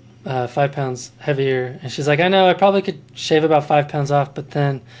least 5 pounds heavier. And she's like, I know, I probably could shave about 5 pounds off. But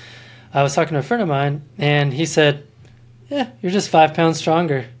then I was talking to a friend of mine, and he said, yeah, you're just 5 pounds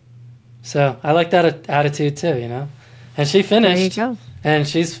stronger. So I like that attitude too, And she finished. There you go. And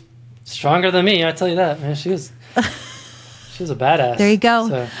she's stronger than me, I tell you that. Man, she was a badass. There you go.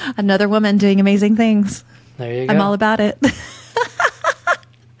 So, another woman doing amazing things. There you go. I'm all about it.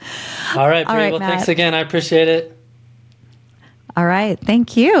 All right, Bree. Well, Matt. Thanks again. I appreciate it. All right.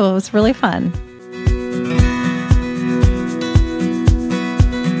 Thank you. It was really fun.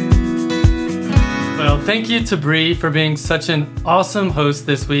 Well, thank you to Bree for being such an awesome host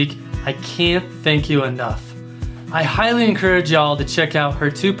this week. I can't thank you enough. I highly encourage y'all to check out her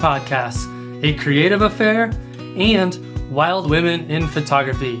 2 podcasts, A Creative Affair and Wild Women in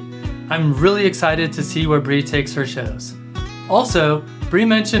Photography. I'm really excited to see where Bree takes her shows. Also, Bree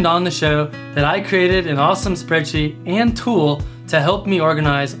mentioned on the show that I created an awesome spreadsheet and tool to help me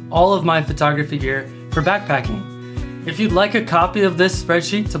organize all of my photography gear for backpacking. If you'd like a copy of this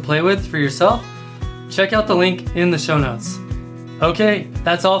spreadsheet to play with for yourself, check out the link in the show notes. Okay,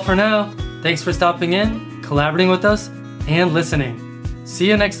 that's all for now. Thanks for stopping in, collaborating with us, and listening. See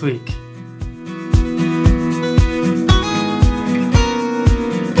you next week.